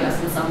it's hurting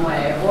us in some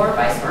way, or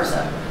vice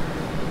versa.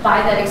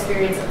 By that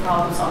experience of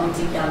problem solving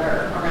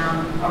together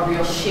around a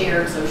real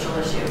shared social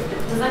issue.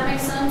 Does that make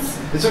sense?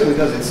 It certainly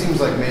does. It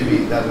seems like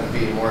maybe that would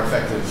be more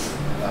effective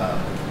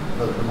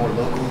the more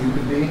local you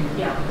could be.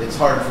 Yeah. It's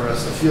hard for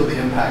us to feel the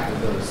impact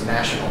of those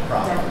national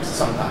problems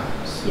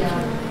sometimes. Yeah.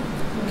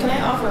 Can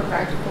I offer a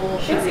practical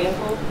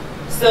example?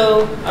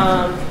 So,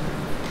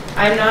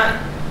 I'm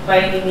not by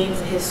any means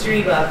a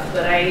history buff,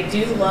 but I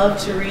do love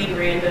to read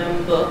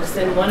random books.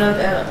 And one of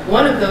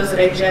those that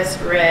I just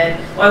read,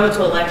 well, I went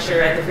to a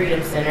lecture at the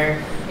Freedom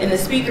Center, and the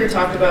speaker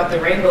talked about the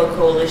Rainbow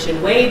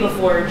Coalition way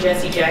before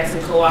Jesse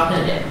Jackson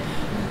co-opted it.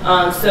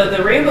 So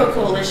the Rainbow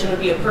Coalition would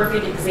be a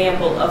perfect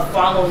example of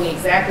following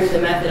exactly the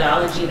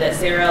methodology that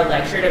Sarah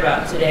lectured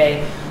about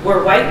today,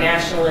 where white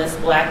nationalists,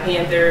 Black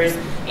Panthers,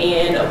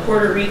 and a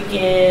Puerto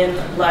Rican,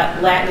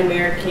 Latin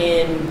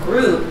American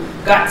group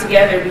got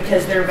together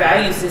because their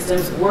value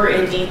systems were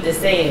indeed the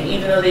same.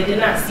 Even though they did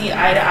not see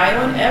eye to eye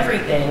on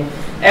everything,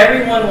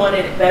 everyone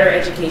wanted better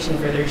education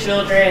for their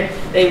children.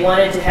 They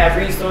wanted to have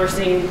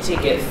resourcing to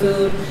get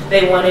food.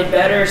 They wanted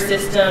better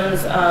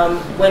systems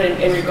when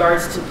in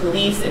regards to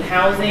police and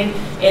housing.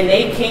 And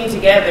they came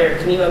together,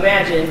 can you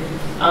imagine,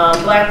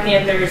 Black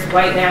Panthers,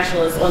 white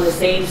nationalists on the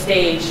same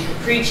stage,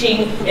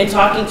 preaching and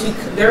talking to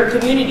their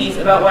communities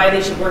about why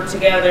they should work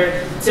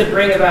together to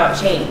bring about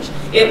change.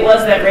 It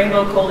was that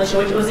Rainbow Coalition,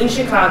 which was in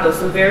Chicago,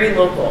 so very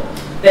local,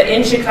 that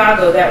in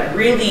Chicago that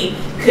really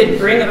could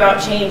bring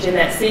about change in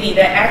that city,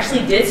 that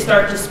actually did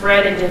start to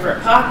spread in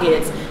different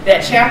pockets,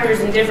 that chapters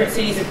in different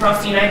cities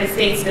across the United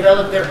States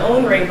developed their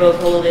own Rainbow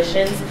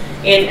Coalitions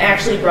and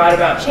actually brought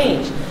about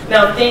change.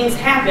 Now, things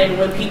happen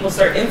when people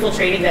start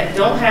infiltrating that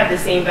don't have the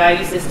same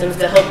value systems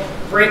to help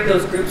break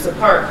those groups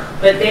apart.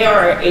 But they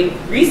are a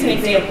recent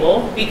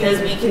example because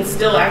we can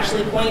still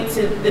actually point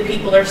to the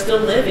people that are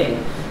still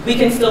living. We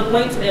can still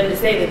point to them to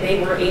say that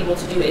they were able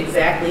to do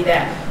exactly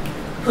that.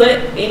 Put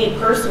any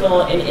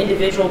personal and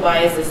individual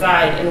bias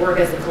aside and work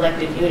as a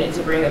collective unit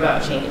to bring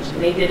about change.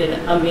 And they did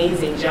an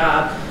amazing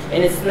job.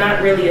 And it's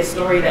not really a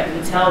story that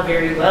we tell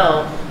very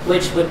well,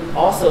 which would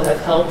also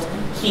have helped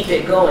keep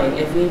it going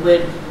if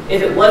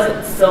it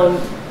wasn't so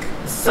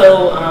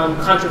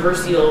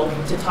controversial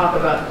to talk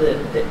about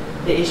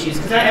the issues,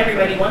 because not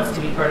everybody wants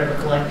to be part of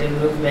a collective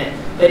movement,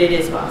 but it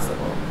is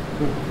possible.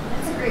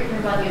 That's a great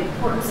point about the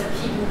importance of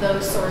keeping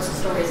those sorts of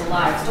stories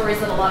alive, stories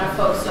that a lot of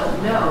folks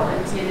don't know,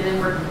 and then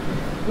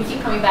we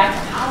keep coming back to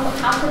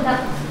how could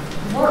that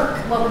work?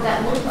 What would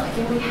that look like?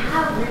 And we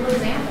have real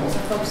examples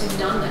of folks who've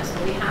done this,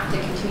 but we have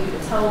to continue to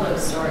tell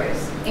those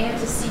stories and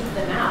to seek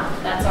them out.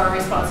 That's our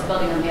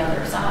responsibility on the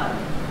other side.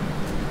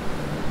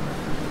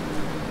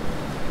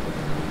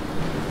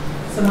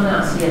 Someone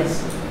else,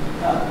 yes.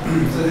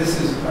 So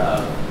this is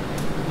a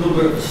little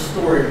bit of a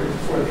story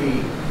for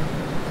the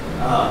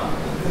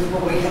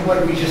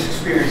what we just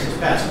experienced this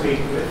past week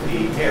with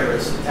the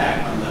terrorist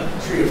attack on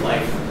the Tree of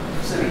Life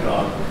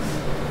synagogue.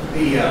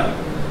 The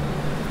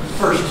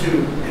first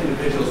two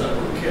individuals that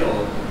were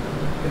killed,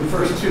 and the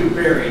first two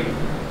buried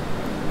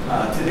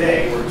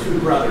today were two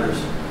brothers,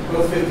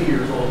 both 50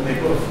 years old, and they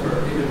both were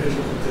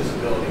individuals with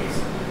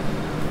disabilities.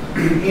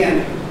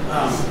 And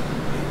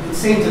it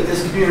seems that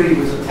this community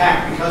was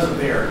attacked because of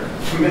their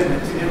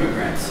commitment to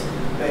immigrants.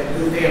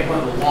 They have one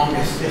of the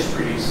longest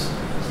histories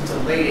since the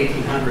late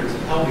 1800s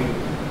of helping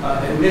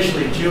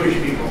initially Jewish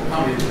people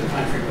come into the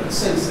country, but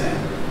since then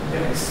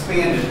they've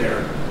expanded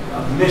their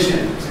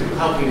mission to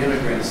helping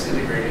immigrants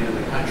integrate into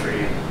the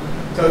country.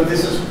 And so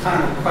this is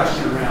kind of a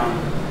question around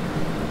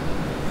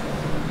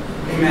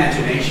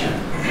imagination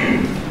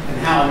and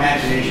how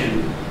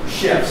imagination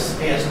shifts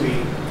as we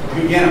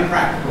begin a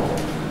practical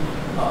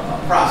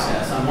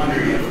process. I'm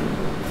wondering if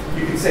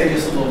you could say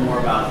just a little more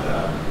about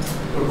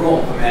the role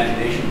of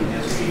imagination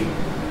as we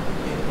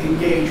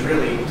engage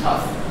really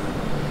tough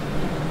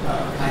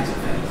kinds of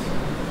things.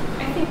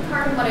 I think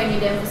part of what I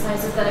need to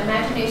emphasize is that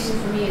imagination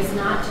for me is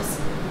not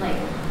just like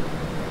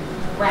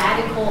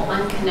radical,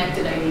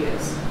 unconnected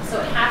ideas.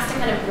 So it has to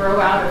kind of grow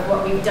out of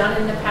what we've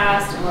done in the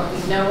past and what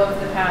we know of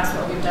the past,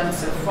 what we've done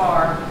so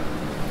far.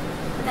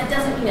 But that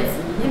doesn't mean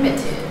it's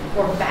limited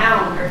or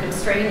bound or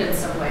constrained in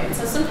some way. And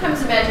so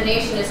sometimes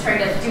imagination is trying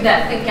to do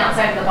that think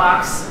outside the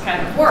box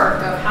kind of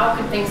work of how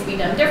could things be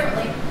done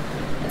differently.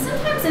 And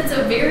sometimes it's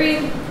a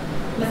very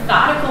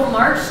methodical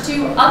march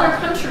to other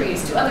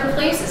countries, to other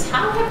places.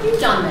 How have you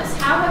done this?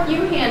 How have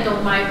you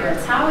handled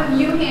migrants? How have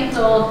you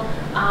handled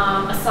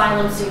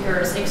asylum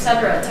seekers,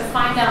 etc., to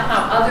find out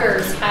how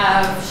others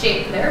have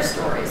shaped their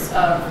stories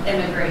of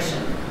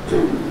immigration.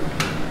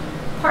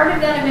 Part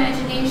of that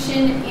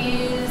imagination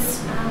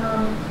is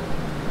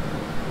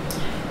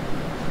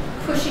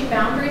pushing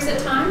boundaries at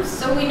times.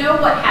 So we know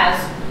what has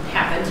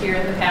happened here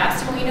in the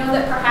past, and we know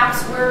that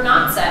perhaps we're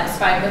not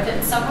satisfied with it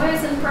in some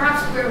ways, and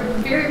perhaps we're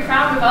very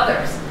proud of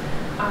others.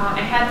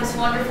 I had this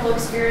wonderful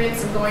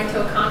experience of going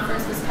to a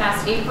conference this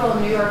past April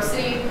in New York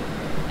City,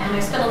 and I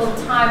spent a little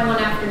time one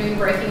afternoon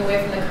breaking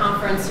away from the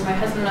conference, and my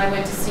husband and I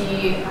went to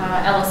see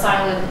Ellis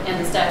Island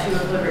and the Statue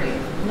of Liberty.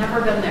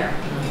 Never been there.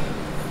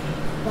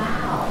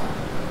 Wow.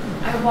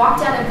 I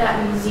walked out of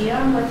that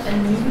museum with a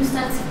new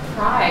sense of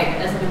pride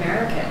as an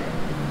American.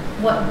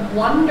 What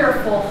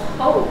wonderful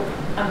hope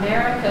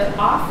America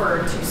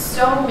offered to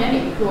so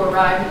many who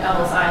arrived at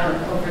Ellis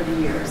Island over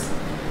the years.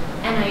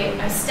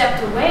 And I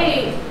stepped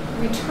away,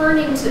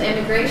 returning to the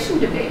immigration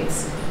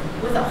debates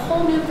with a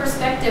whole new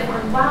perspective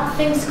on, wow,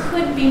 things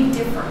could be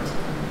different.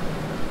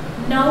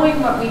 Knowing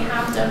what we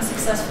have done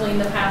successfully in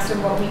the past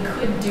and what we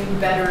could do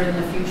better in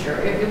the future.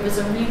 It was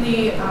a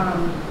really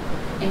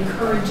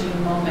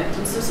encouraging moment.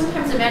 And so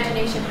sometimes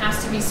imagination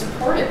has to be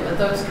supported with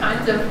those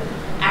kinds of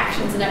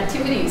actions and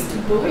activities to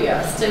buoy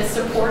us, to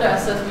support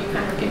us as we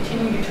kind of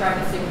continue to try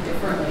to think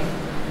differently.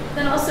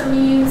 That also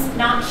means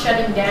not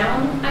shutting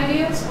down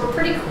ideas. We're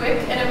pretty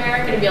quick in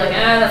America to be like,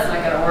 that's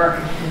not going to work.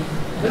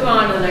 Move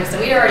on to the next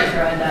one. We already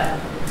tried that.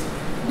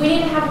 we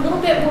need to have a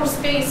little bit more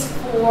space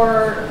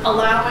for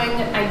allowing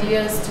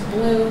ideas to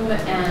bloom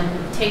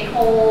and take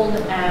hold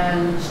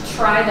and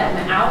try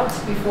them out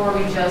before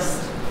we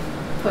just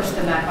push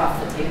them back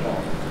off the table.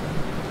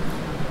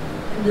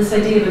 This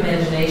idea of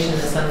imagination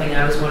is something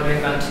I was wondering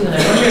about too, and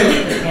I wonder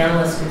if the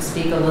panelists could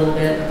speak a little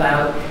bit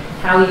about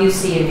how you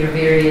see in your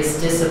various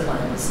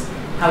disciplines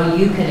how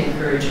you can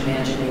encourage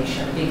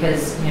imagination.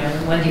 Because, you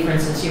know, Wendy, for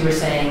instance, you were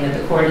saying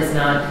that the court has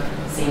not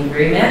seemed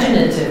very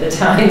imaginative at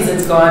times.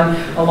 It's gone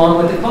along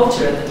with the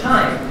culture at the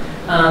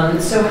time.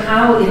 So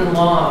how in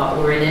law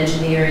or in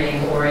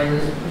engineering or in,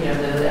 you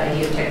know, the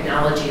idea of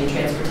technology and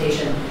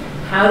transportation,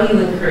 how do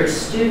you encourage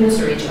students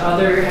or each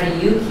other? How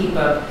do you keep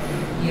up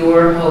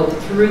your hope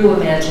through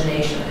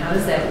imagination? How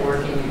does that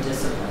work in your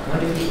discipline? I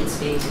wonder if you could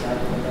speak to that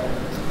a little bit.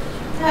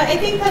 I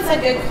think that's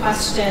a good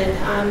question.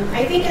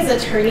 I think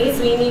as attorneys,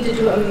 we need to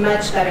do a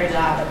much better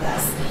job at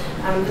this.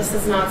 This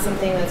is not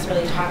something that's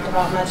really talked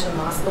about much in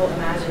law school.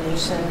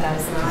 Imagination, that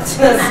is not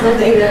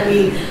something that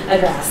we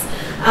address.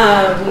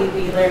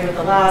 We learn what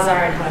the laws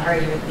are and how to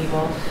argue with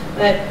people.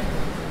 But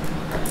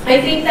I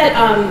think that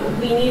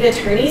we need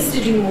attorneys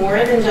to do more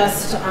than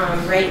just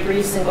write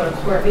briefs and go to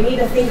court. We need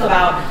to think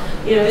about,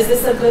 you know, is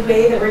this a good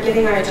way that we're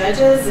getting our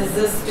judges?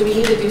 Do we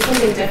need to do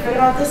something different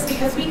about this?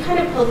 Because we kind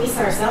of police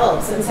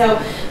ourselves. And so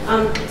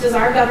does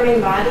our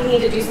governing body need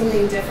to do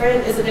something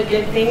different? Is it a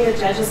good thing that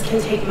judges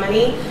can take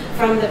money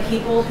from the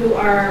people who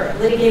are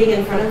litigating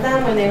in front of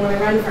them when they want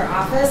to run for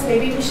office?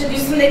 Maybe we should do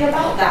something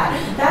about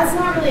that. That's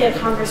not really a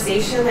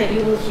conversation that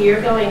you will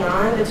hear going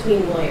on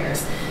between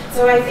lawyers.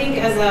 So I think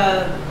as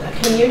a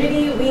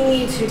community, we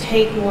need to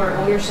take more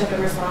ownership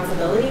and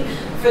responsibility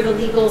for the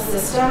legal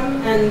system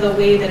and the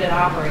way that it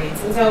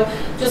operates. And so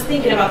just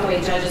thinking about the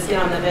way judges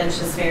get on the bench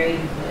is very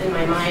in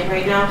my mind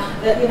right now.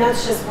 I mean,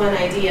 that's just one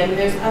idea. I mean,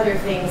 there's other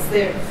things.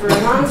 For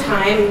a long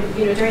time,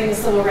 you know, during the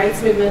civil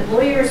rights movement,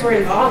 lawyers were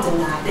involved in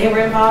that. They were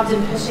involved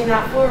in pushing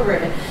that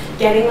forward and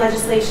getting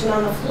legislation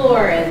on the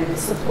floor and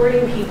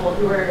supporting people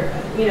who were,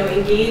 you know,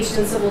 engaged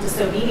in civil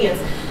disobedience.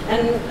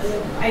 And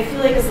I feel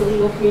like as a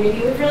legal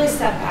community, we've really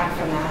stepped back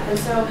from that. And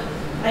so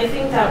I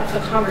think that the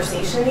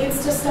conversation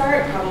needs to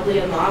start probably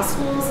in law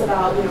schools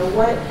about, you know,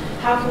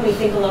 how can we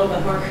think a little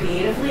bit more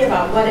creatively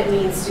about what it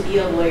means to be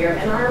a lawyer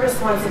and our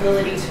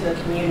responsibility to the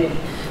community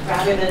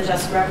rather than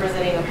just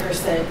representing a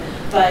person.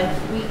 But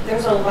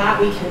there's a lot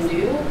we can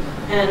do.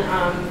 And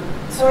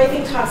so I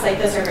think talks like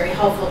this are very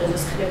helpful to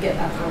just kind of get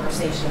that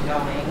conversation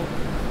going.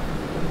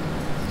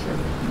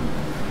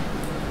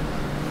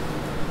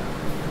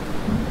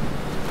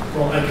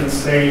 Well, I can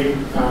say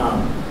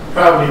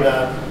probably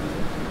that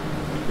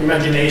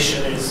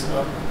imagination is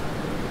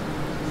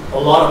a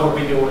lot of what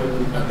we do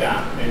in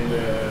ADAPT,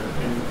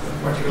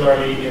 and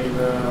particularly in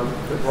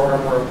the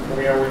program where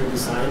we are in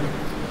design.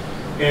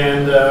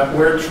 And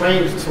we're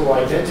trained to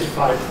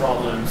identify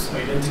problems,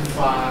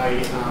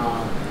 identify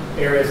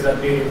areas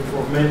that need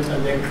improvement,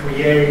 and then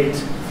create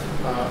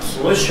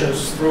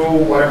solutions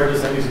through whatever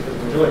design discipline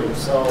we're doing.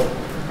 So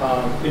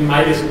in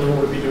my discipline,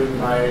 we'll be doing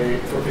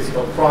for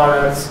physical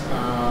products,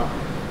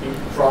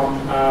 from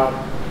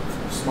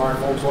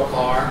smartphone to a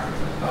car.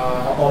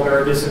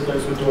 Other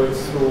disciplines we do it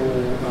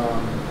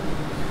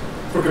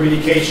through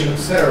communication,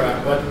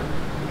 etc. But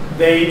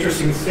the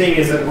interesting thing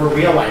is that we're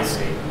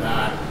realizing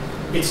that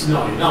it's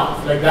not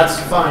enough. Like, that's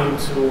fine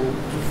to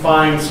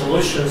find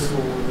solutions to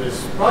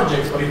these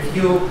projects, but if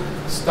you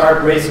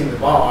start raising the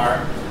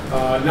bar,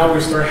 now we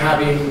start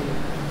having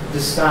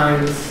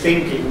design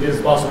thinking, this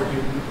buzzword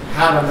you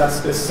have, and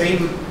that's the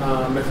same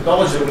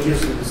methodology that we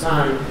use to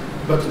design,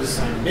 but to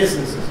design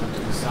businesses and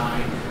to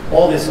design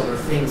all these other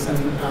things. And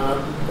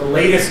the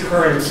latest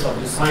currents of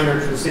design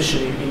are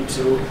transitioning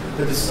into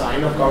the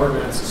design of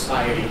government and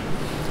society.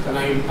 And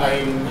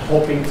I'm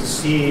hoping to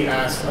see,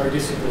 as our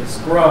disciplines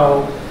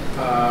grow,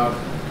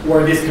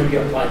 where this can be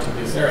applied to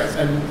these areas.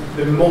 And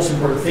the most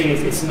important thing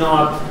is it's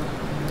not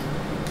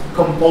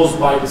composed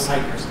by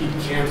designers. It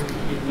can't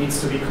be. It needs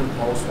to be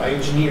composed by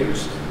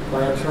engineers,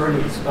 by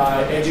attorneys,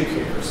 by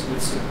educators. It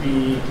needs to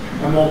be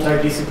a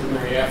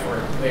multidisciplinary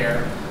effort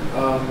there.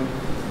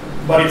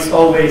 But it's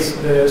always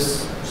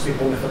this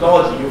simple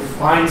methodology. You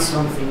find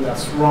something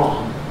that's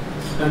wrong,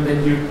 and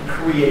then you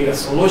create a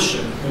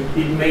solution.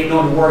 It may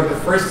not work the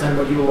first time,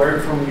 but you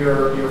learn from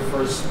your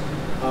first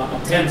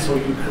attempt, so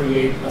you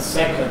create a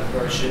second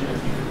version,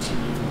 and you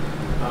continue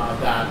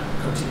that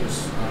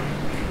continuous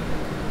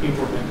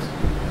improvement.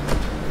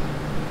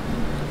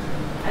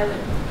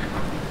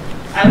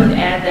 I would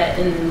add that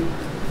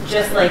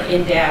just like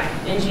in DAP,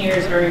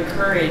 engineers are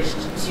encouraged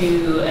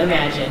to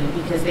imagine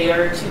because they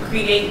are to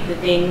create the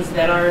things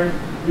that are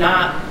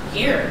not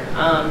here.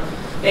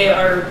 They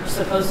are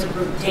supposed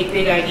to take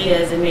big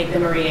ideas and make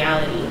them a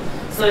reality.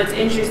 So it's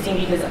interesting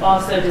because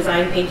also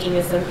design thinking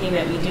is something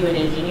that we do in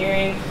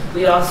engineering.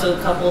 We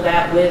also couple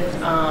that with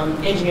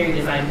engineering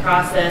design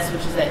process,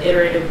 which is that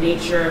iterative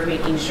nature of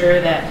making sure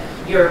that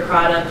your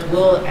product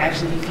will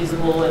actually be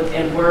feasible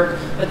and work.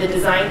 But the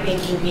design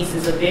thinking piece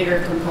is a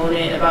bigger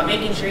component about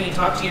making sure you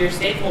talk to your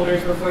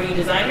stakeholders before you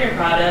design your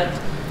product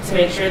to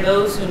make sure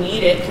those who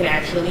need it can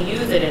actually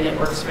use it and it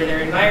works for their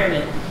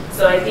environment.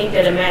 So I think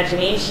that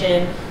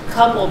imagination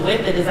coupled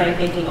with the design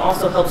thinking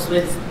also helps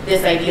with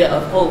this idea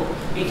of hope,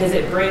 because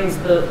it brings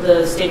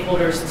the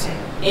stakeholders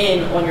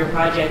in on your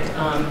project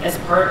as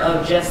part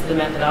of just the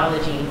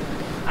methodology.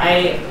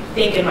 I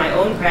think in my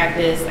own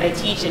practice, I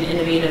teach an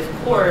innovative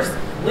course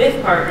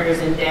with partners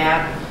in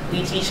DAP.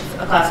 We teach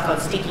a class called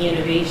Sticky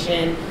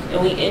Innovation,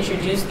 and we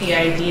introduce the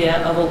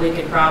idea of a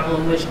wicked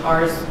problem, which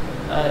ours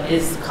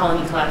is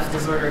colony collapse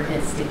disorder,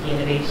 hence Sticky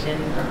Innovation.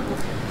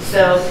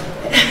 So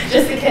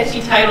just a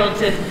catchy title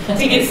to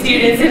get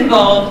students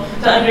involved,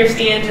 to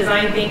understand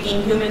design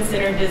thinking,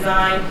 human-centered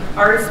design,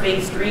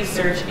 arts-based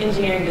research,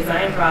 engineering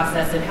design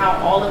process, and how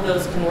all of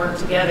those can work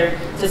together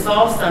to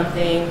solve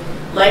something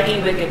like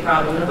a wicked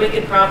problem. And a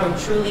wicked problem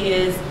truly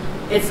is,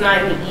 it's not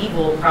an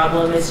evil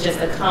problem, it's just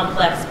a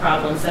complex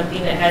problem,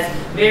 something that has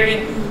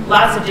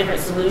lots of different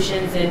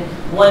solutions, and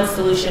one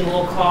solution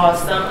will cause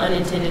some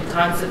unintended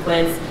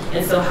consequence.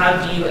 And so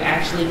how do you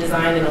actually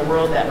design in a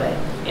world that way?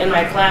 In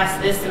my class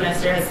this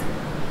semester has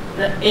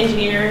the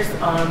engineers,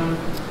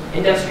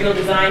 industrial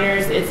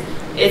designers.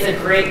 It's a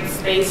great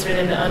space for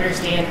them to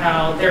understand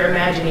how their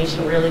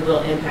imagination really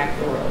will impact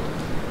the world.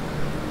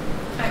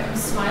 I'm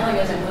smiling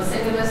as I'm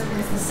listening to this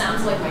because this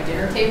sounds like my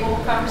dinner table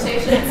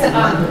conversations.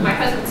 My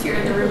husband's here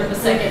in the room in the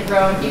second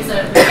row, and he's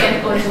a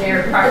mechanical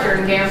engineer at Procter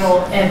 & Gamble,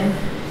 and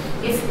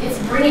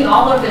it's bringing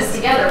all of this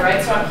together,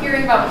 right? So I'm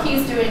hearing about what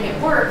he's doing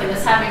at work, and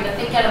is having to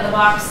think out of the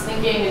box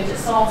thinking and to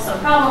solve some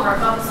problem or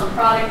come up with some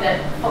product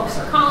that folks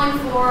are calling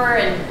for,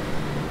 and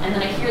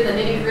then I hear the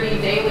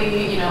nitty-gritty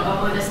daily,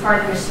 oh, this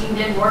part of the machine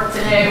didn't work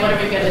today, what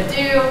are we going to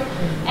do?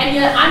 And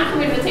yet I'm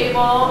coming to the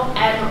table,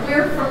 and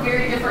we're from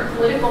very different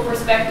political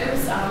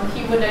perspectives.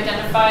 He would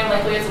identify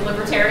likely as a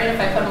libertarian if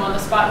I put him on the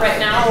spot right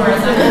now,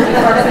 whereas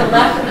I'm part of the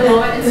left at the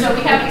moment. And so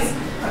we have these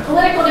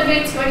political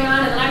debates going on,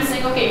 and then I'm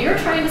saying, okay, you're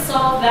trying to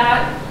solve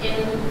that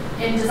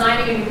in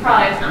designing a new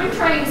product. I'm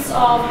trying to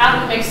solve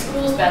how to make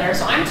schools better.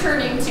 So I'm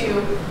turning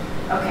to,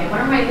 okay,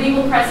 what are my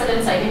legal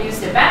precedents I can use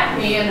to back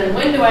me, and then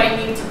when do I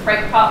need to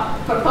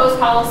propose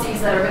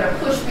policies that are going to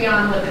push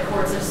beyond what the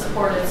courts have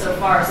supported so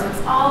far? So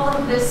it's all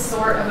of this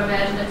sort of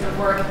imaginative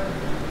work.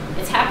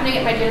 It's happening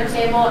at my dinner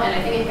table, and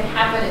I think it can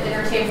happen at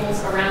dinner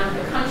tables around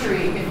the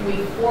country if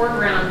we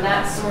foreground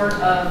that sort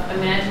of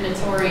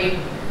imaginatory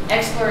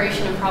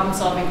exploration and problem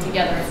solving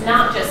together. It's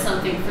not just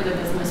something for the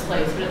business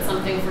place, but it's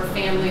something for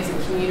families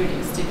and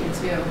communities to do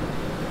too.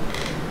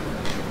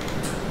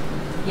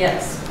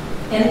 Yes.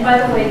 And by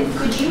the way,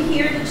 could you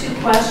hear the two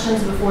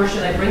questions before?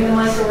 Should I bring the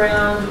mic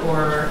around,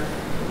 or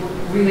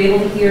were you able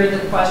to hear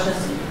the questions?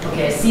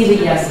 Okay, I see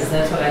the yeses.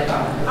 That's what I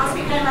thought. I'll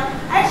speak kind of.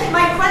 Actually,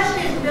 my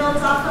question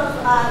builds off of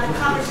the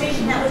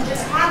conversation that was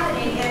just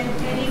happening, and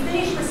you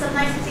finished with some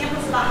nice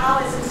examples about how,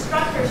 as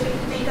instructors, we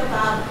can think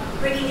about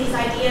bringing these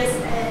ideas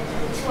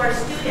to our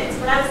students.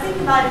 But I was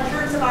thinking about in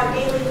terms of our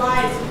daily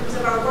lives, in terms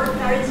of our work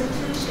in our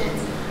institutions,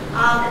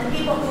 and the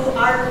people who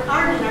aren't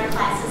in our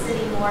classes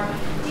anymore.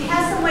 Do you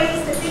have some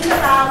ways to think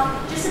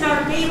about, just in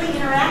our daily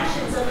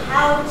interactions, of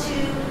how to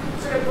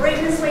sort of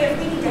bring this way of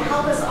thinking to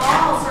help us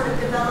all sort of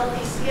develop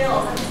these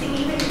skills? I'm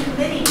thinking even in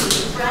committee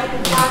meetings, right?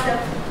 And part of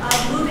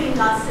moving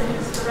us in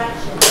this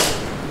direction.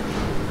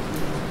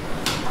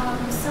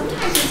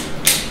 Sometimes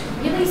it's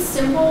really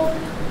simple.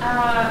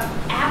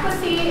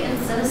 Apathy and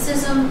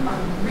cynicism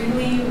are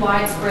really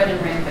widespread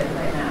and rampant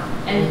right now.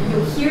 And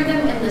you'll hear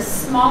them in the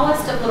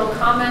smallest of little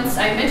comments.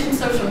 I mentioned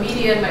social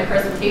media in my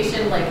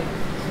presentation, like,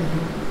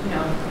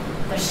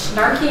 the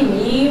snarky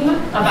meme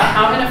about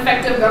how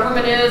ineffective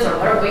government is, or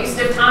what a waste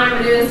of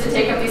time it is to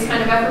take up these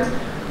kind of efforts.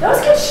 Those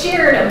get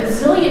shared a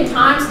bazillion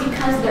times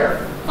because they're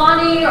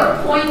funny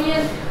or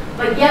poignant,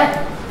 but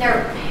yet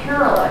they're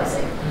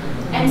paralyzing.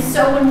 And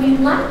so when we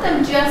let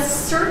them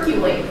just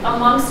circulate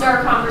amongst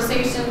our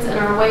conversations and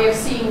our way of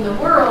seeing the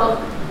world,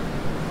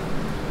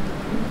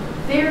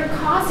 they're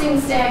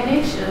causing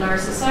stagnation in our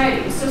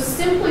society. So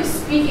simply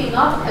speaking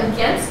up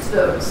against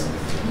those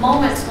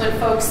moments when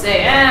folks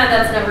say,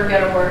 that's never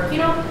gonna work,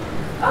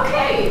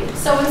 okay,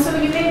 so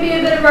you may be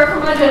a bit of a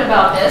curmudgeon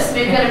about this,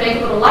 maybe gotta make a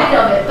little light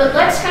of it, but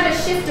let's kind of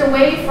shift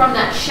away from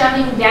that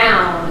shutting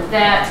down,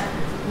 that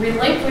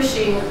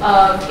relinquishing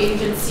of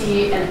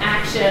agency and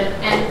action,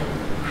 and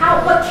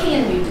what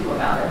can we do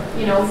about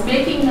it?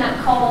 Making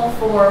that call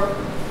for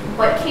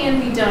what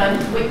can be done,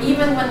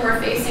 even when we're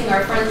facing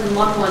our friends and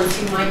loved ones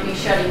who might be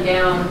shutting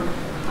down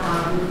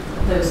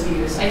those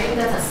views. I think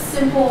that's a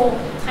simple,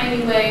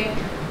 tiny way.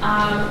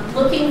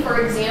 Looking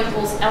for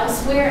examples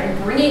elsewhere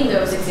and bringing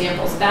those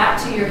examples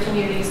back to your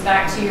communities,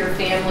 back to your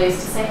families,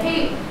 to say,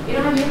 hey,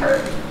 have you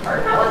heard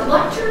about what the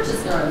Black Church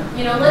has done?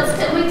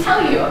 Let me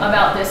tell you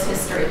about this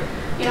history.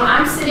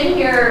 I'm sitting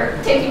here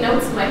taking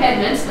notes in my head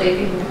mentally,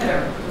 thinking I'm going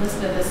to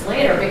listen to this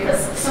later,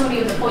 because so many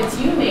of the points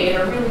you made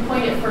are really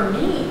pointed for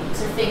me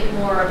to think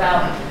more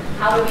about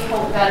how do we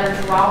hope better,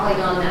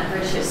 drawing on that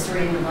rich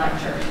history in the Black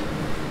Church.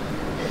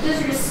 Those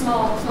are just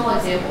small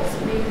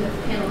examples. Maybe the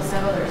panelists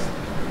have others.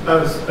 I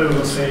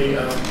would say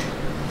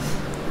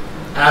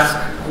ask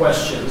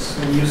questions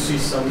when you see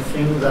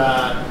something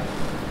that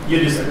you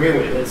disagree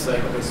with. It's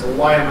like, okay, so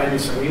why am I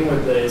disagreeing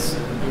with this?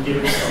 And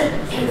give it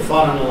some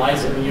thought,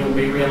 analyze it, and you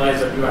may realize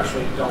that you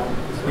actually don't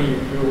disagree.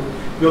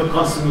 You'll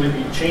constantly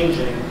be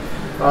changing.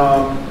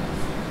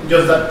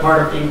 Just that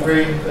part of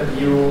inquiry that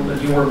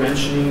you were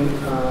mentioning,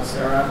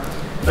 Sarah,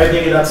 I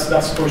think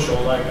that's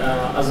crucial. Like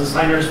as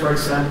designers, for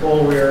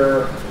example,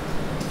 we're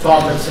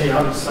taught, let's say,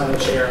 how to design a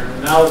chair.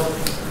 And now,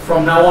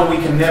 from now on, we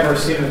can never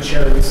sit in a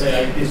chair and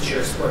say, this chair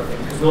is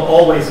perfect, because we'll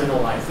always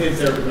analyze if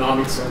the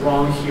ergonomics are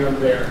wrong here and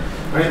there.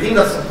 And I think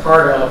that's a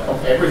part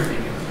of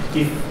everything.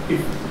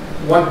 If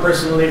one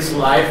person lives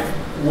life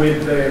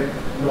with the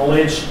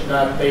knowledge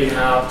that they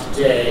have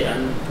today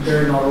and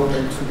they're not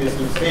open to these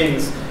new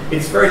things,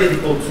 it's very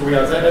difficult to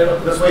realize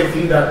that. That's why I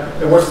think that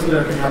the worst thing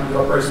that can happen to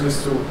a person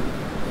is to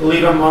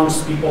live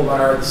amongst people that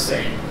are the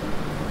same,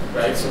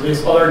 right? So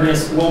this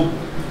otherness will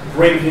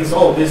bring things,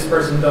 oh, this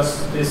person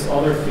does this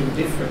other thing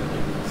differently,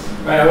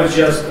 right? I was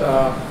just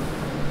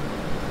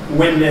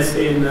witnessed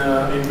in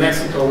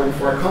Mexico, went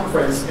for a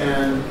conference,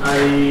 and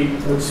I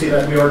would see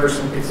that we ordered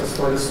some pizzas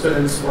for the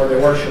students for the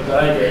workshop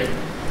that I gave,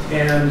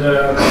 and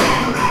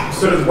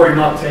students were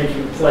not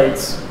taking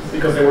plates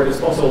because they were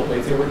disposable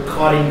plates. They were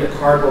cutting the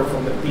cardboard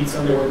from the pizza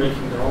and they were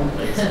making their own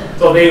plates.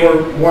 So they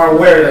were more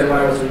aware than what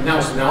I was doing now.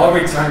 So now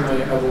every time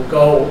I will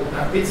go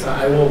have pizza,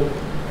 I will,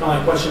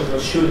 my question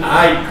was, should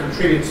I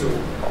contribute to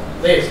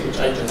this, which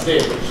I just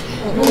did.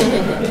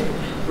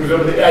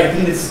 I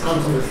think this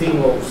constant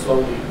thing will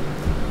slowly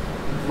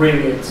bring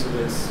it to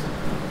this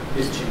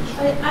change.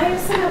 I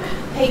just want to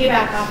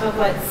piggyback off of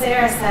what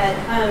Sarah said.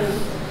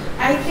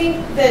 I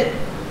think that,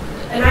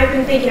 and I've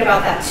been thinking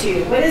about that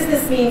too. What does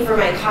this mean for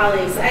my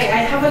colleagues? I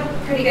have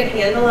a pretty good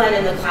handle on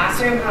in the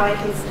classroom how I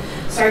can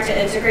start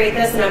to integrate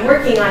this, and I'm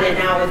working on it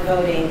now with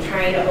voting,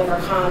 trying to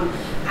overcome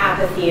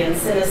apathy and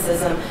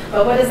cynicism.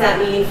 But what does that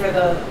mean for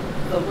the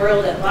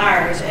world at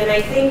large? And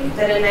I think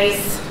that a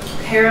nice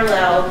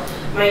parallel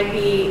might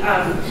be,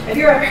 if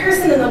you're a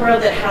person in the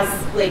world that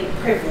has like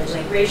privilege,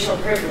 like racial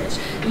privilege,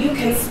 you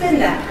can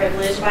spend that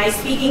privilege by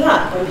speaking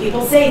up when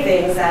people say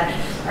things that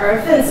are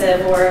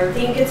offensive or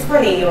think it's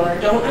funny or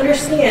don't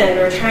understand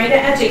or trying to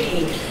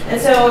educate.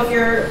 And so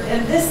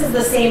and this is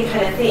the same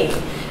kind of thing.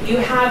 You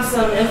have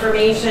some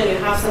information, you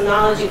have some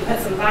knowledge, you put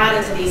some thought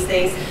into these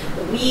things.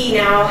 We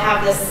now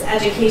have this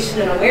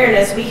education and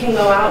awareness. We can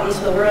go out into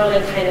the world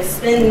and kind of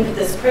spend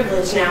this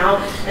privilege now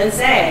and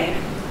say,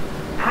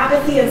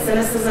 apathy and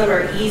cynicism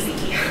are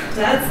easy.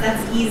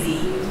 That's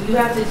easy. You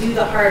have to do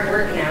the hard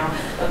work now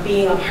of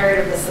being a part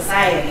of the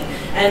society.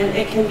 And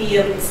it can be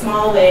in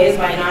small ways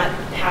by not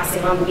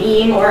passing on the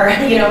meme, or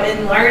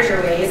in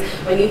larger ways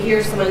when you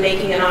hear someone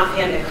making an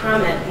offhanded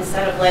comment,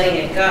 instead of letting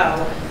it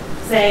go,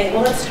 saying,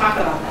 well, let's talk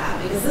about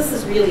that, because this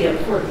is really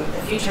important.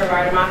 The future of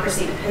our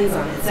democracy depends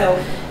on it.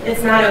 So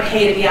it's not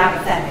okay to be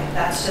apathetic.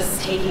 That's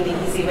just taking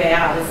the easy way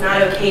out. It's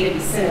not okay to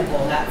be cynical.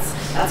 That's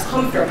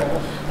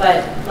comfortable.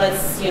 But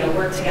let's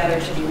work together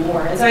to do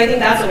more. And so I think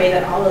that's a way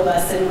that all of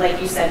us, in,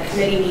 like you said,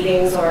 committee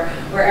meetings or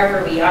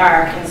wherever we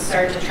are, can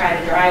start to try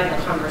to drive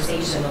the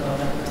conversation a little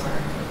bit more.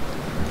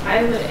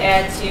 I would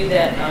add to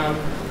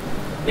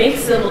that, make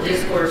civil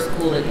discourse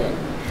cool again.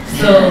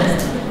 So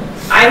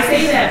I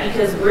say that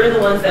because we're the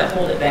ones that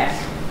hold it back,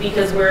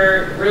 because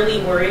we're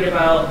really worried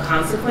about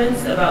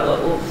consequence, about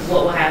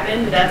what will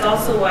happen. But that's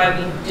also why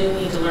we do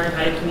need to learn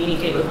how to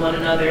communicate with one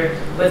another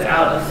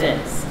without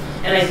offense.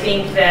 And I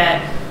think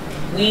that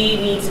we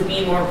need to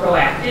be more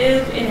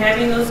proactive in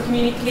having those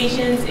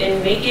communications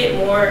and make it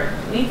more,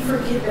 we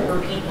forget that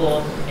we're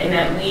people and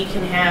that we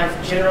can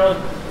have general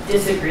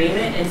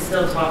disagreement and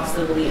still talk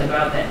civilly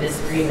about that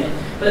disagreement.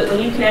 But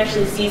when you can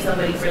actually see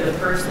somebody for the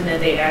person that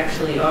they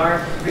actually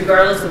are,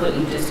 regardless of what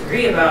you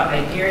disagree about,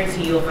 I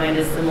guarantee you'll find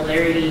a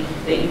similarity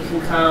that you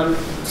can come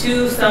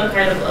to some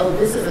kind of, oh,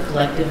 this is a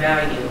collective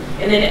value.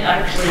 And then it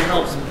actually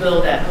helps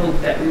build that hope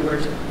that we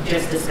were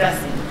just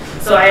discussing.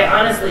 So I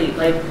honestly,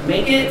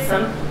 make it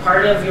some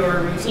part of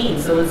your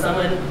routine. So when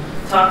someone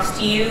talks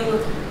to you,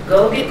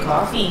 go get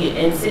coffee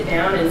and sit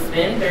down and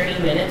spend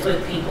 30 minutes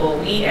with people.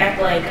 We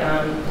act like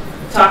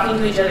talking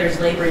to each other is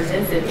labor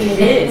intensive. It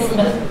is.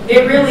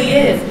 It really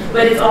is.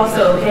 But it's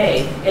also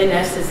okay and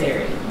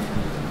necessary.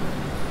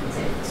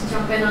 To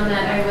jump in on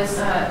that,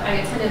 I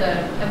attended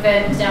an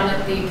event down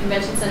at the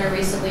convention center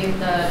recently,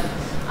 the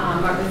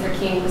Martin Luther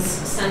King's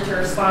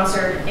Center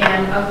sponsored,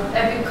 and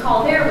a big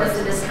call there was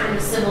to this kind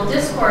of civil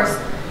discourse,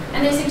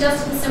 and they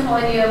suggested the simple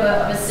idea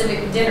of a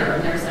civic dinner,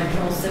 and there's an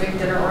actual civic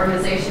dinner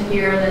organization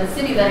here in the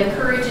city that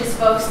encourages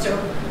folks to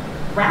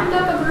round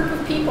up a group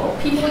of people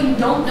you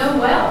don't know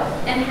well,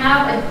 and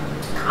have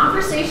a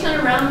conversation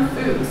around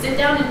food. Sit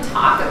down and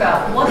talk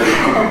about what do you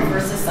hope for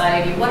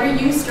society, what are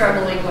you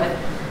struggling with,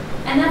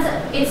 and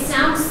it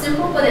sounds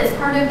simple, but it's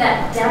part of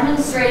that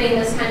demonstrating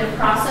this kind of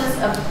process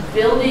of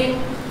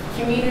building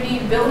community,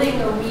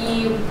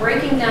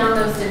 breaking down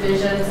those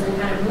divisions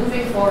and kind of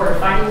moving forward,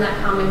 finding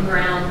that common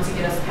ground to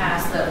get us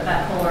past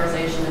that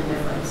polarization and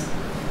difference.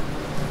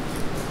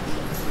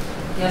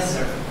 Yes,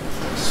 sir.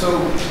 So,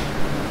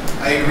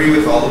 I agree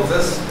with all of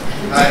this.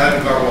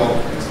 I'm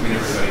Garwal, nice to meet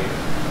everybody.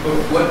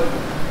 But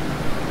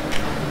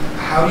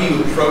how do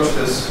you approach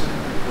this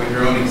when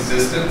your own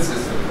existence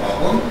is the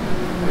problem?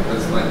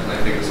 That's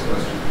my biggest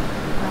question.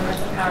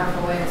 That's a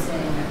powerful way of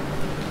saying it.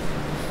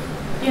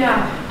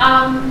 Yeah.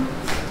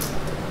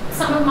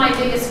 Some of my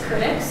biggest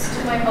critics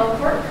to my hope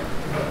work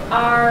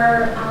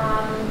are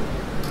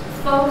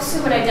folks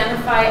who would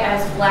identify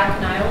as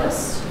black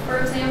nihilists, for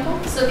example.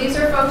 So these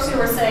are folks who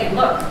are saying,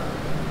 look,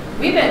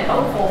 we've been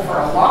hopeful for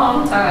a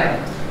long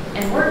time,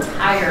 and we're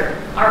tired.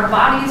 Our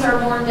bodies are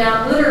worn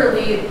down.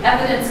 Literally,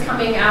 evidence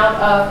coming out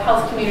of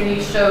health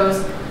communities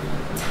shows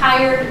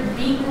tired,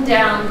 beaten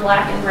down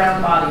black and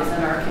brown bodies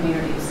in our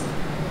communities.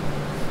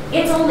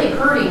 It's only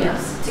hurting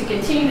us to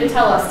continue to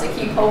tell us to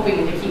keep hoping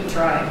and to keep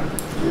trying.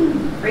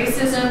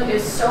 Racism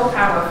is so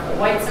powerful.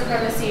 White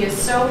supremacy is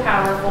so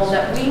powerful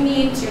that we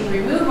need to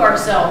remove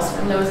ourselves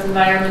from those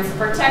environments,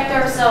 protect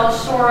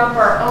ourselves, shore up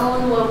our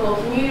own local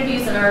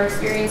communities and our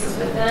experiences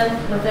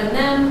within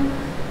them,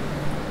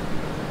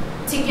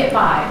 to get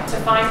by, to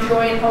find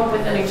joy and hope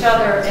within each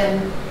other,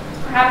 and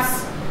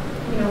perhaps,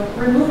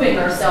 removing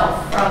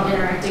ourselves from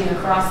interacting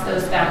across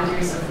those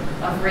boundaries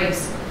of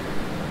race.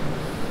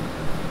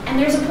 And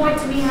there's a point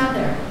to be had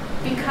there,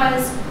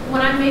 because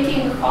when I'm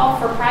making a call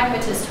for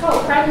pragmatist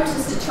hope,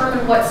 pragmatists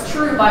determine what's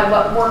true by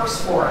what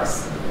works for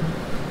us.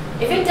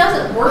 If it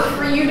doesn't work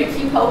for you to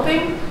keep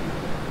hoping,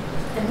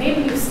 then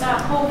maybe you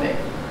stop hoping.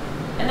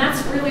 And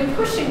that's really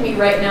pushing me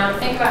right now to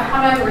think about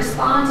how do I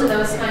respond to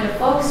those kind of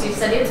folks who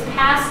said it's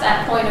past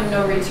that point of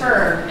no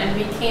return and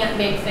we can't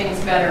make things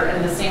better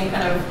in the same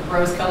kind of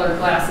rose-colored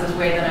glasses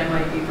way that I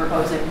might be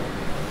proposing.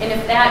 And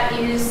if that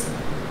is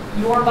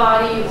your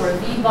body or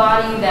the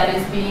body that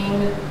is being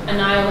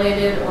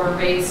annihilated or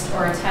erased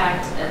or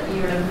attacked,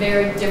 you're in a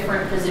very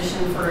different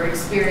position for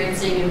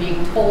experiencing and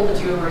being told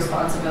that you have a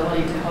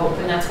responsibility to hope.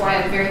 And that's why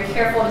I'm very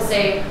careful to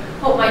say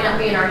hope might not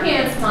be in our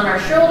hands, it's on our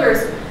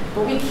shoulders,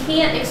 but we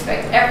can't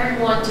expect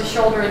everyone to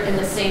shoulder it in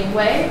the same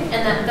way,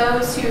 and that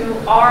those who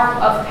are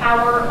of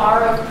power,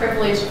 are of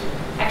privilege,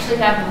 actually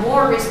have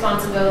more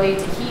responsibility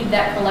to heed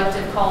that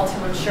collective call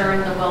to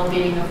ensuring the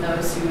well-being of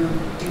those who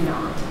do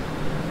not.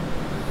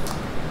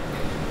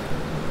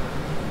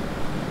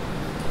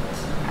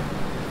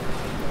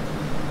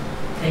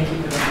 Thank you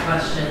for the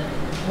question.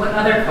 What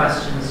other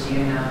questions do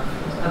you have?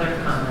 Other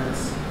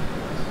comments?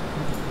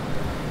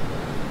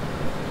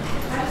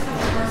 I just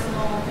have a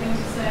personal thing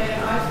to say.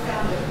 I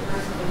found it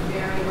personally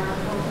very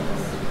harmful in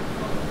this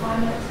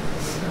climate.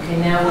 Okay,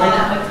 now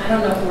I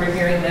don't know if we're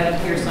hearing that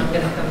up here, so I'm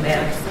going to come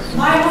back.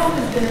 My hope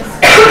has been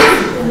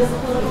in this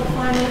political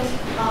climate.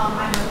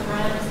 I have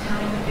friends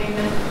pounding the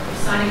pavement,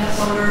 signing up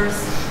voters.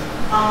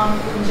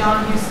 When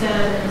John Husted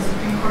and the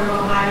Supreme Court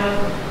of Ohio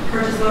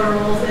purges voter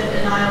rolls,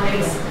 it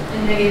annihilates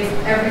and negates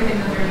everything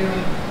that they're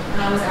doing. And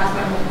I was asked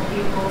by multiple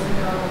people to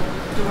go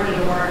door to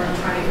door and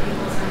try to get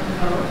people to sign to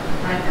vote.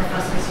 And I have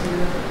professors who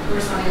were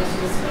signing up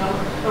to go.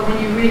 But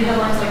when you read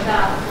headlines like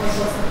that, like,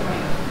 what's the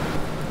point?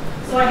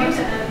 So I hate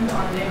to end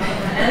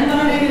on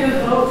a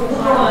negative vote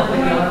for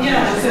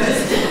yeah, so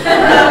just,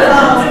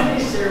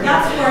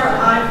 that's where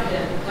I've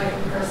been, like,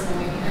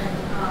 personally. And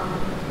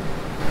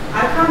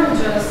I kind of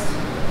just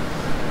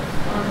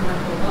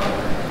fundamentally love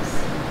this.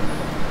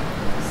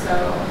 So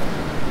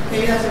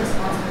maybe that's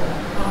responsible.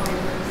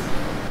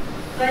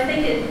 But I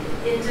think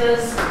it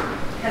does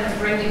kind of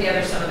bring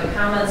together some of the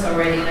comments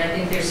already, and I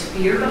think there's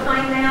fear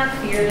behind that,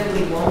 fear that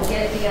we won't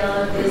get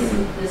beyond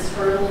this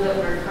hurdle that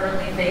we're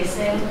currently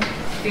facing,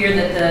 fear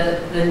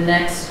that the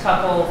next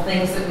couple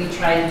things that we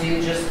try to do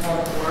just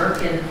won't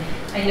work. And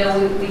I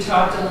know we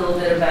talked a little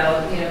bit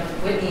about,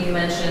 Whitney, you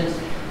mentioned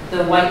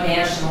the white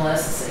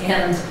nationalists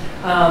and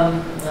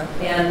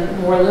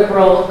more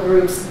liberal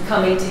groups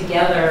coming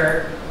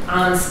together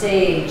on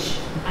stage.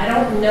 I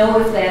don't know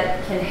if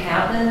that can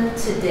happen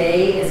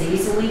today as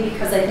easily,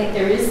 because I think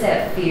there is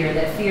that fear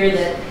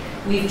that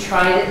we've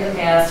tried it in the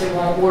past, it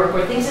won't work,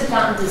 or things have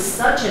gotten to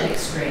such an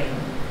extreme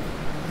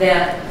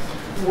that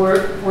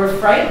we're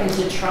frightened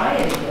to try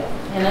it again.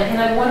 And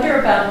I wonder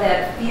about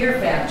that fear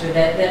factor,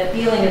 that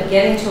feeling of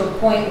getting to a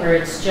point where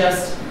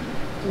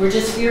we're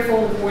just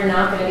fearful we're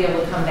not going to be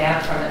able to come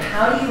back from it.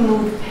 How do you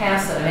move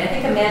past it? I mean, I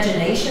think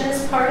imagination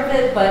is part of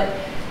it, but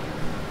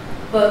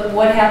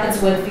what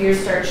happens when fear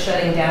starts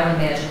shutting down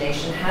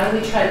imagination? How do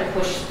we try to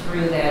push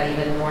through that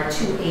even more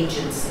to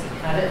agency?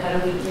 How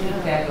do we keep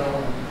that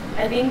going?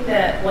 I think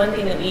that one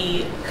thing that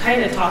we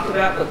kind of talked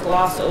about but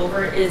gloss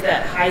over is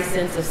that high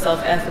sense of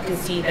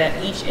self-efficacy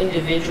that each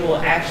individual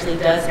actually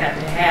does have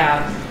to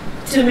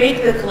have to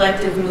make the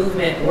collective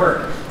movement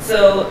work.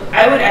 So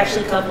I would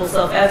actually couple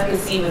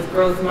self-efficacy with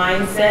growth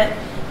mindset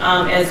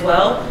as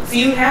well. So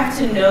you have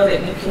to know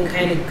that you can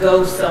kind of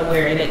go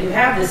somewhere and that you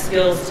have the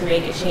skills to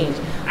make a change.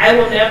 I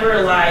will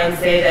never lie and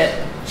say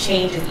that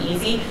change is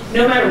easy.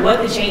 No matter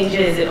what the change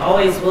is, it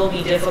always will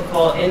be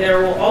difficult, and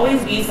there will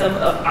always be some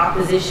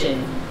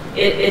opposition.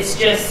 It's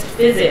just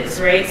physics,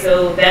 right?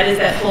 So that is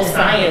that whole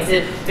science.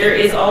 There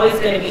is always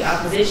going to be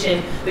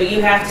opposition, but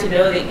you have to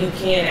know that you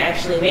can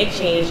actually make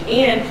change,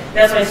 and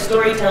that's why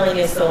storytelling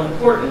is so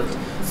important.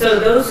 So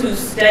those who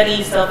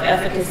study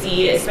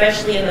self-efficacy,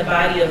 especially in the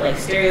body of like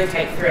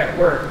stereotype threat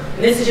work,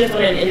 and this is just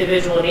on an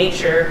individual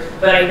nature,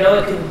 but I know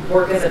it can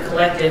work as a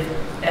collective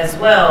as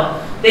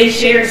well, they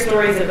share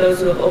stories of those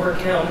who have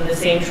overcome the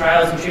same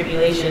trials and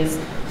tribulations.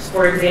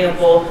 For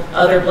example,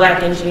 other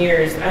black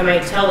engineers. I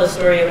might tell a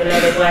story of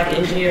another black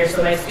engineer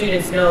so my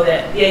students know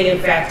that they in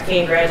fact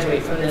can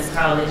graduate from this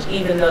college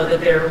even though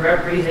that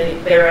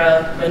they're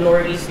a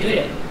minority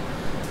student.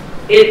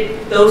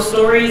 Those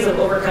stories of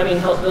overcoming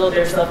help build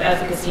their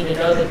self-efficacy to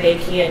know that they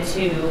can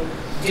too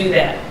do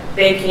that.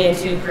 They can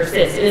too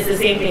persist. And it's the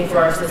same thing for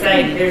our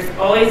society. There's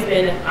always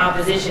been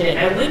opposition, and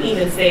I wouldn't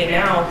even say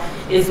now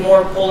is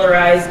more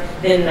polarized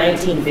than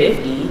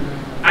 1950.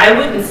 I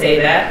wouldn't say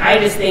that. I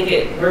just think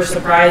we're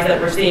surprised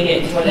that we're seeing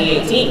it in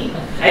 2018.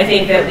 I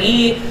think that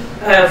we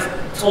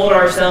have told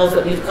ourselves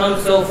that we've come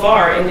so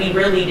far, and we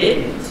really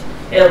didn't.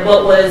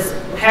 What was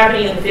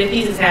happening in the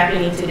 50s is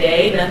happening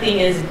today. Nothing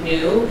is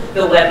new.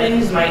 The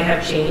weapons might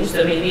have changed,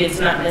 so maybe it's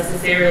not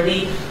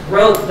necessarily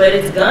rope, but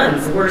it's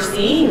guns. We're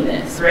seeing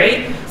this,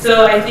 right?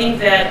 So I think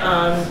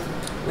that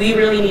we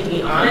really need to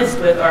be honest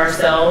with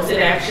ourselves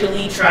and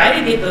actually try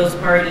to get those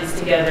parties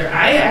together.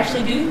 I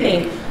actually do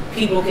think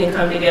people can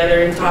come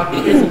together and talk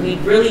because we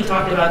really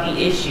talked about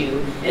the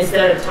issue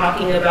instead of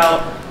talking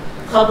about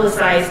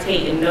publicized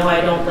hate. And no,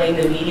 I don't blame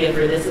the media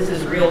for this. This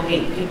is real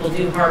hate. People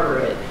do harbor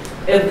it.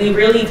 If we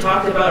really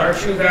talked about our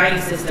true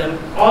value system,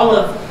 all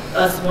of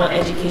us want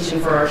education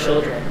for our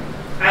children.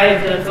 I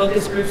have done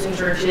focus groups in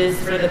churches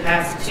for the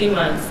past 2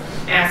 months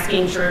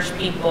asking church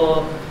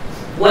people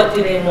what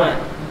do they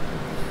want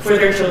for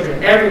their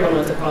children. Everyone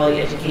wants a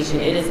quality education.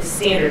 It is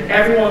standard.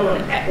 Everyone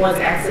wants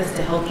access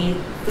to healthy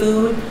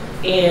food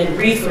and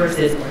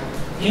resources.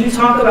 You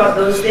talk about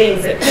those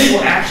things that people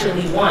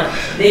actually want,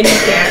 then you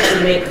can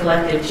actually make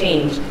collective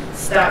change.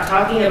 Stop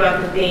talking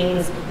about the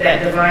things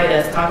that divide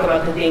us, talk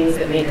about the things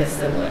that make us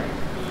similar.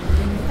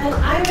 And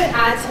I would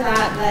add to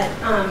that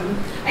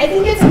I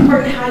think it's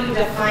important how you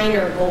define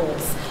your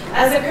goals.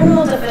 As a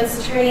criminal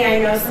defense attorney, I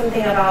know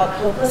something about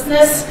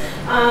hopelessness,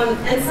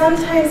 and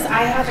sometimes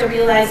I have to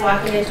realize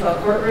walking into a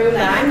courtroom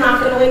that I'm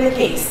not going to win the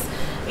case.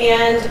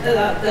 And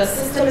the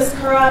system is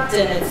corrupt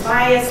and it's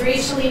biased,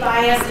 racially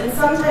biased, and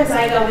sometimes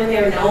I go in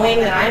there knowing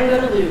that I'm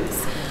going to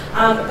lose.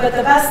 But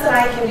the best that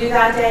I can do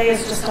that day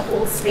is just to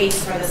hold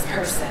space for this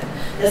person.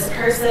 This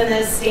person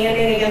is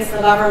standing against the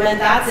government.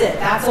 That's it.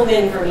 That's a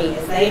win for me,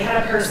 is they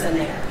had a person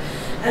there.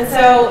 And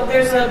so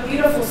there's a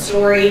beautiful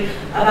story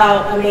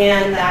about a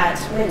man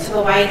that went to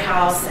the White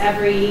House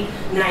every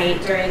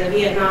night during the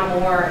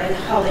Vietnam War and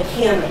held a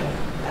candle.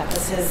 That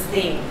was his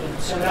thing.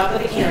 He showed up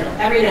with a candle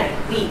every night,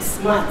 weeks,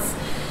 months.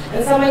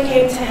 And someone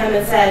came to him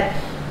and said,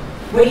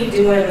 "What are you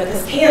doing with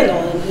this candle?"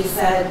 And he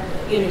said,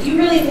 "Do you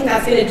really think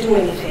that's going to do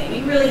anything? Do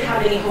you really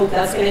have any hope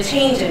that's going to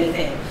change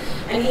anything?"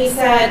 And he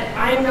said,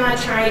 "I'm not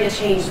trying to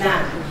change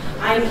them.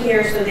 I'm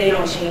here so they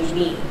don't change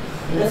me."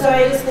 And so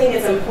I just think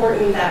it's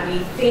important that we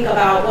think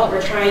about what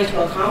we're trying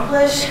to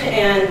accomplish,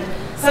 and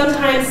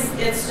sometimes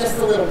it's just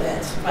a little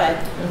bit, but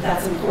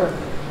that's important.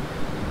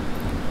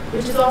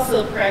 Which is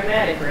also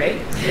pragmatic,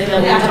 right? And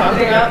then we're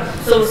talking about,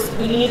 so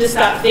we need to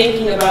stop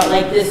thinking about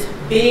like this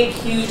big,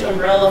 huge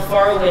umbrella,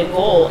 faraway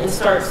goal and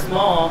start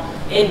small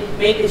and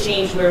make a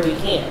change where we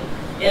can.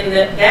 And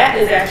that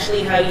is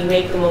actually how you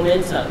make the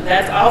momentum.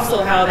 That's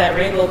also how that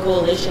Rainbow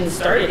Coalition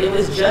started. It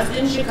was just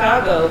in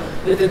Chicago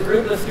with a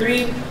group of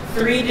three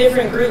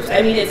different groups.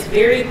 I mean, it's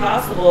very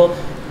possible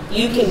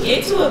you can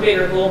get to a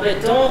bigger goal,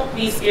 but don't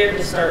be scared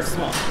to start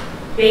small.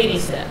 Baby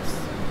steps.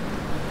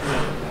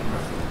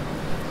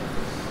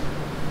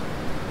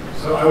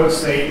 So I would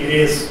say it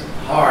is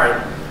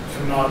hard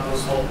to not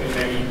lose hope in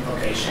many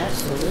occasions.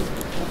 Absolutely.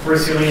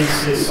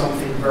 Resilience is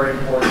something very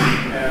important,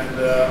 and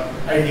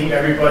I think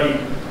everybody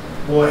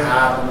will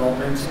have a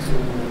moment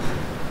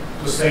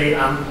to say,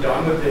 "I'm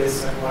done with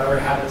this, and whatever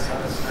happens,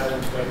 happens." I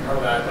won't blame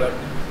her that, but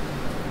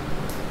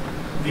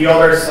the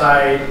other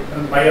side,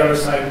 and by the other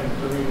side,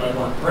 including my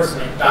one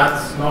person,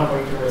 that's not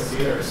going to rest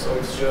either. So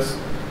it's just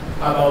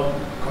about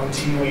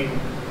continuing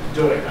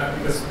to do it,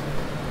 because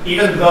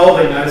even though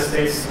the United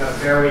States is in a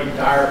very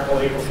dire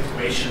political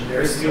situation,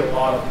 there's still a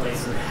lot of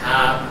places that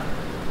have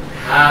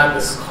had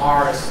the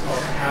scars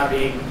of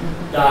having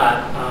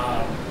that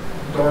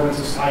dormant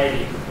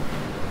society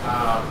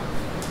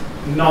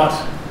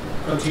not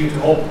continue to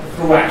hope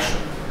through action,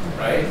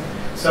 right?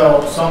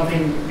 So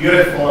something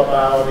beautiful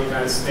about the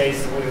United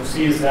States that we will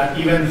see is that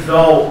even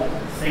though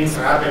things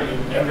are happening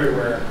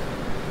everywhere,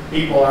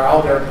 people are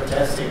out there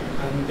protesting,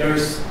 and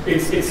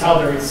it's out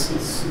there, it's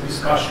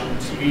discussion,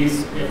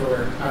 TVs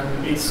everywhere,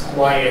 and it's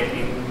quiet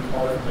in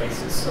other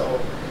places. So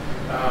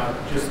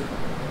just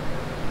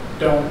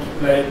don't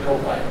let it go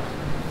quiet.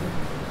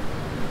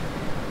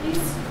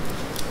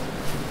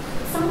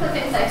 Some of the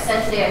things I've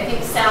said today I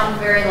think sound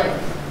very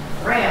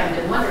grand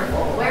and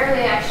wonderful. Where are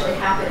they actually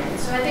happening?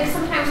 So I think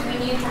sometimes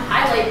we need to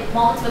highlight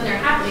moments when they're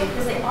happening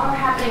because they are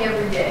happening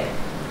every day.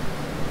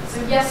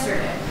 So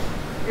yesterday,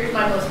 here's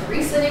my most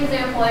recent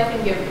example I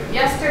can give you.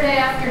 Yesterday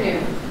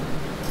afternoon,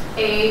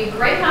 a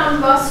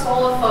Greyhound bus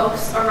full of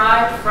folks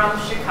arrived from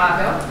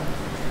Chicago.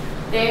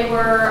 They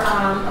were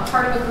a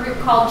part of a group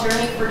called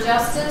Journey for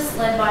Justice,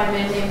 led by a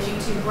man named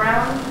G2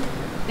 Brown.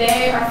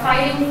 They are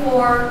fighting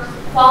for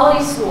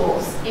quality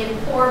schools in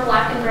poor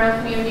black and brown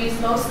communities,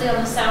 mostly on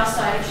the south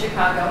side of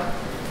Chicago.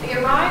 They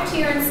arrived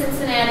here in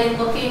Cincinnati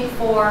looking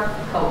for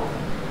hope.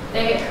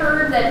 They had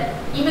heard that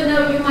even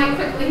though you might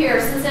quickly hear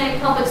Cincinnati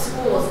Public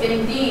Schools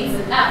getting D's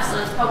and F's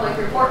on its public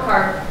report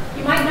card,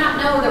 you might not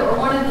know that we're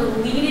one of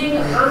the leading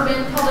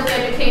urban public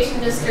education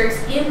districts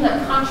in the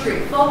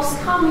country. Folks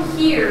come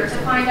here to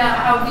find out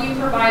how we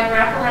provide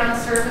wraparound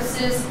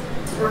services,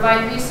 to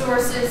provide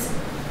resources,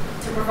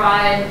 to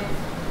provide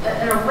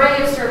an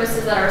array of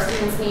services that our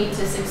students need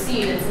to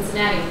succeed in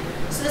Cincinnati.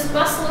 So this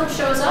busload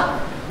shows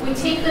up. We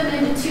take them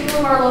into 2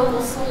 of our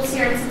local schools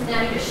here in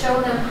Cincinnati to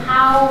show them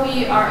how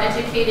we are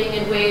educating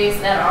in ways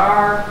that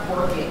are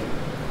working.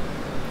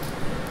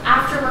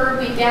 Afterward,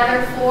 we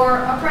gathered for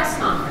a press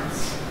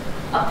conference,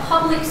 a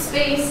public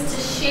space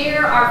to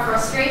share our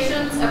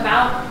frustrations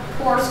about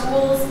poor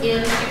schools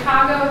in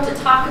Chicago, to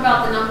talk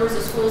about the numbers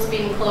of schools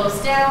being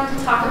closed down,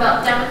 to talk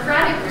about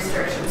democratic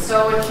restrictions.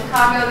 So in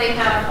Chicago, they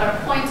have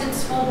an appointed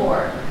school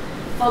board.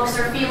 Folks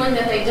are feeling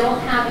that they don't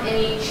have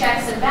any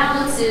checks and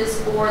balances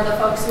for the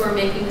folks who are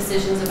making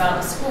decisions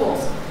about the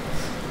schools.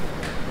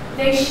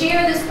 They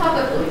share this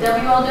publicly.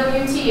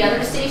 WLWT,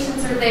 other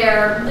stations are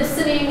there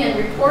listening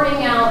and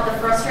reporting out the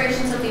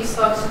frustrations of these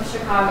folks from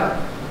Chicago.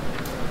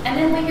 And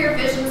then we hear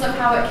visions of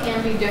how it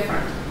can be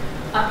different.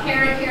 A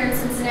parent here in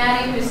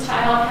Cincinnati whose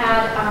child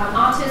had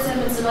autism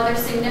and some other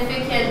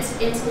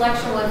significant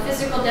intellectual and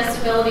physical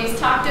disabilities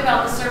talked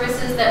about the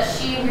services that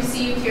she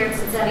received here in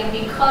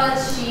Cincinnati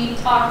because she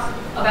talked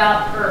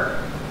about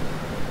her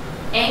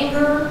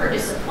anger, her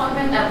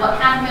disappointment at what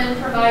had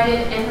been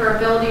provided, and her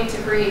ability to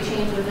create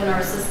change within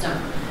our system.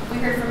 We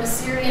heard from a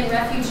Syrian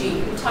refugee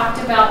who talked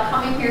about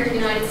coming here to the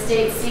United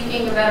States,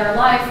 seeking a better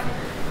life,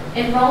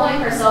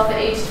 enrolling herself at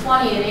age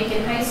 20 in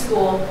Aiken High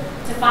School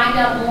to find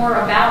out more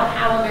about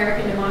how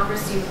American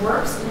democracy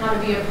works and how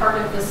to be a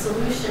part of the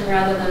solution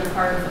rather than a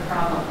part of the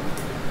problem.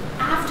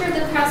 After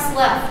the press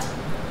left,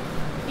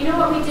 you know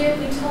what we did?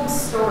 We told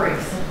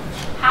stories.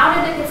 How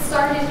did it get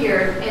started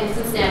here in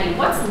Cincinnati?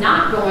 What's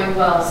not going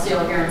well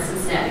still here in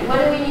Cincinnati?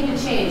 What do we need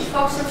to change?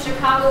 Folks from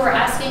Chicago were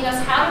asking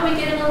us, how do we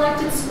get an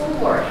elected school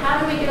board? How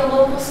do we get a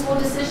local school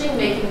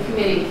decision-making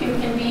committee who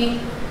can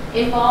be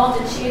involved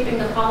in shaping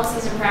the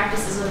policies and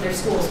practices of their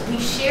schools? We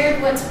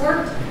shared what's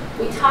worked.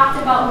 We talked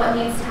about what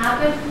needs to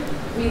happen.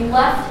 We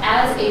left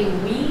as a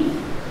we.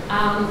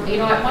 You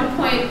know, at one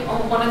point,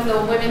 one of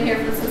the women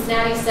here from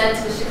Cincinnati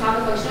said to the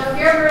Chicago folks, you know, if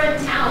you're ever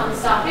in town,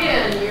 stop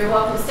in, you're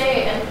welcome to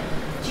stay. And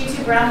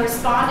G2 Brown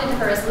responded to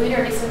her as leader,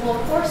 and he said, well,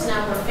 of course,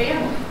 now we're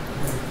family.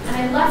 And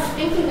I left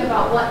thinking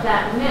about what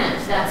that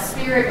meant, that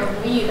spirit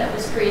of we that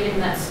was created in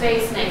that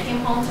space. And I came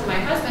home to my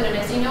husband, and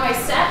I said, you know, I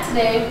sat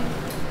today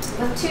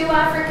with 2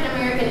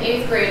 African-American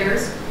 8th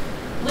graders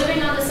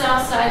living on the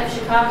south side of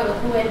Chicago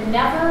who had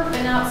never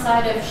been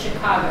outside of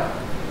Chicago.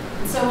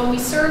 And so when we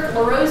served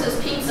La Rosa's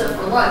Pizza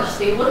for lunch,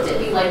 they looked at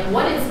me like,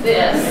 what is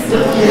this?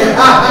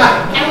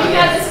 And we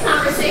had this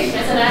conversation.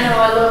 I said, I know,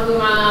 I love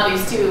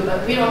Luminati's too,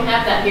 but we don't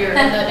have that here.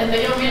 And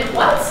the young man,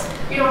 what?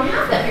 We don't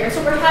have that here.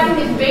 So we're having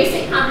these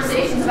basic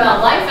conversations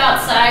about life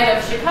outside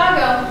of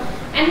Chicago.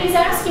 And he's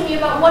asking me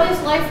about what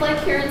is life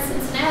like here in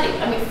Cincinnati.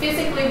 I mean,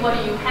 physically, what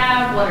do you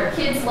have? What are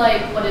kids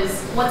like?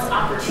 What's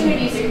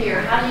opportunities are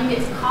here? How do you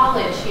get to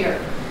college here?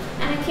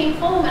 And I came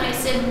home and I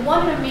said,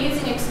 what an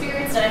amazing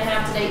experience that I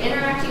have today,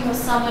 interacting with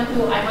someone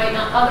who I might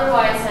not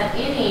otherwise have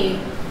any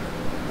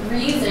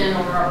reason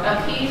or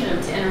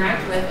occasion to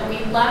interact with. And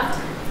we left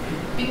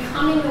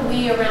becoming a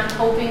we around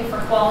hoping for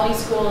quality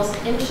schools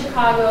in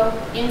Chicago,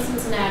 in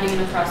Cincinnati,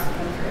 and across the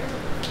country.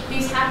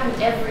 These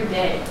happen every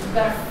day. You've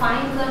got to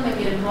find them and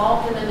get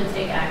involved in them and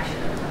take action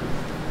in them.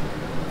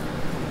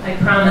 I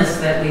promise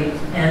that we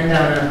end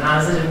on a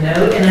positive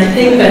note, and I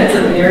think that's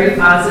a very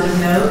positive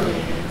note.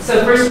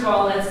 So first of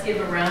all, let's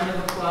give a round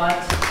of applause.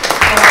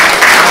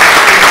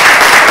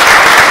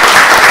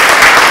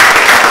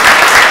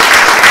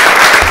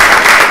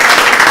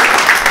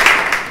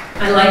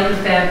 I like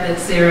the fact that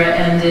Sarah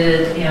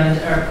ended, and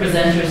our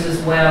presenters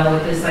as well,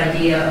 with this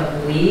idea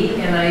of we,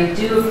 and I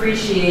do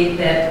appreciate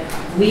that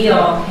we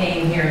all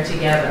came here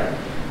together.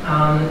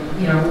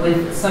 You know,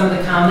 with some of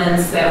the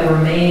comments that were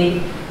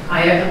made,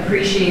 I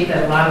appreciate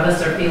that a lot of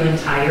us are feeling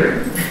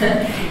tired,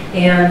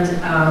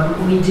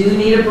 and we do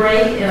need a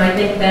break, and I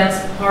think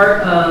that's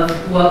part of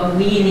what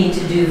we need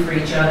to do for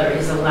each other,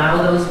 is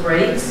allow those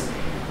breaks,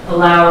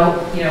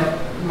 allow, you know,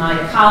 my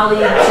colleague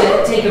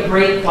to take a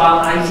break while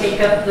I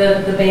take up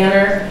the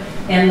banner,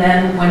 and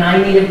then when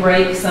I need a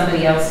break,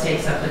 somebody else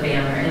takes up the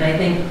banner. And I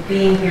think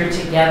being here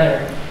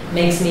together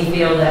makes me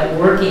feel that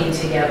working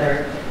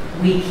together,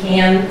 we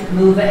can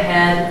move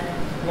ahead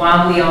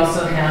while we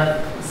also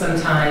have some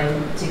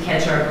time to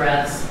catch our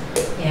breaths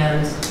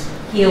and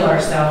heal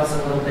ourselves a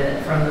little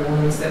bit from the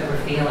wounds that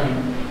we're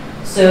feeling.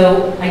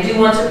 So I do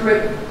want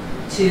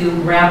to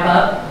wrap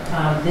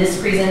up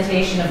this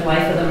presentation of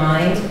Life of the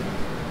Mind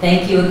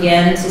Thank you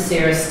again to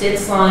Sarah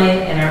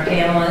Stitzline and our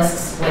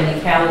panelists, Wendy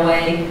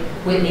Calaway,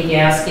 Whitney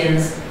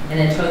Gaskins, and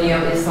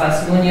Antonio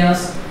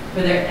Islas-Munoz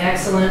for their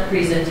excellent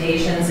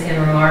presentations and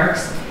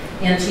remarks,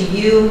 and to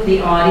you, the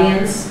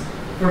audience,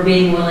 for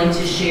being willing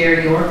to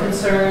share your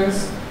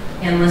concerns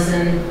and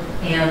listen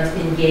and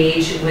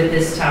engage with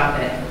this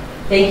topic.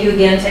 Thank you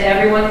again to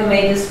everyone who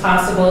made this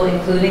possible,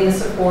 including the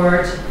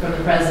support from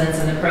the presidents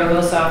and the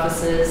provost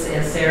offices,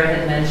 as Sarah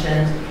had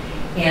mentioned,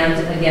 and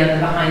again, the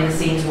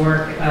behind-the-scenes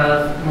work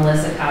of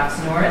Melissa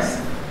Cox-Norris.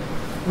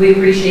 We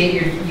appreciate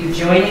you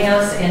joining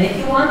us, and if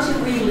you want to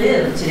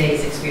relive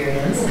today's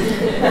experience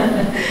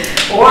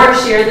or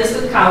share this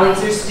with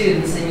colleagues or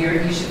students, and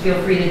you should feel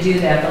free to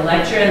do that. The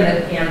lecture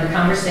and the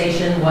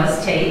conversation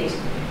was taped,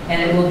 and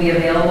it will be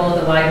available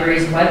at the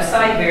library's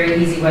website, very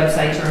easy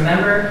website to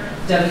remember,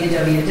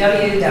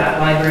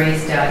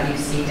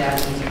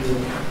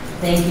 www.libraries.uc.edu.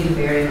 Thank you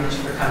very much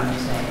for coming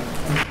today.